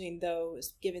amusing, though,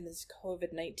 given this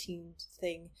COVID-19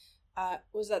 thing,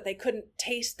 was that they couldn't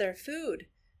taste their food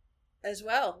as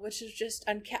well, which is just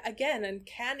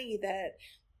uncanny that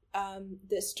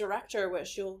this director,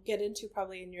 which you'll get into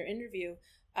probably in your interview,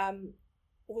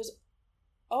 was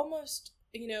almost,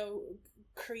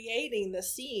 creating the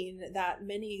scene that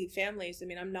many families,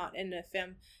 I'm not in a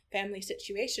family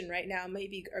situation right now,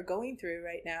 maybe are going through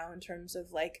right now in terms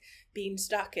of like being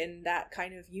stuck in that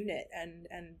kind of unit and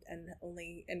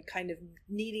kind of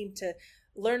needing to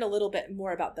learn a little bit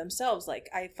more about themselves. Like,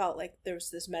 I felt like there was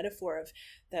this metaphor of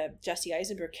the Jesse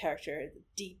Eisenberg character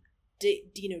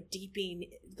digging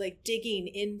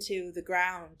into the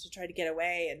ground to try to get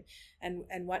away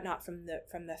and whatnot from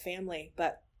the family.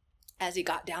 But as he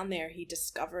got down there, he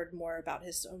discovered more about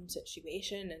his own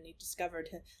situation, and he discovered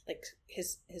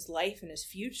his life and his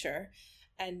future.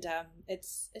 And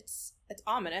it's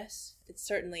ominous. It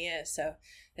certainly is. So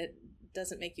it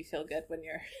doesn't make you feel good when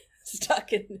you're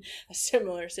stuck in a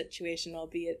similar situation,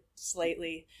 albeit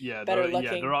slightly better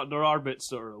looking. Yeah, there are bits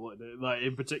that are like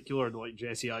in particular, like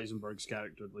Jesse Eisenberg's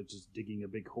character, like just digging a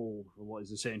big hole for what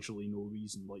is essentially no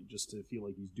reason, like just to feel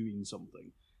like he's doing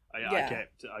something. I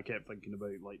kept thinking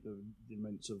about like the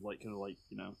amounts of like kind of like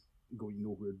going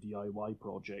nowhere DIY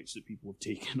projects that people have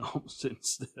taken up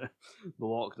since the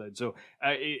lockdown. So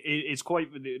it's quite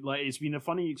like it's been a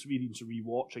funny experience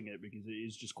rewatching it, because it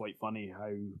is just quite funny how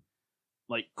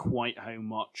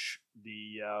much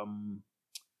the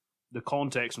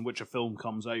context in which a film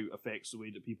comes out affects the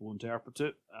way that people interpret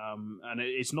it. And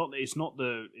it's not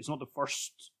the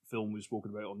first film we've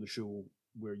spoken about on the show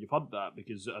where you've had that,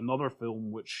 because another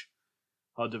film which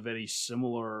had a very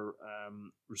similar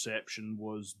reception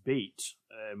was Bait,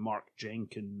 Mark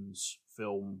Jenkins'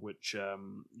 film, which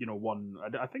won.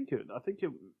 I think it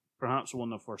perhaps won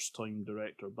the first time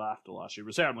director BAFTA last year,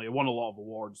 but certainly it won a lot of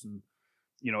awards, and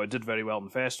it did very well in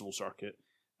the festival circuit.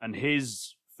 And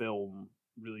his film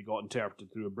really got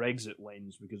interpreted through a Brexit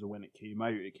lens, because of when it came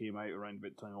out. It came out around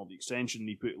about the time of the extension.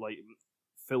 He put a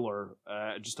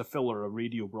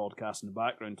radio broadcast in the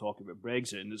background talking about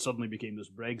Brexit, and it suddenly became this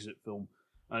Brexit film.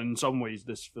 And in some ways,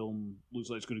 this film looks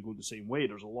like it's going to go the same way.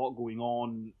 There's a lot going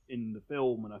on in the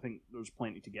film, and I think there's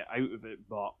plenty to get out of it,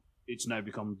 but it's now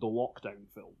become the lockdown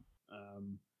film.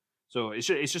 So it's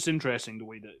just interesting the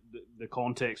way that the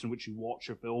context in which you watch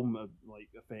a film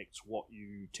affects what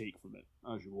you take from it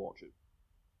as you watch it.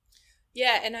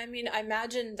 Yeah, and I mean, I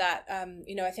imagine that,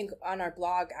 I think on our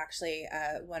blog, actually,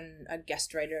 when a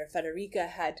guest writer, Federica,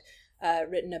 had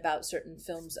written about certain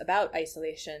films about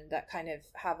isolation that kind of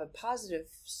have a positive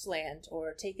slant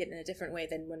or take it in a different way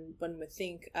than one would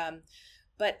think.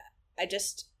 But I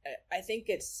think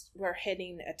we're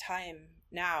hitting a time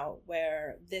now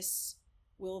where this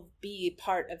will be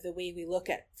part of the way we look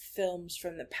at films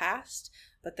from the past,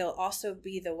 but they'll also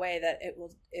be the way that it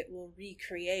will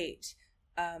recreate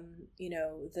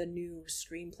the new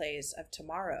screenplays of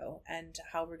tomorrow and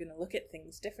how we're going to look at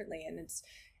things differently. And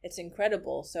it's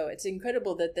incredible. So it's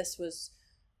incredible that this was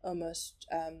almost,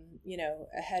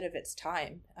 ahead of its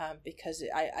time, because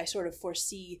I sort of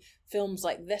foresee films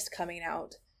like this coming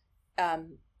out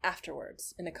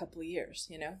afterwards in a couple of years,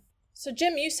 So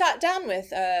Jim, you sat down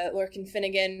with Lorcan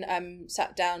Finnegan,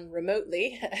 sat down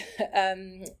remotely,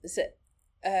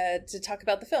 to talk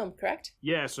about the film, correct?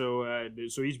 Yeah, so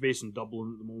he's based in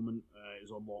Dublin at the moment.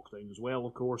 He's on lockdown as well,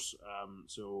 of course.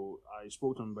 So I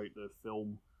spoke to him about the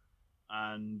film,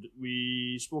 and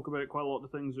we spoke about quite a lot of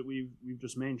the things that we've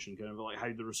just mentioned, kind of like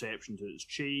how the reception to it's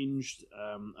changed,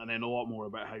 and then a lot more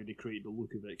about how they created the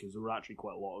look of it, because there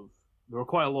were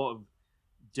quite a lot of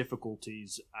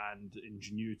difficulties and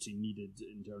ingenuity needed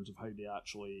in terms of how they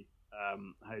actually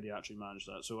managed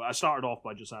that. So I started off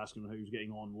by just asking him how he was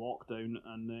getting on lockdown,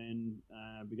 and then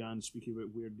began speaking about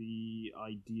where the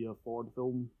idea for the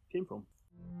film came from.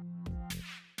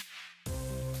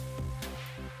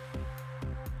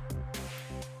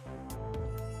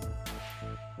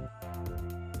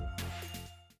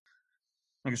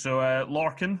 Okay, so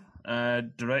Lorcan,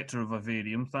 director of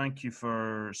Vivarium, thank you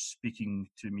for speaking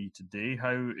to me today.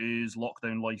 How is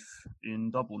lockdown life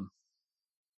in Dublin?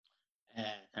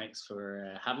 Thanks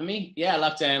for having me. Yeah,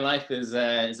 lockdown life is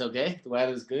okay. The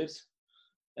weather's good.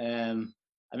 I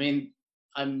mean,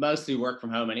 I mostly work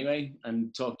from home anyway,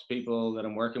 and talk to people that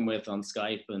I'm working with on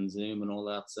Skype and Zoom and all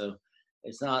that. So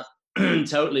it's not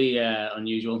totally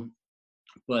unusual,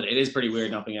 but it is pretty weird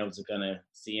not being able to kind of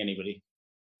see anybody.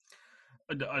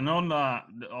 And on that,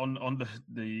 on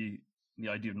the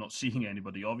idea of not seeing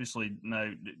anybody, obviously now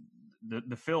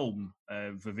the film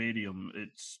Vivarium,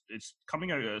 it's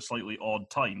coming out at a slightly odd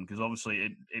time, because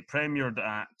obviously it premiered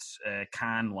at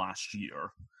Cannes last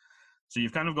year. So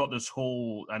you've kind of got this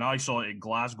whole, and I saw it at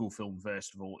Glasgow Film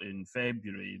Festival in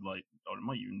February, or it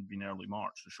might even been early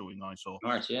March, the showing I saw.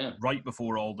 March, yeah. Right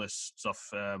before all this stuff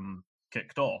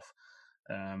kicked off,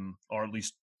 or at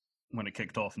least when it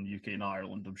kicked off in the UK and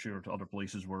Ireland. I'm sure other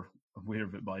places were aware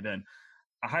of it by then.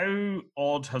 How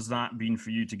odd has that been for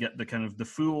you to get the kind of the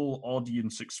full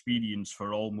audience experience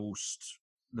for almost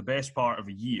the best part of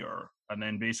a year, and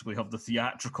then basically have the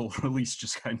theatrical release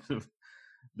just kind of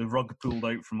the rug pulled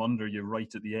out from under you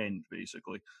right at the end,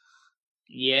 basically?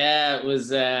 Yeah, it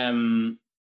was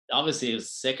obviously it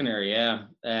was sickener, yeah,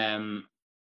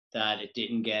 that it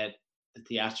didn't get the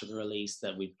theatrical release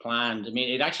that we'd planned. I mean,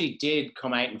 it actually did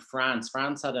come out in France.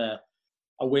 France had a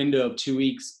window of 2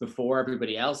 weeks before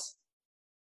everybody else.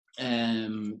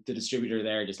 The distributor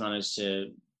there just managed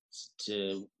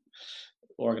to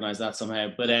organize that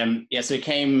somehow. But so it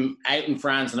came out in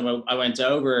France, and I went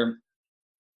over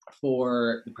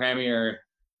for the premiere,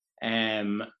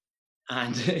 and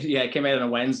yeah, it came out on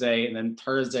a Wednesday, and then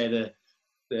Thursday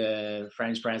the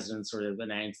French president sort of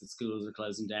announced that schools were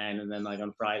closing down, and then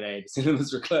on Friday the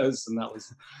cinemas were closed, and that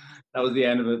was the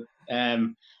end of it.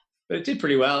 But it did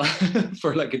pretty well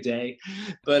for a day.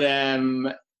 But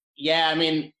yeah, I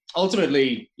mean,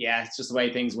 ultimately, yeah, it's just the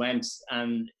way things went,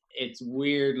 and it's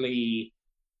weirdly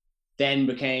then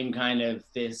became kind of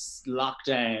this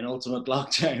ultimate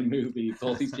lockdown movie.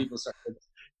 All these people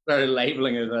started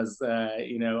labeling it as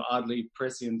oddly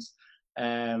prescient,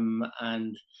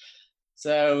 and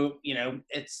so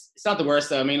it's not the worst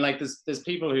though. I mean, like there's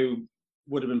people who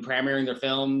would have been premiering their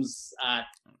films at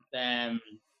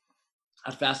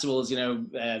festivals,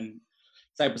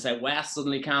 South by Southwest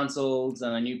suddenly cancelled,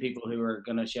 and I knew people who were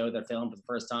going to show their film for the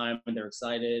first time, and they were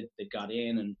excited. They got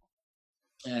in,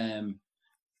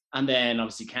 and then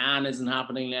obviously Cannes isn't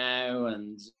happening now,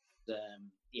 and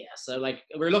so like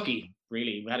we're lucky,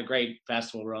 really. We had a great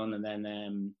festival run, and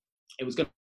then it was going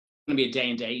to be a day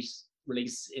and date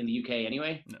release in the UK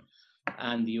anyway,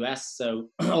 and the US. So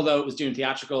although it was doing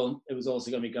theatrical, it was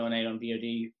also going to be going out on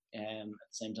VOD at the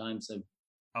same time. So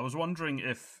I was wondering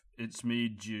if it's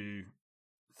made you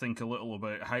think a little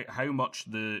about how much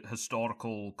the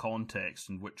historical context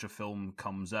in which a film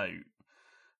comes out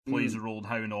plays a role in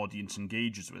how an audience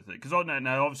engages with it. Because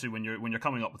now, obviously, when you're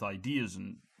coming up with ideas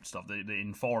and stuff, that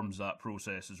informs that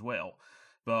process as well.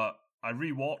 But I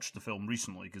rewatched the film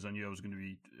recently because I knew I was going to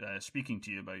be speaking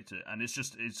to you about it, and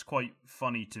it's quite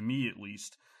funny to me, at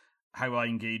least, how I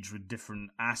engage with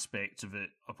different aspects of it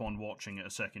upon watching it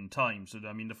a second time. So,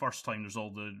 I mean, the first time there's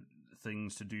all the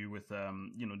things to do with,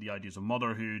 the ideas of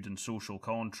motherhood and social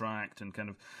contract and kind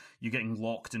of you getting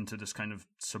locked into this kind of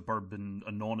suburban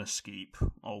non-escape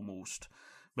almost.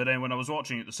 But then when I was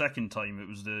watching it the second time, it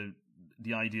was the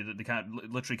idea that they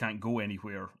literally can't go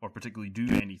anywhere or particularly do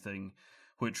anything,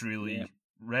 which really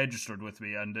registered with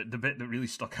me. And the bit that really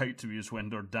stuck out to me is when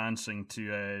they're dancing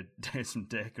to Desmond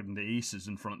Dekker and the Aces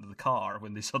in front of the car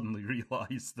when they suddenly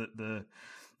realise that the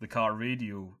car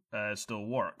radio still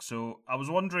works. So I was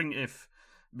wondering if,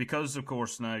 because of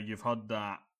course now you've had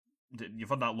that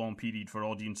long period for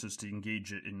audiences to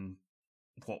engage it in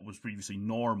what was previously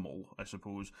normal, I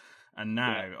suppose, and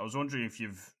now I was wondering if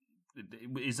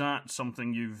is that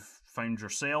something you've found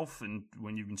yourself and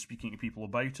when you've been speaking to people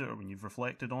about it or when you've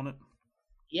reflected on it?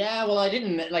 Yeah, well, I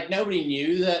didn't, like, nobody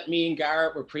knew that me and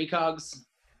Garrett were precogs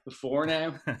before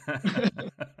now.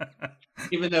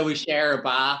 Even though we share a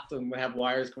bath and we have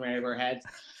wires coming out of our heads.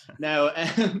 No,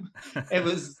 it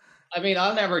was, I mean,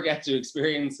 I'll never get to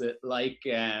experience it like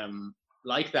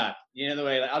that. You know, the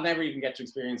way, like, I'll never even get to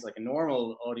experience like a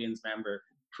normal audience member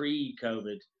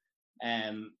pre-COVID,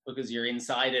 because you're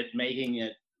inside it, making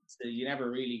it, so you never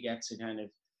really get to kind of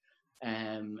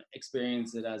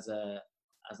experience it as an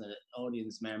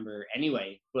audience member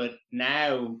anyway. But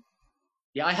now,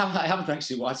 yeah, I haven't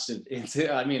actually watched it.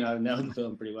 I mean, I know the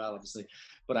film pretty well, obviously,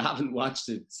 but I haven't watched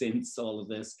it since all of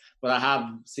this. But I have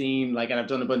seen, like, and I've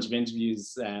done a bunch of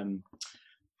interviews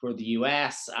for the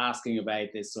US asking about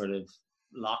this sort of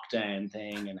lockdown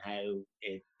thing and how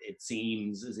it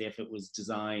seems as if it was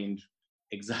designed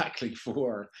exactly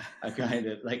for a kind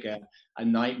of like a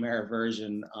nightmare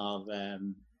version of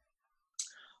the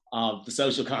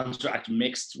social contract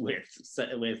mixed with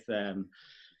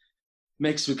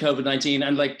COVID-19.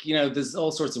 And, like, you know, there's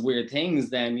all sorts of weird things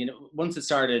then, you know, once it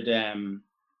started,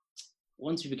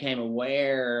 once we became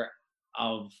aware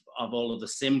of all of the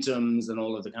symptoms and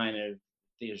all of the kind of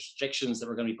the restrictions that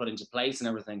were going to be put into place and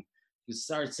everything, you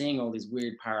start seeing all these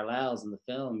weird parallels in the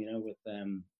film, you know, with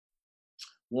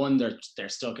one, they're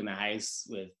stuck in the house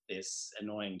with this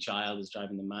annoying child who's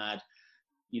driving them mad.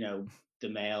 You know, the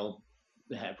male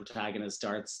protagonist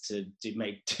starts to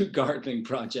make two gardening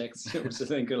projects, which I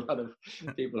think a lot of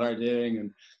people are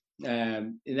doing,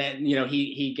 and then, you know,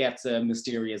 he gets a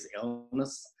mysterious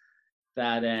illness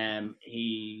that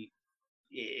he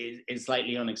is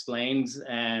slightly unexplained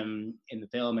in the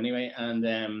film anyway,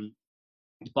 and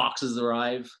boxes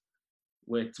arrive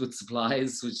with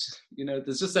supplies, which, you know,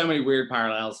 there's just so many weird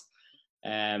parallels.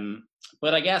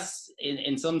 But I guess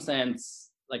in some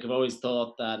sense, like, I've always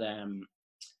thought that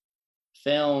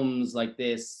films like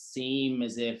this seem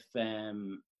as if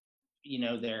you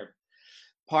know, they're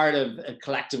part of a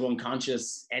collective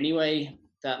unconscious anyway,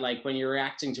 that, like, when you're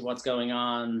reacting to what's going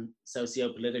on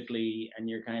socio-politically and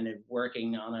you're kind of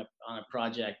working on a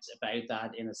project about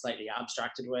that in a slightly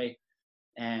abstracted way,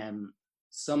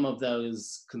 some of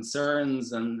those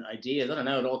concerns and ideas, I don't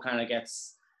know, it all kind of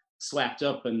gets swept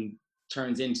up and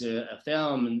turns into a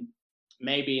film. And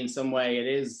maybe in some way it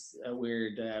is a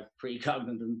weird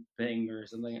precognitive thing or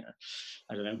something.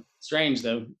 I don't know. Strange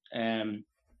though. And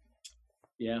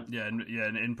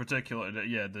in particular,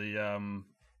 the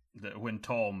when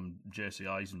Tom, Jesse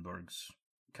Eisenberg's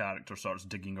character, starts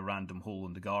digging a random hole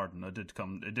in the garden, it did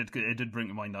bring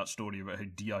to mind that story about how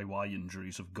DIY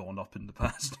injuries have gone up in the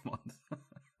past month.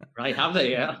 Right, have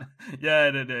they? Yeah.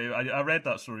 Yeah, I read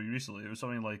that story recently. It was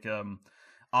something like so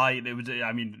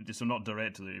not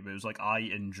directly, but it was like eye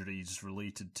injuries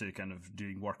related to kind of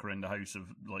doing work around the house have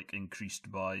like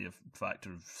increased by a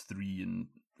factor of 3 in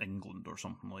England or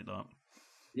something like that.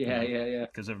 Yeah.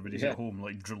 Because everybody's at home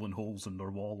like drilling holes in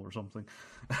their wall or something.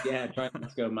 Yeah, trying not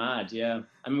to go mad. Yeah,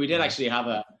 I mean, we did actually have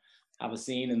a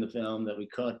scene in the film that we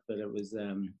cut, but it was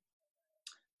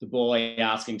the boy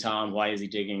asking Tom why is he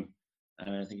digging,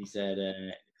 and I think he said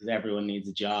because everyone needs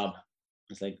a job.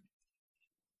 It's like,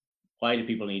 why do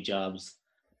people need jobs?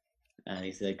 And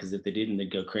he said, because if they didn't, they'd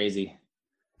go crazy.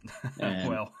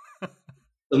 Well,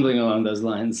 something along those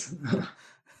lines.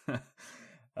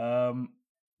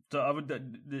 So I would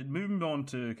moving on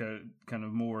to kind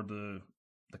of more the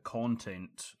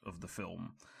content of the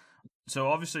film. So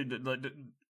obviously,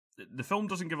 the film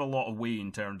doesn't give a lot away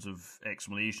in terms of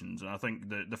explanations, and I think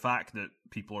the fact that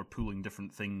people are pulling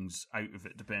different things out of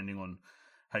it depending on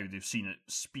how they've seen it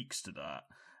speaks to that.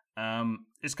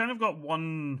 It's kind of got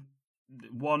one. I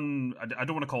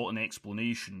don't want to call it an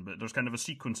explanation, but there's kind of a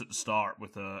sequence at the start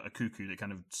with a cuckoo that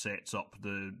kind of sets up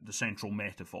the central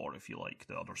metaphor, if you like.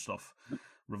 The other stuff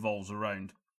revolves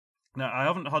around. Now, I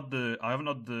haven't had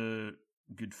the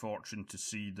good fortune to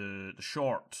see the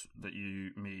short that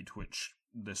you made, which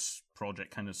this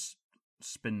project kind of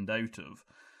spinned out of.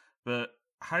 But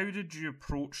how did you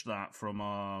approach that from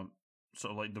a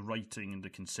sort of like the writing and the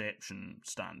conception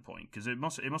standpoint? Because it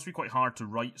must be quite hard to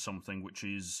write something which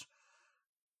is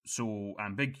so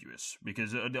ambiguous,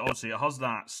 because obviously it has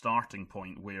that starting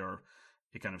point where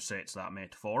it kind of sets that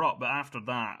metaphor up, but after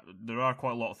that there are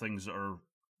quite a lot of things that are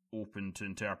open to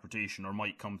interpretation or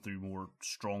might come through more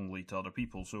strongly to other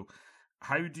people. So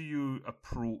how do you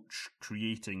approach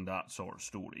creating that sort of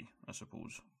story, I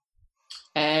suppose?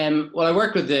 Well, I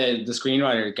worked with the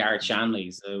screenwriter Garrett Shanley,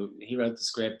 so he wrote the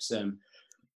scripts, and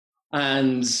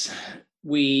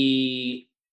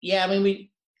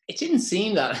it didn't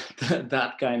seem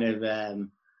that kind of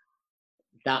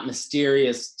that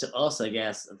mysterious to us, I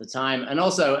guess, at the time. And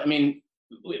also, I mean,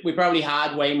 we probably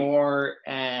had way more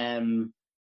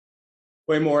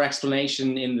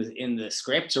explanation in the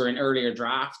script or in earlier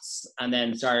drafts, and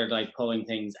then started like pulling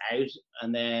things out,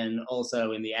 and then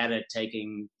also in the edit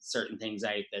taking certain things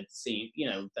out that seem,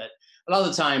 that a lot of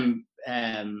the time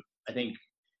I think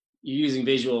you're using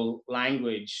visual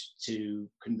language to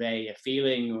convey a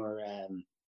feeling or an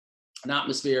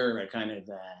atmosphere, or a kind of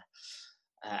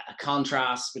a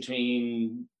contrast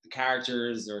between the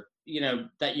characters, or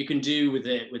that you can do with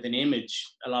an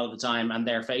image a lot of the time, and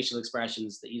their facial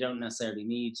expressions, that you don't necessarily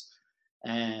need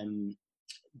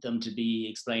them to be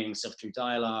explaining stuff through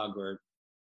dialogue or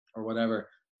whatever.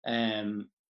 And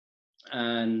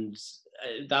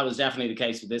that was definitely the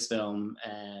case with this film.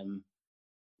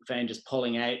 Found just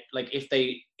pulling out, like if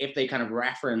they kind of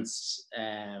referenced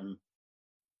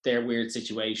their weird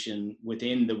situation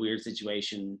within the weird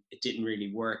situation, it didn't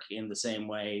really work in the same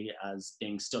way as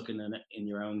being stuck in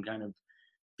your own kind of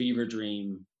fever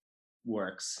dream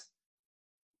works,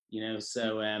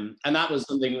 so and that was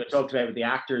something we talked about with the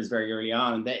actors very early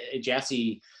on.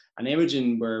 Jesse and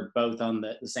Imogen were both on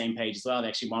the same page as well. They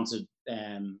actually wanted,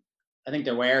 I think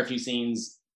there were a few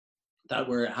scenes that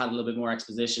had a little bit more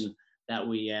exposition that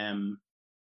we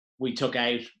took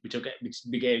out.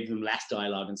 We gave them less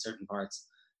dialogue in certain parts.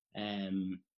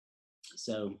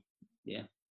 So yeah,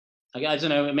 I don't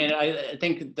know. I mean, I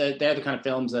think that they're the kind of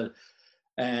films that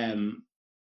I'm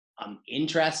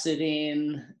interested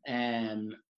in,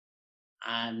 and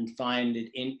find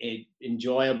it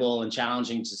enjoyable and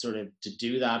challenging to sort of to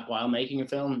do that while making a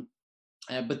film.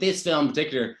 But this film in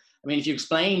particular, I mean, if you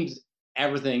explained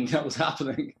everything that was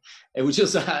happening, it would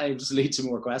just lead to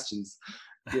more questions,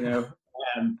 and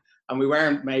we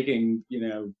weren't making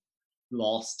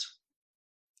Lost.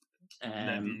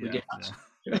 We did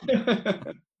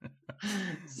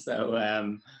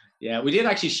so we did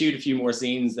actually shoot a few more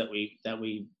scenes that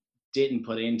we didn't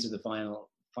put into the final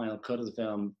cut of the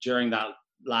film during that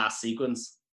last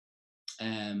sequence.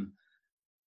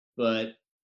 But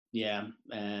yeah,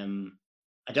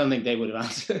 I don't think they would have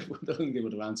answered. I don't think they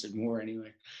would have answered more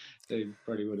anyway. They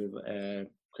probably would have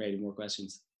created more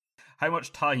questions. How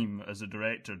much time as a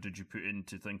director did you put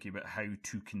into thinking about how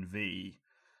to convey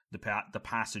the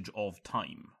passage of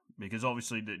time? Because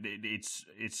obviously it's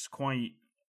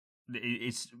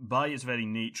by its very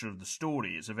nature of the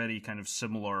story, it's a very kind of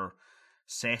similar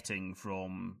setting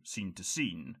from scene to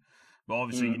scene. But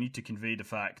obviously you need to convey the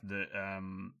fact that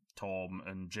Tom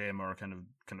and Gemma are kind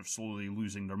of slowly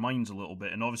losing their minds a little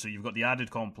bit, and obviously you've got the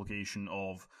added complication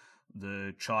of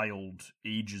the child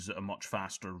ages at a much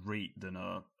faster rate than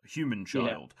a human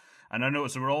child. And I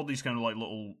noticed there were all these kind of like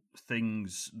little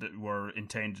things that were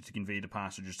intended to convey the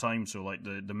passage of time. So like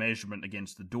the measurement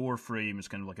against the door frame is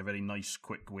kind of like a very nice,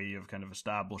 quick way of kind of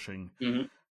establishing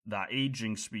that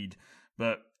aging speed.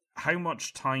 But how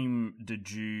much time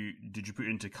did you put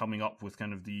into coming up with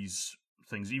kind of these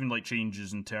things, even like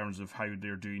changes in terms of how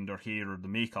they're doing their hair or the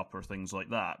makeup or things like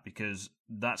that? Because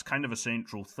that's kind of a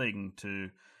central thing to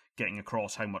getting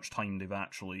across how much time they've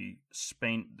actually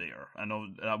spent there. I know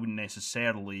that wouldn't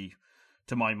necessarily,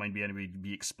 to my mind,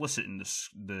 be explicit in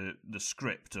the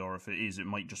script, or if it is, it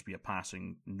might just be a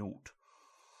passing note.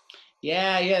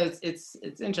 Yeah, it's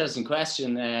an interesting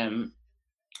question,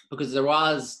 because there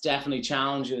was definitely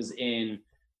challenges in,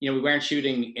 we weren't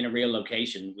shooting in a real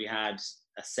location. We had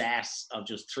a set of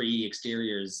just 3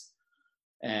 exteriors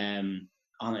in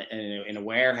a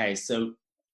warehouse. So,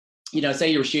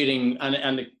 say you were shooting,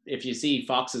 and if you see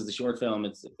Foxes, the short film,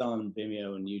 it's on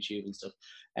Vimeo and YouTube and stuff.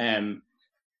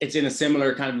 It's in a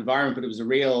similar kind of environment, but it was a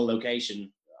real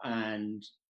location, and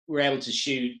we were able to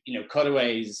shoot,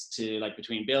 cutaways to like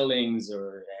between buildings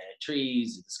or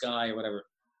trees, the sky or whatever,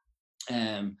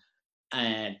 and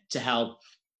to help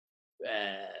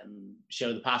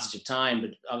show the passage of time.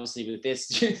 But obviously with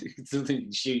this, it's something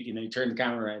you shoot, you turn the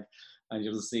camera around and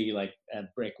you'll see like a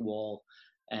brick wall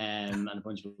and a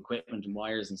bunch of equipment and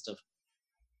wires and stuff.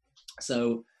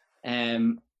 So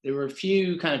there were a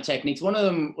few kind of techniques. One of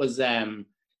them was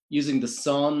using the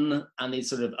sun and these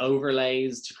sort of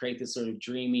overlays to create this sort of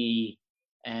dreamy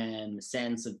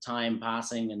sense of time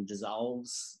passing and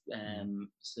dissolves.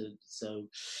 So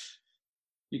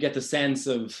you get the sense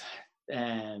of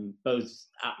both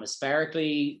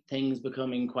atmospherically things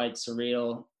becoming quite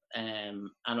surreal, and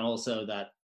also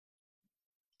that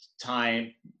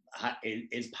time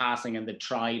is passing, and they've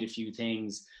tried a few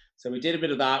things. So we did a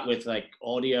bit of that with like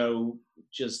audio,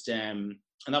 just and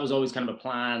that was always kind of a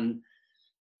plan,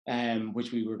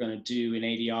 which we were going to do in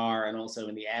ADR and also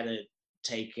in the edit,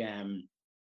 take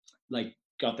like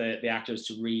got the actors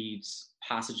to read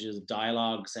passages of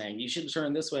dialogue saying you should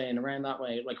turn this way and around that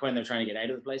way, like when they're trying to get out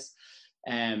of the place.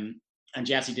 And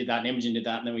Jesse did that and Imogen did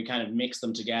that, and then we kind of mixed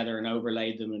them together and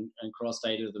overlaid them and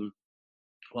cross-faded them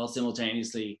while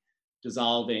simultaneously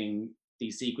dissolving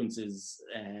these sequences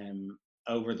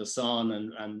over the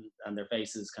sun and their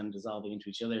faces kind of dissolving into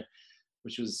each other,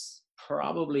 which was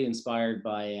probably inspired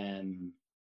by a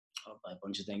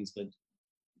bunch of things. But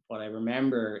what I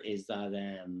remember is that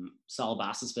Saul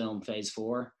Bass's film Phase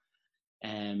 4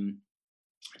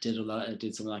 did some of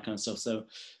that kind of stuff. So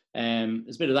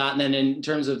there's a bit of that. And then in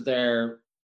terms of their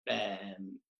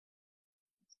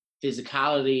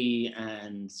physicality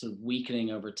and sort of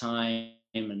weakening over time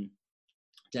and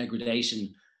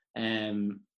degradation,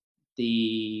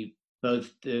 both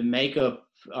the makeup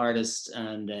artist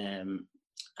and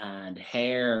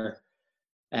hair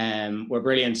were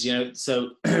brilliant.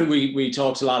 So we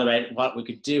talked a lot about what we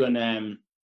could do, and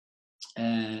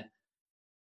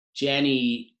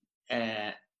Jenny,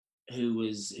 who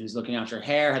was looking after her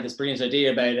hair, had this brilliant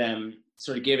idea about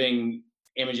sort of giving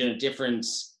Imogen a different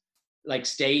like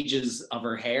stages of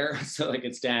her hair. So like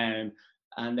it's down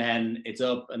and then it's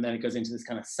up and then it goes into this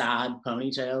kind of sad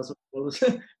ponytail, so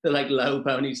the like low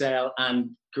ponytail and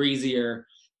greasier.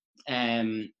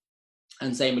 And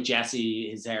same with Jesse,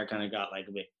 his hair kind of got like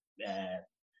a bit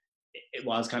it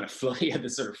was kind of fluffy at the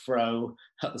sort of fro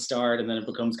at the start, and then it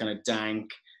becomes kind of dank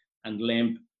and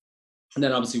limp. And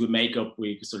then obviously with makeup,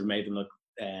 we sort of made them look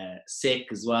sick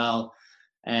as well.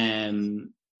 And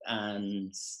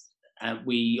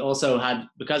we also had,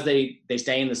 because they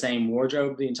stay in the same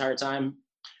wardrobe the entire time,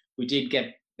 we did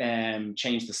get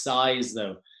change the size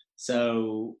though.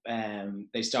 So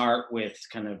they start with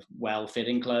kind of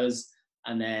well-fitting clothes,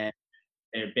 and then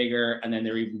they're bigger, and then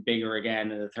they're even bigger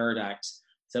again in the third act.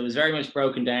 So it was very much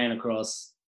broken down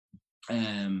across.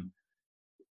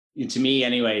 To me,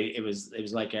 anyway, it was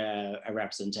like a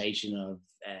representation of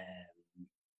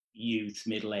youth,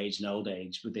 middle age, and old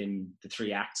age within the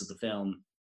 3 acts of the film,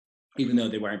 even though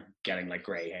they weren't getting like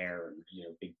grey hair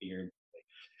and big beard,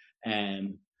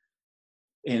 in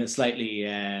a slightly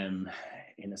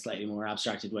more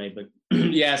abstracted way. But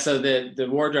yeah, so the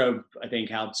wardrobe I think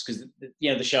helps, because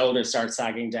the shoulders start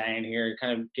sagging down here. It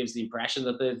kind of gives the impression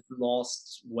that they've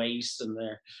lost weight and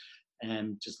they're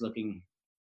just looking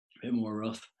a bit more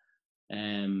rough.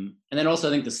 And then also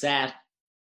I think the set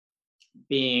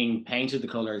being painted, the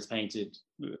color is painted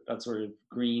that sort of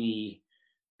greeny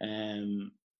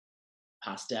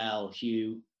pastel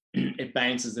hue. It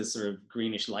bounces this sort of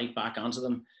greenish light back onto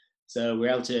them. So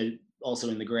we're able to also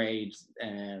in the grade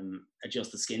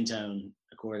adjust the skin tone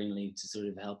accordingly to sort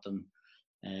of help them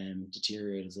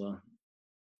deteriorate as well.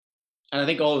 And I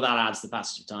think all of that adds to the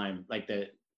passage of time, like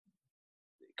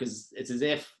because it's as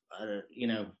if you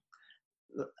know,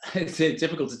 it's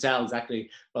difficult to tell exactly.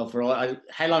 Well, for all,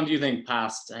 how long do you think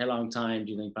passed? How long time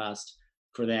do you think passed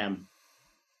for them?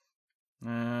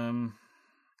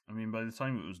 I mean, by the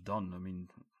time it was done, I mean,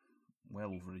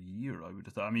 well over a year, I would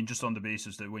have thought. I mean, just on the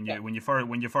basis that when you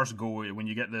first go, when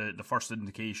you get the first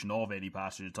indication of any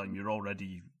passage of time, you're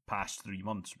already past 3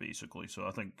 months, basically. So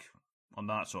I think on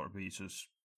that sort of basis,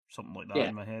 something like that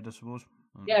in my head, I suppose.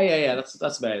 Yeah.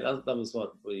 That's about it. That was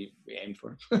what we aimed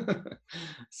for.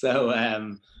 So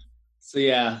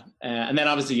yeah, and then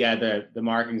obviously, the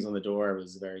markings on the door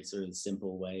was a very sort of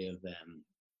simple way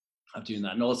of doing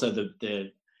that, and also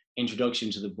the introduction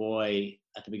to the boy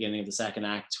at the beginning of the second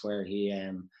act, where he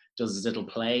does his little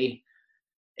play.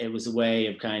 It was a way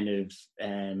of kind of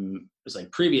it was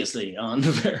like previously on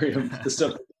Vivarium, the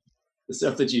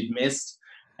stuff that you'd missed,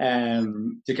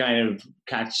 to kind of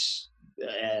catch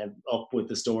up with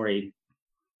the story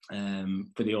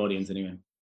for the audience anyway.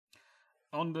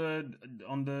 On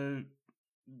the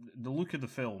look of the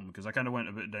film, because I kind of went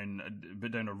a bit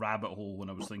down a rabbit hole when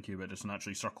I was thinking about this, and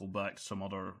actually circled back to some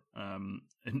other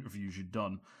interviews you'd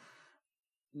done.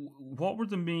 What were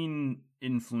the main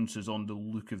influences on the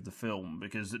look of the film?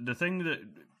 Because the thing that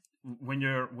when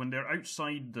they're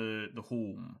outside the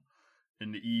home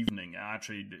in the evening,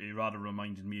 it rather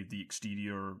reminded me of the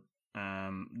exterior,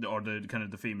 or the kind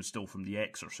of the famous still from The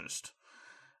Exorcist.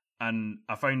 And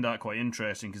I found that quite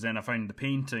interesting, because then I found the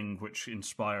painting which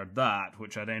inspired that,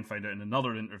 which I then found out in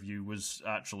another interview was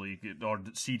actually, or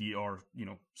CD, or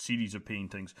series of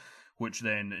paintings, which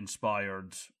then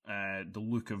inspired the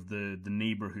look of the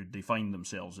neighborhood they find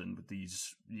themselves in, with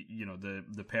these,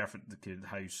 the perfect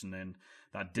house, and then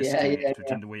that disconnect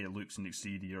between the way it looks in the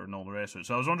exterior and all the rest of it.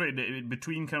 So I was wondering,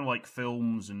 between kind of like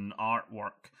films and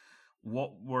artwork,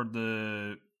 what were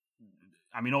the...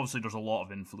 I mean, obviously there's a lot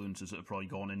of influences that have probably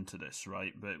gone into this,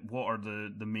 right? But what are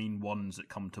the main ones that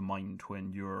come to mind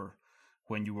when you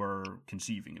were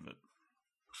conceiving of it?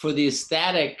 For the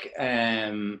aesthetic,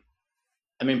 I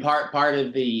mean, part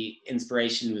of the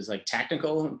inspiration was like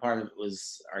technical, and part of it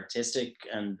was artistic,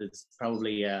 and it's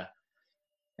probably a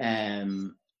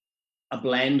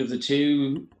blend of the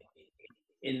two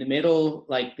in the middle.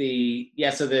 Like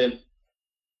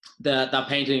that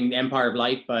painting Empire of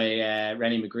Light by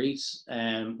René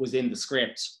Magritte was in the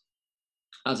script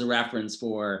as a reference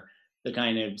for the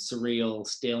kind of surreal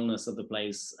stillness of the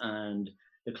place, and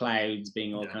the clouds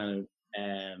being all kind of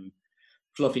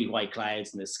fluffy white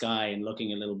clouds in the sky and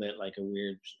looking a little bit like a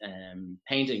weird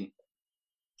painting.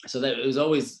 So that it was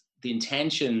always the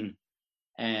intention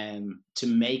to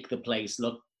make the place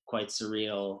look quite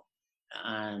surreal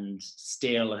and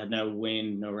still. It had no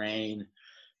wind, no rain,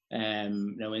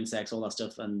 no insects, all that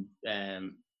stuff, and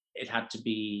it had to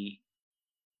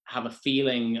have a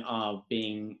feeling of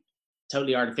being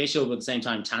totally artificial but at the same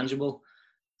time tangible.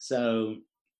 So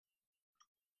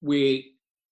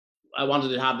I wanted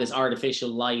to have this artificial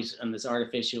light and this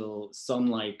artificial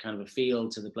sunlight kind of a feel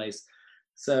to the place.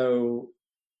 So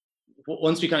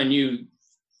once we kind of knew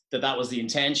that was the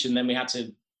intention, then we had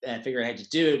to figure out how to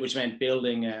do it, which meant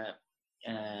building a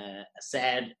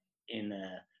set in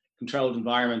a controlled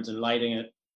environment and lighting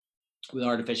it with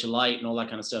artificial light and all that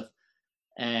kind of stuff.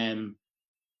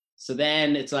 So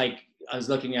then it's like I was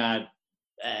looking at,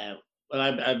 I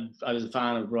was a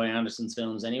fan of Roy Andersson's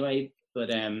films anyway, but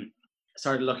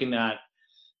started looking at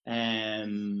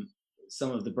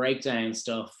some of the breakdown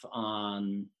stuff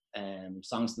on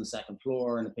Songs on the Second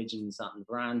Floor and A Pigeon Sat on the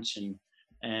Branch,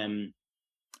 and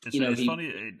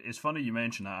it's funny you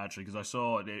mention that, actually, because I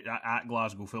saw at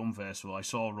Glasgow Film Festival, I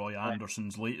saw Roy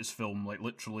Andersson's latest film, like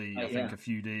literally I think a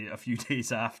few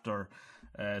days after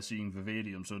seeing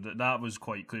Vivarium. So that was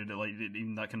quite clear that, like,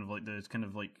 even that kind of like the kind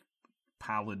of like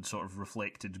pallid sort of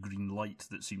reflected green light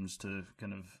that seems to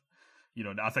kind of,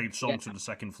 I think Songs on the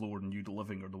Second Floor and You the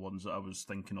Living are the ones that I was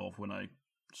thinking of when I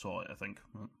saw it, I think.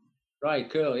 Right,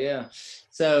 cool, yeah.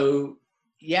 So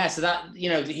that,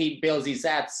 he builds these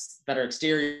sets that are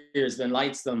exteriors, then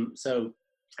lights them. So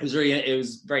it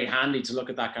was very handy to look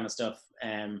at that kind of stuff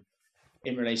in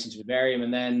relation to Vivarium.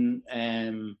 And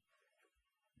then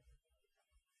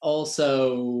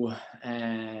also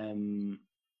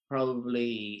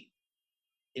probably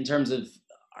in terms of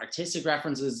artistic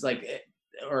references, like,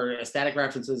 or aesthetic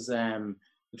references, the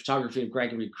photography of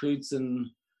Gregory Crewdson.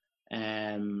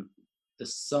 The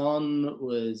Sun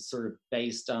was sort of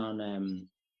based on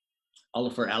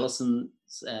Oliver Ellison's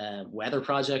weather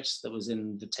project that was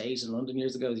in the Tate in London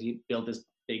years ago. He built this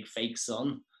big fake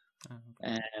sun.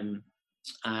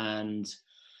 And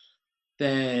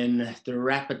Then the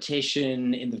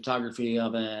repetition in the photography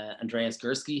of Andreas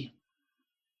Gursky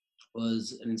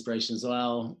was an inspiration as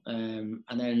well. And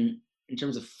then in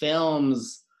terms of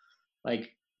films,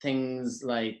 like things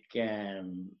like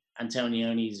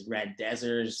Antonioni's Red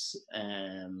Desert,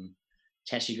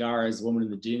 Teshigara's Woman in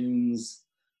the Dunes,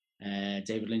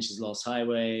 David Lynch's Lost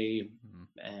Highway,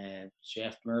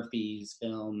 Jeff Murphy's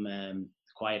film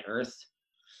Quiet Earth.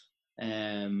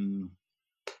 And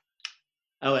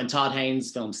Todd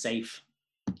Haynes' film Safe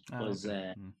was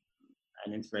an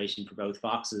inspiration for both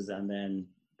Foxes and then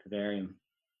Vivarium.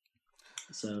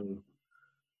 So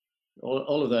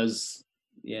all of those,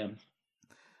 yeah.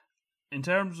 In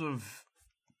terms of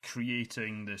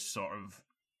creating this sort of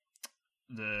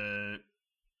the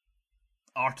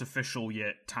artificial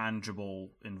yet tangible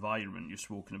environment you've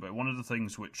spoken about, one of the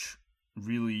things which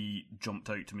really jumped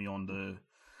out to me on the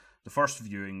first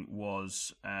viewing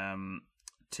was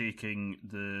taking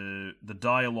the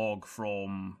dialogue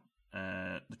from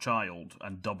the child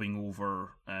and dubbing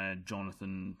over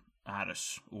Jonathan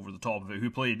Harris over the top of it,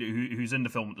 who's in the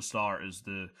film at the start as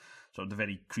the sort of the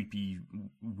very creepy,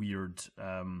 weird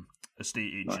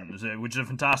estate agent, right, which is a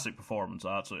fantastic performance.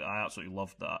 I absolutely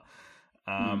loved that.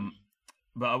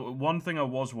 But one thing I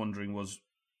was wondering was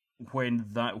when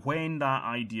that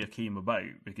idea came about,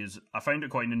 because I found it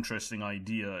quite an interesting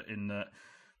idea in that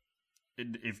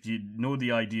if you know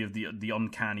the idea of the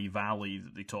uncanny valley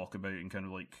that they talk about in kind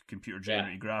of like computer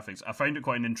generated graphics, I found it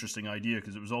quite an interesting idea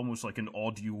because it was almost like an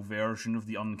audio version of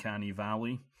the uncanny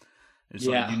valley. It's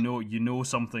like you know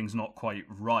something's not quite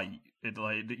right.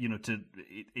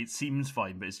 It seems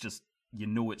fine, but it's just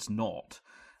it's not.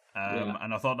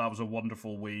 And I thought that was a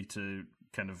wonderful way to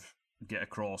kind of get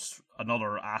across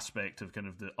another aspect of kind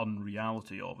of the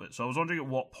unreality of it. So I was wondering at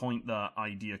what point that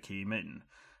idea came in,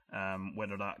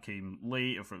 whether that came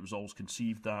late, or if it was always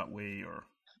conceived that way, or...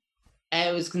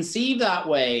 It was conceived that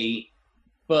way,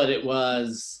 but it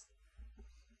was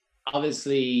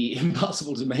obviously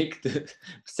impossible to make the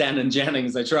Sen and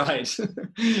Jennings. I tried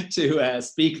to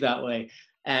speak that way.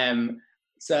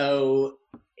 So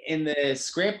in the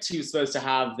script, he was supposed to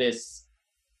have this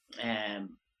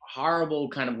horrible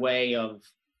kind of way of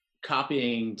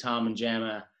copying Tom and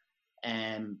Gemma,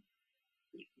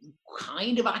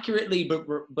 kind of accurately, but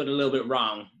a little bit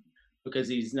wrong, because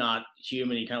he's not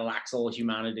human. He kind of lacks all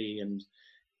humanity, and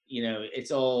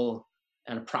it's all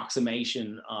an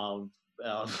approximation of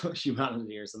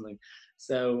humanity or something.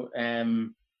 So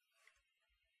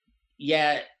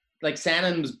like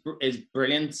Senan is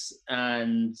brilliant,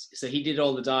 and so he did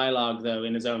all the dialogue though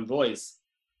in his own voice,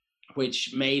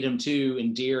 which made him too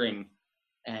endearing.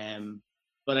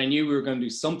 But I knew we were going to do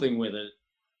something with it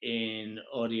in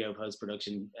audio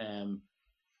post-production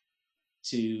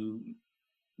to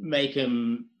make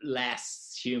him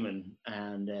less human,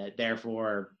 and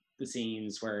therefore the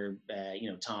scenes where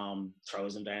Tom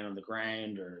throws him down on the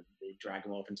ground or they drag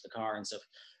him up into the car and stuff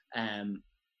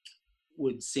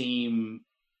would seem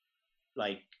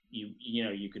like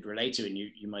you could relate to it, and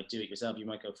you might do it yourself. You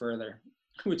might go further,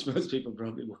 which most people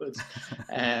probably would.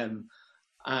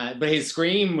 But his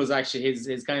scream was actually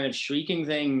his kind of shrieking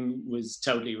thing was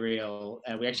totally real.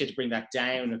 We actually had to bring that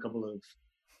down a couple of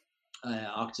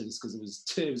octaves because it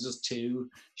was just too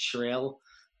shrill.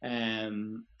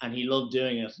 And he loved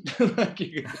doing it.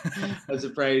 I was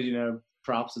afraid,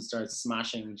 props would start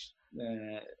smashing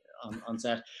on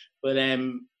set. But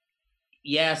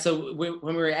so when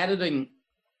we were editing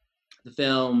the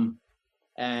film,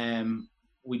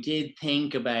 we did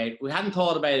think about, we hadn't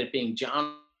thought about it being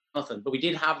Jonathan, but we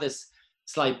did have this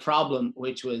slight problem,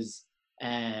 which was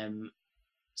Senan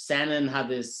had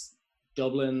this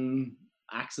Dublin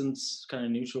accent, kind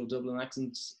of neutral Dublin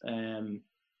accent.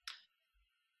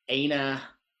 Aina,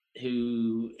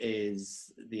 who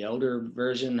is the older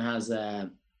version, has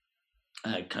a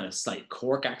kind of slight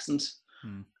Cork accent.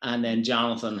 And then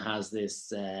Jonathan has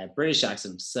this British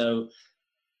accent. So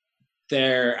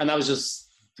and that was just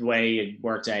the way it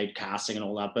worked out, casting and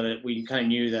all that. But we kind of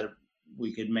knew that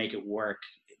we could make it work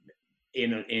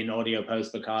in audio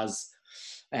post, because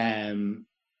the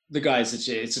guy's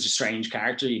it's such a strange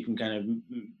character. You can kind of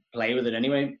play with it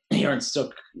anyway. You aren't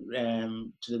stuck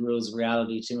to the rules of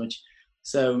reality too much.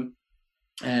 So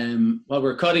while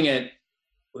we're cutting it,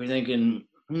 we're thinking,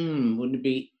 wouldn't it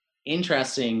be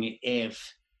interesting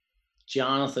if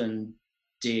Jonathan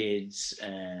did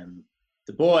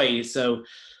the boy? So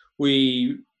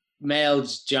we mailed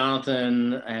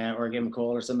Jonathan or gave him a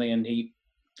call or something, and he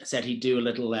said he'd do a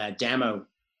little demo.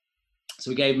 So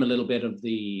we gave him a little bit of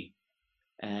a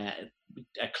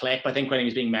clip, I think, when he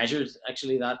was being measured,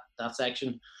 actually, that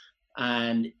section.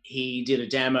 and he did a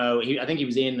demo. I think he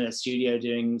was in a studio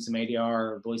doing some ADR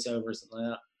or voiceover or something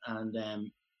like that,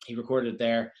 and he recorded it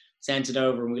there, sent it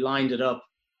over, and we lined it up.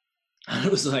 And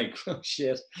it was like, oh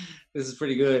shit, this is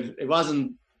pretty good. It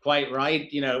wasn't quite right,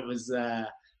 it was the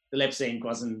lip sync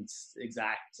wasn't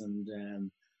exact,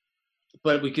 and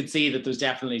but we could see that there's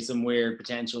definitely some weird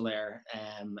potential there,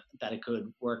 that it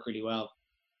could work really well.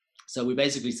 So we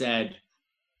basically said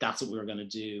that's what we were going to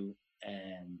do,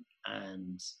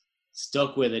 and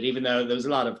stuck with it, even though there was a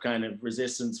lot of kind of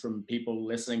resistance from people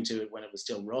listening to it when it was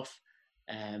still rough,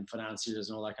 and financiers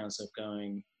and all that kind of stuff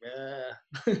going,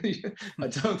 I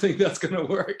don't think that's going to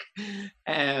work.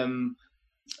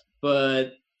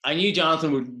 But I knew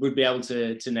Jonathan would be able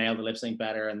to nail the lip sync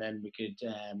better, and then we could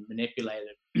manipulate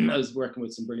it. I was working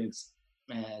with some brilliant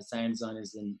sound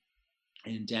designers in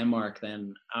Denmark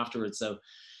then afterwards. So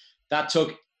that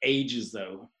took ages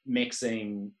though,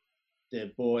 mixing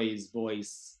the boy's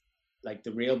voice, like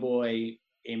the real boy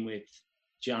in with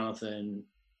Jonathan,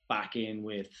 back in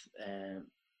with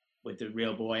the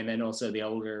real boy, and then also the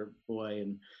older boy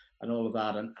and all of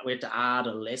that. And we had to add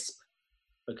a lisp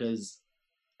because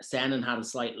Senan had a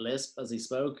slight lisp as he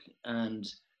spoke, and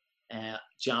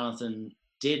Jonathan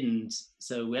didn't.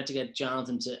 So we had to get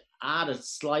Jonathan to add a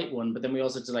slight one, but then we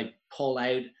also had to like pull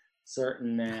out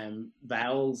certain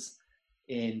vowels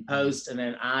in post, and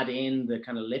then add in the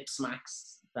kind of lip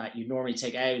smacks that you normally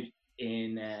take out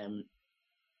in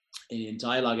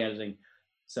dialogue editing.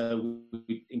 So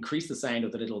we increased the sound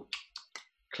of the little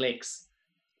clicks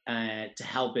to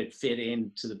help it fit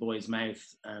into the boy's mouth,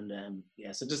 and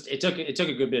so just it took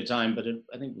a good bit of time, but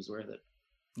I think it was worth it.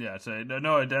 Yeah, so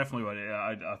no, it definitely was.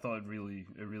 I thought it really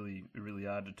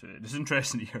added to it. It's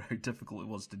interesting to hear how difficult it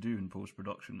was to do in post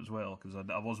production as well, because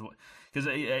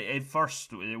at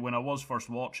first, when I was first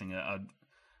watching it,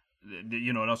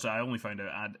 and also I only found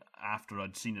out after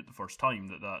I'd seen it the first time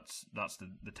that's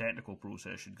the technical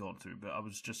process you'd gone through. But I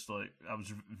was just like, I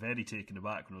was very taken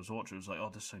aback when I was watching. I was like, oh,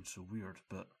 this sounds so weird,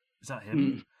 but is that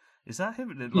him? Is that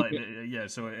him? Like, yeah.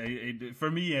 So for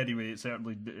me anyway, it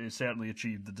certainly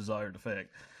achieved the desired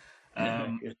effect.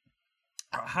 How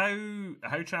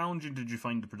challenging did you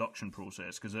find the production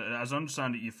process? Because as I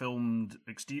understand it, you filmed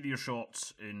exterior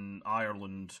shots in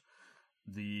Ireland.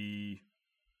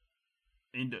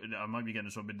 I might be getting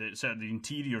this wrong, but the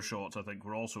interior shots, I think,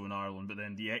 were also in Ireland, but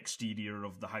then the exterior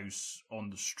of the house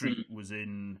on the street was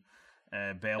in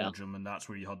Belgium, and that's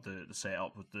where you had the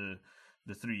setup with the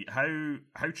three. How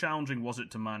challenging was it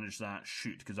to manage that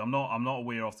shoot? Because I'm not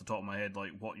aware off the top of my head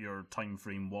like what your time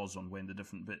frame was on when the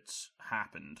different bits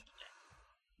happened.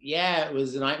 Yeah, it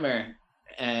was a nightmare.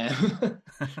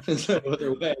 There's no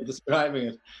other way of describing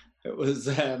it. It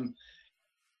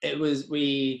was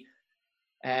we.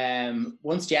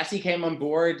 Once Jesse came on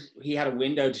board, he had a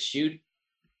window to shoot,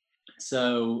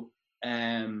 so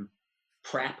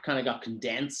prep kind of got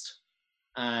condensed,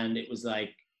 and it was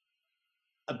like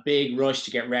a big rush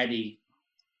to get ready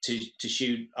to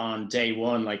shoot on day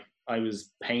one. Like I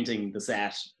was painting the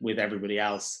set with everybody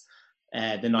else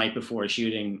the night before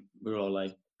shooting. We were all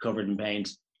like covered in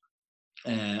paint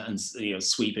and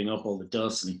sweeping up all the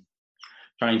dust and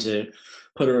trying to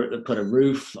put a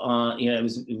roof on. It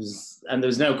was, and there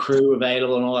was no crew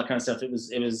available and all that kind of stuff. It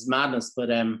was madness. But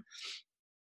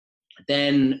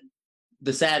then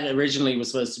the set originally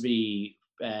was supposed to be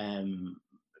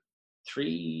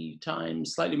 3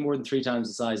 times, slightly more than 3 times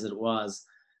the size that it was.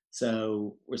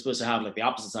 So we're supposed to have like the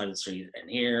opposite side of the street and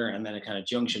here, and then a kind of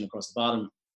junction across the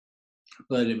bottom.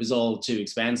 But it was all too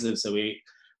expensive, so we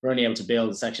were only able to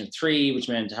build a section 3, which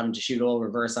meant having to shoot all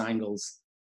reverse angles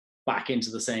back into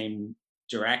the same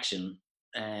direction.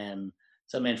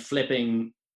 So it meant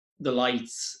flipping the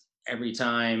lights every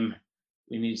time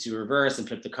we needed to reverse and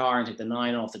flip the car and take the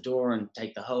 9 off the door and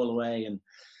take the hole away and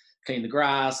clean the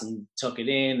grass and tuck it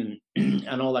in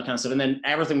and all that kind of stuff. And then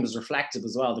everything was reflective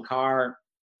as well. The car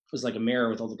was like a mirror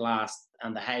with all the glass,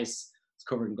 and the house was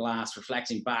covered in glass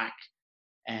reflecting back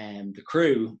the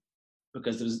crew,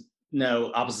 because there was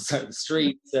no opposite side of the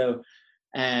street. So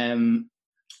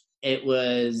it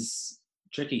was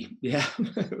tricky. Yeah,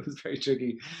 it was very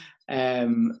tricky.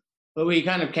 But we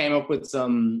kind of came up with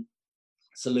some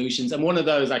solutions. And one of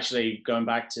those, actually, going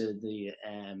back to the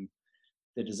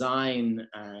design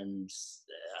and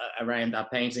around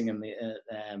that painting and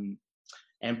the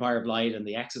Empire of Light and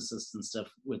the Exorcist and stuff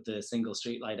with the single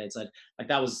street light outside, like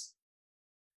that was,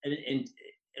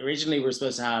 originally we were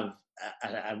supposed to have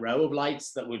a row of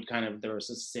lights that would kind of, they were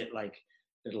supposed to sit like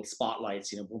little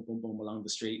spotlights, boom, boom, boom along the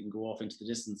street and go off into the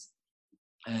distance.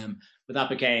 But that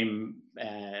became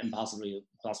impossible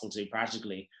to do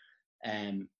practically.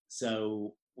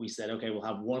 So we said, okay, we'll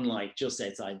have one light just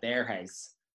outside their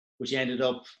house, which ended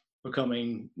up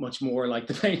becoming much more like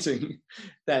the painting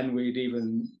than we'd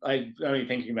even. I'm only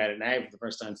thinking about it now for the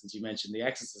first time since you mentioned The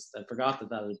Exorcist. I forgot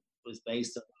that was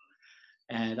based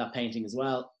on that painting as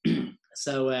well.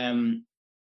 So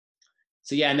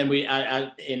so yeah, and then we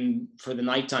in for the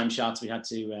nighttime shots we had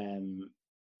to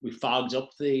we fogged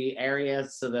up the area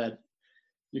so that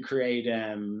you create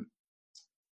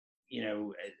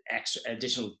extra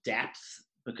additional depth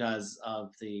because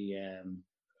of the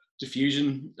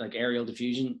diffusion, like aerial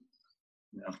diffusion.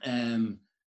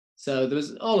 So there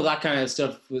was all of that kind of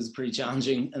stuff was pretty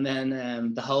challenging. And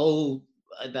then the hole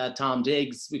that Tom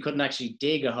digs, we couldn't actually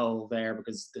dig a hole there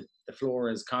because the floor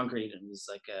is concrete, and it was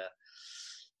like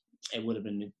it would have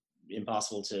been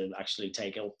impossible to actually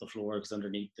take out the floor because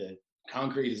underneath the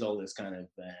concrete is all this kind of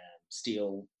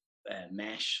steel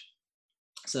mesh.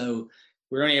 So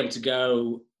we were only able to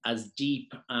go as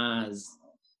deep as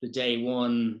the day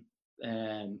one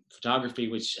photography,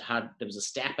 which there was a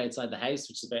step outside the house,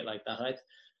 which is about like that height.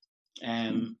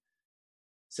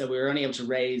 So we were only able to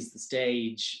raise the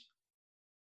stage,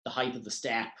 the height of the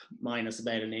step, minus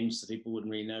about an inch, so people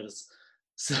wouldn't really notice.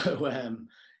 So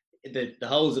the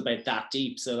hole's about that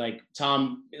deep. So like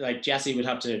Jesse would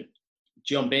have to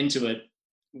jump into it,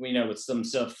 with some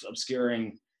stuff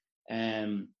obscuring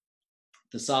the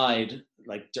side,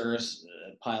 like dirt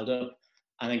piled up,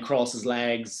 and then cross his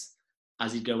legs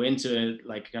as he'd go into it,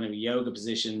 like kind of a yoga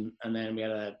position. And then we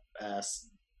had a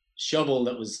shovel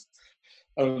that was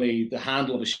only the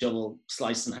handle of a shovel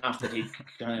sliced in half that he'd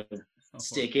kind of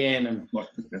stick in.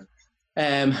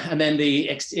 And then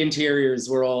the interiors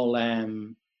were all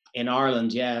in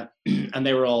Ireland, yeah, and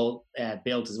they were all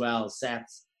built as well,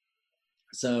 sets.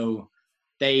 So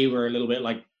they were a little bit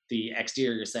like the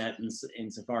exterior set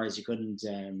insofar as you couldn't,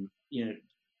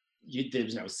 there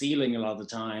was no ceiling a lot of the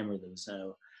time, or there was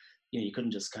no, you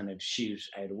couldn't just kind of shoot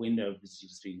out a window because you'd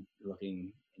just be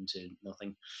looking into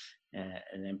nothing,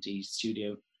 an empty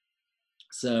studio.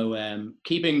 So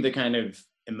keeping the kind of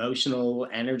emotional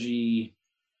energy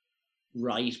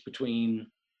right between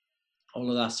all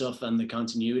of that stuff and the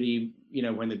continuity,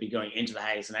 when they'd be going into the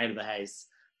house and out of the house,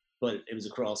 but it was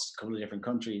across a couple of different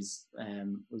countries,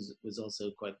 was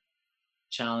also quite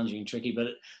challenging and tricky. But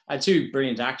I had two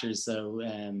brilliant actors, so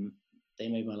they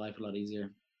made my life a lot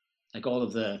easier. Like all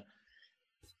of the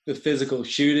physical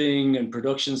shooting and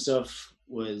production stuff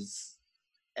was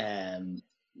kind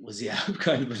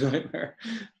of a nightmare.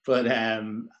 But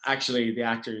actually the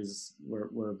actors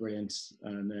were brilliant,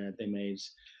 and they made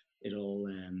it all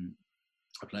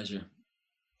a pleasure.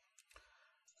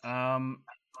 I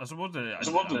suppose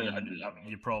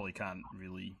you probably can't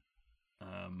really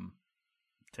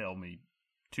tell me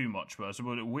too much, but I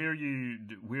suppose where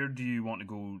do you want to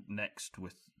go next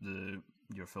with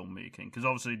your filmmaking? Because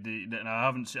obviously, and I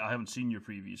haven't seen your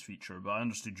previous feature, but I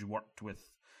understood you worked with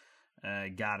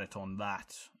Garrett on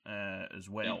that as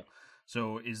well. Yeah.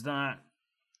 So is that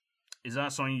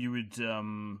something you would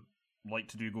like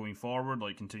to do going forward?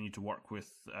 Like continue to work with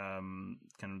kind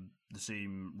of the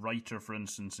same writer, for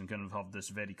instance, and kind of have this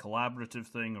very collaborative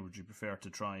thing, or would you prefer to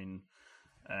try and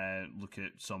look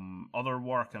at some other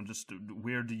work? And just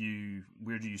where do you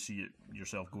see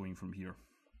yourself going from here?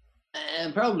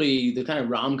 Probably the kind of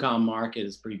rom-com market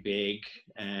is pretty big.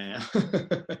 I'm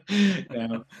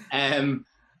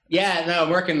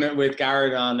working with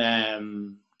Garrett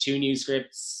on 2 new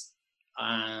scripts,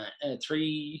 2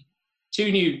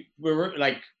 new. We're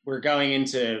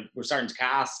starting to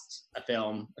cast a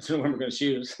film. I don't know when we're going to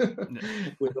shoot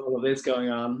with all of this going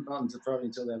on. Not probably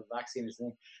until they have a vaccine or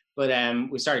something. But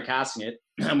we started casting it,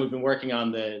 and we've been working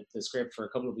on the script for a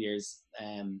couple of years.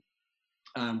 And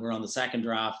we're on the second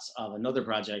draft of another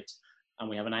project, and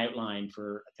we have an outline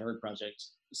for a third project.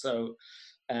 So,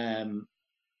 and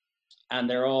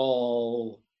they're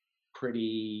all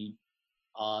pretty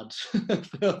odd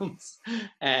films.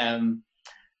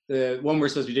 The one we're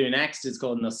supposed to be doing next is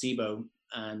called Nocebo,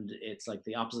 and it's like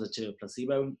the opposite to a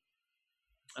placebo.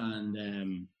 And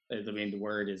the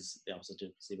word is the opposite to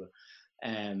a placebo.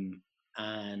 And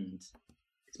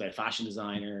it's about a fashion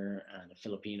designer and a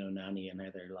Filipino nanny and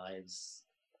how their lives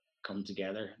come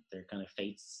together. Their kind of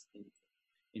fates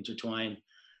intertwine.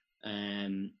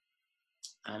 And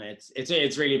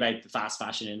it's really about the fast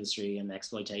fashion industry and the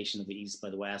exploitation of the East by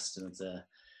the West, and it's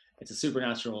a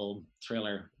supernatural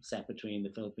thriller set between the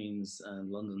Philippines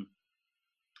and London.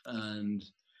 And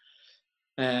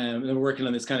we're working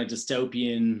on this kind of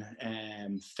dystopian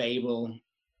fable,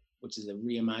 which is a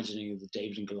reimagining of the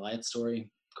David and Goliath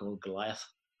story called Goliath.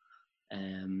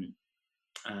 And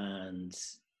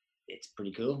it's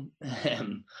pretty cool.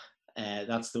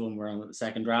 That's the one we're on the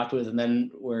second draft with, and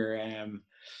then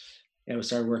we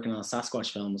started working on a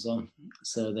Sasquatch film as well.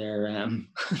 So they're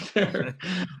they're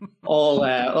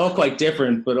all quite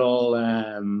different, but all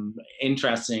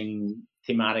interesting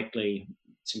thematically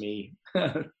to me.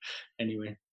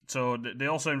 Anyway. So they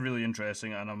all sound really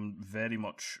interesting, and I'm very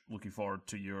much looking forward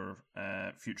to your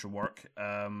future work.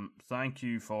 Thank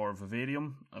you for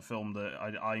Vivarium, a film that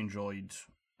I enjoyed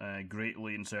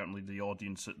greatly, and certainly the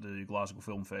audience at the Glasgow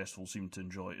Film Festival seemed to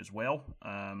enjoy it as well.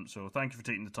 So thank you for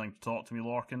taking the time to talk to me,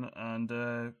 Lorcan,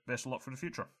 and best of luck for the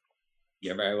future.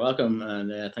 You're very welcome,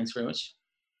 and thanks very much.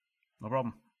 No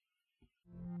problem.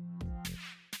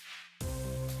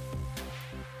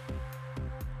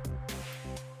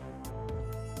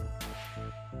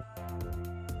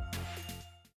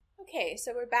 Okay,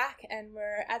 so we're back, and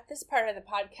we're at this part of the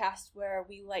podcast where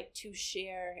we like to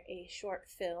share a short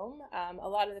film. A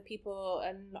lot of the people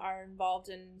are involved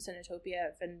in Cinetopia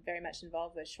have been very much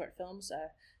involved with short films,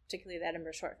 particularly the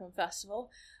Edinburgh Short Film Festival.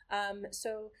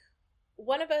 So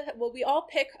one of us, we all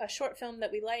pick a short film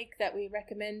that we like, that we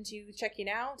recommend you checking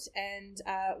out, and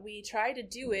we try to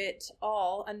do it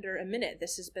all under a minute.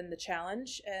 This has been the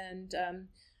challenge, and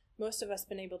most of us have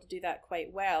been able to do that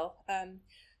quite well.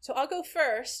 So I'll go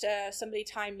first. Somebody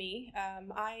time me.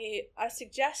 I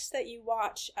suggest that you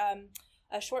watch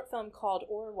a short film called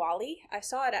Or Wally. I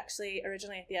saw it actually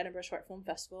originally at the Edinburgh Short Film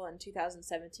Festival in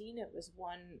 2017. It was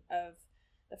one of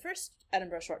the first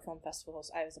Edinburgh Short Film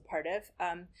Festivals I was a part of.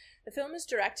 The film is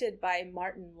directed by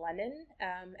Martin Lennon,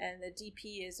 and the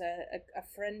DP is a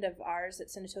friend of ours at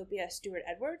Cinetopia, Stuart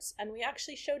Edwards, and we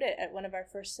actually showed it at one of our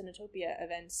first Cinetopia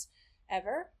events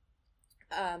ever.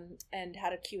 And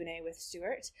had a Q&A with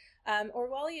Stuart. Or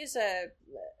Wally is a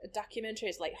documentary,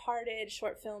 it's lighthearted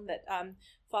short film that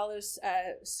follows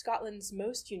Scotland's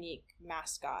most unique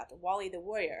mascot, Wally the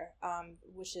Warrior,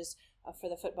 which is for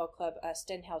the football club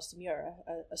Stenhouse Muir,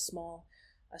 a small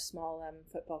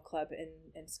football club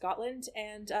in Scotland.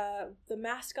 And the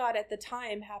mascot at the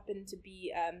time happened to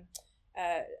be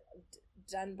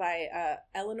done by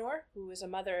Eleanor, who was a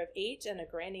mother of 8 and a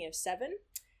granny of 7.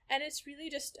 And it's really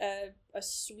just a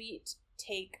sweet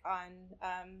take on,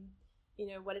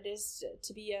 what it is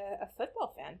to be a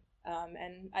football fan.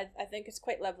 And I think it's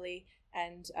quite lovely,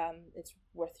 and it's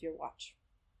worth your watch.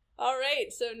 All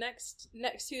right, so next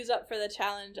who's up for the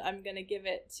challenge, I'm going to give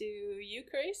it to you,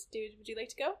 Grace. Would you like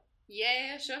to go?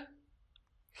 Yeah, sure.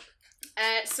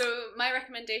 So my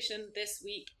recommendation this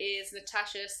week is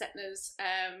Natasha Setner's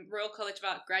Royal College of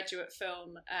Art graduate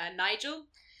film, Nigel.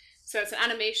 So it's an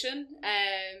animation.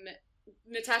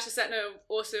 Natasha Setner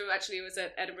also actually was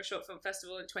at Edinburgh Short Film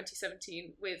Festival in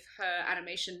 2017 with her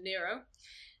animation Nero.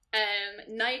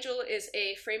 Nigel is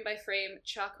a frame-by-frame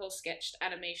charcoal-sketched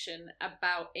animation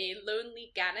about a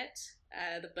lonely gannet,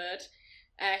 the bird,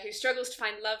 who struggles to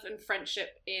find love and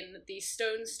friendship in the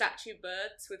stone statue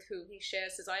birds with whom he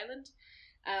shares his island.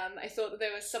 I thought that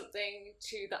there was something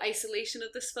to the isolation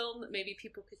of this film that maybe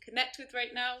people could connect with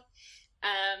right now.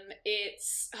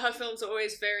 Her films are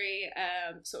always very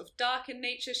sort of dark in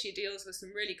nature. She deals with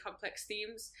some really complex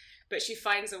themes, but she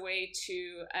finds a way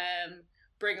to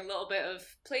bring a little bit of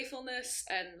playfulness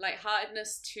and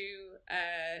lightheartedness to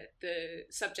the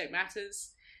subject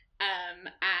matters.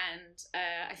 And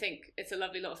I think it's a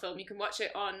lovely little film. You can watch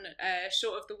it on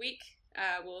Short of the Week.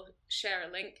 We'll share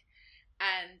a link,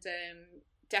 and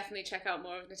definitely check out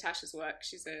more of Natasha's work.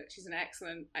 She's an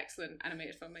excellent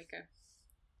animated filmmaker.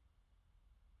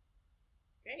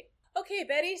 Great. Okay,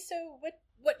 Betty, so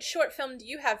what short film do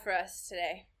you have for us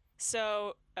today?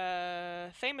 So,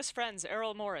 famous friends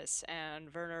Errol Morris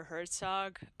and Werner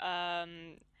Herzog.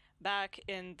 Back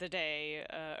in the day,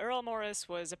 Errol Morris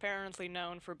was apparently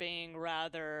known for being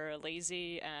rather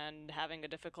lazy and having a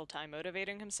difficult time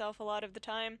motivating himself a lot of the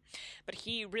time. But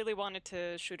he really wanted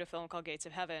to shoot a film called Gates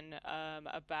of Heaven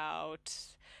about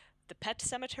the pet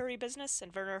cemetery business,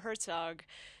 and Werner Herzog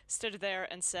stood there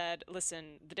and said,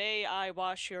 listen, the day I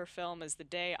watch your film is the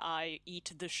day I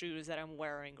eat the shoes that I'm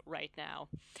wearing right now.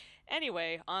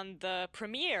 Anyway, on the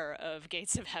premiere of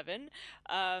Gates of Heaven,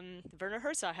 Werner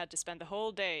Herzog had to spend the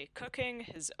whole day cooking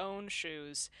his own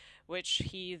shoes, which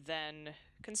he then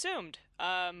consumed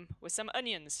with some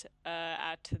onions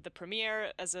at the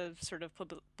premiere as a sort of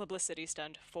publicity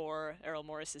stunt for Errol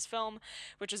Morris's film,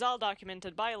 which is all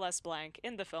documented by Les Blank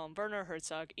in the film Werner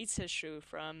Herzog Eats His Shoe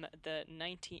from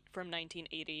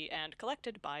 1980 and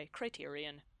collected by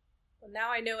Criterion. Well,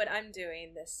 now I know what I'm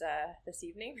doing this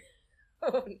evening.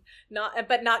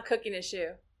 Not cooking a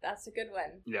shoe. That's a good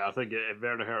one. Yeah, I think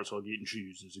Werner Herzog eating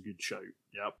shoes is a good shout.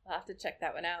 Yep. I'll have to check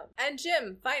that one out. And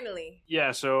Jim, finally.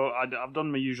 Yeah, so I've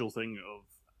done my usual thing of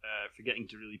forgetting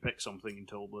to really pick something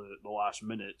until the last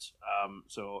minute.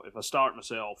 So if I start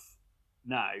myself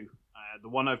now, the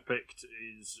one I've picked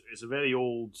is a very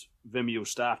old Vimeo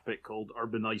staff pick called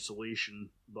Urban Isolation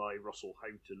by Russell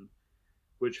Houghton,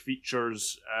 which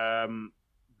features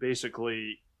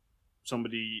basically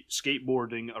somebody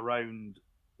skateboarding around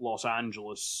Los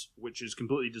Angeles, which is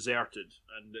completely deserted,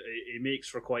 and it makes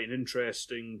for quite an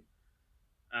interesting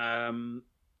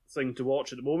thing to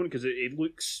watch at the moment, because it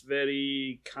looks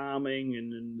very calming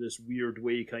and in this weird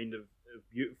way kind of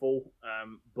beautiful,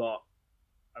 but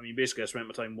I mean, basically I spent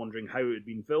my time wondering how it had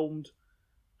been filmed,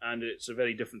 and it's a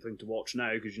very different thing to watch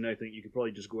now, because you now think you could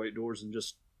probably just go outdoors and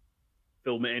just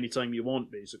film it anytime you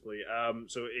want, basically.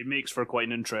 So it makes for quite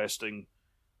an interesting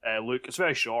look. It's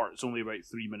very short, it's only about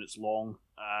 3 minutes long,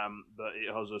 but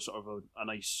it has a sort of a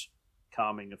nice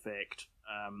calming effect,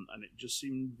 and it just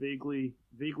seemed vaguely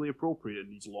appropriate in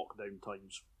these lockdown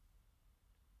times.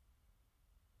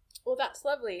 Well, that's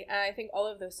lovely. I think all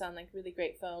of those sound like really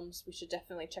great films. We should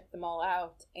definitely check them all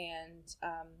out, and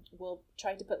we'll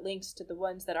try to put links to the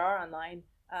ones that are online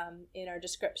in our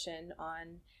description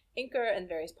on Anchor and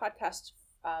various podcast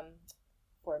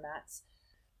formats.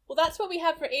 Well, that's what we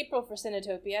have for April for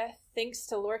Cinetopia. Thanks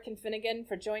to Lorcan Finnegan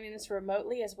for joining us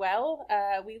remotely as well.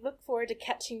 We look forward to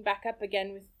catching back up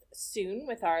again soon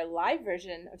with our live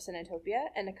version of Cinetopia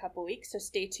in a couple weeks, so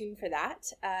stay tuned for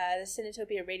that. The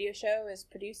Cinetopia radio show is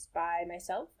produced by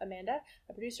myself, Amanda,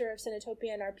 a producer of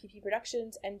Cinetopia and RPP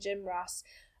Productions, and Jim Ross,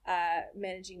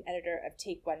 managing editor of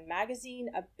Take One magazine.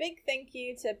 A big thank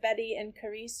you to Betty and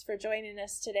Carice for joining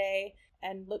us today,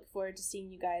 and look forward to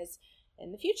seeing you guys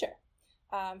in the future.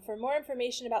 For more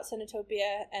information about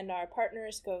Cinetopia and our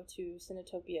partners, go to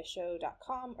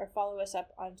cinetopiashow.com or follow us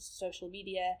up on social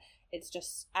media. It's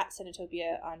just at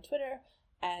Cinetopia on Twitter,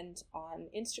 and on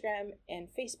Instagram and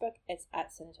Facebook, it's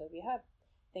at Cinetopia Hub.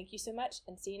 Thank you so much,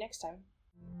 and see you next time.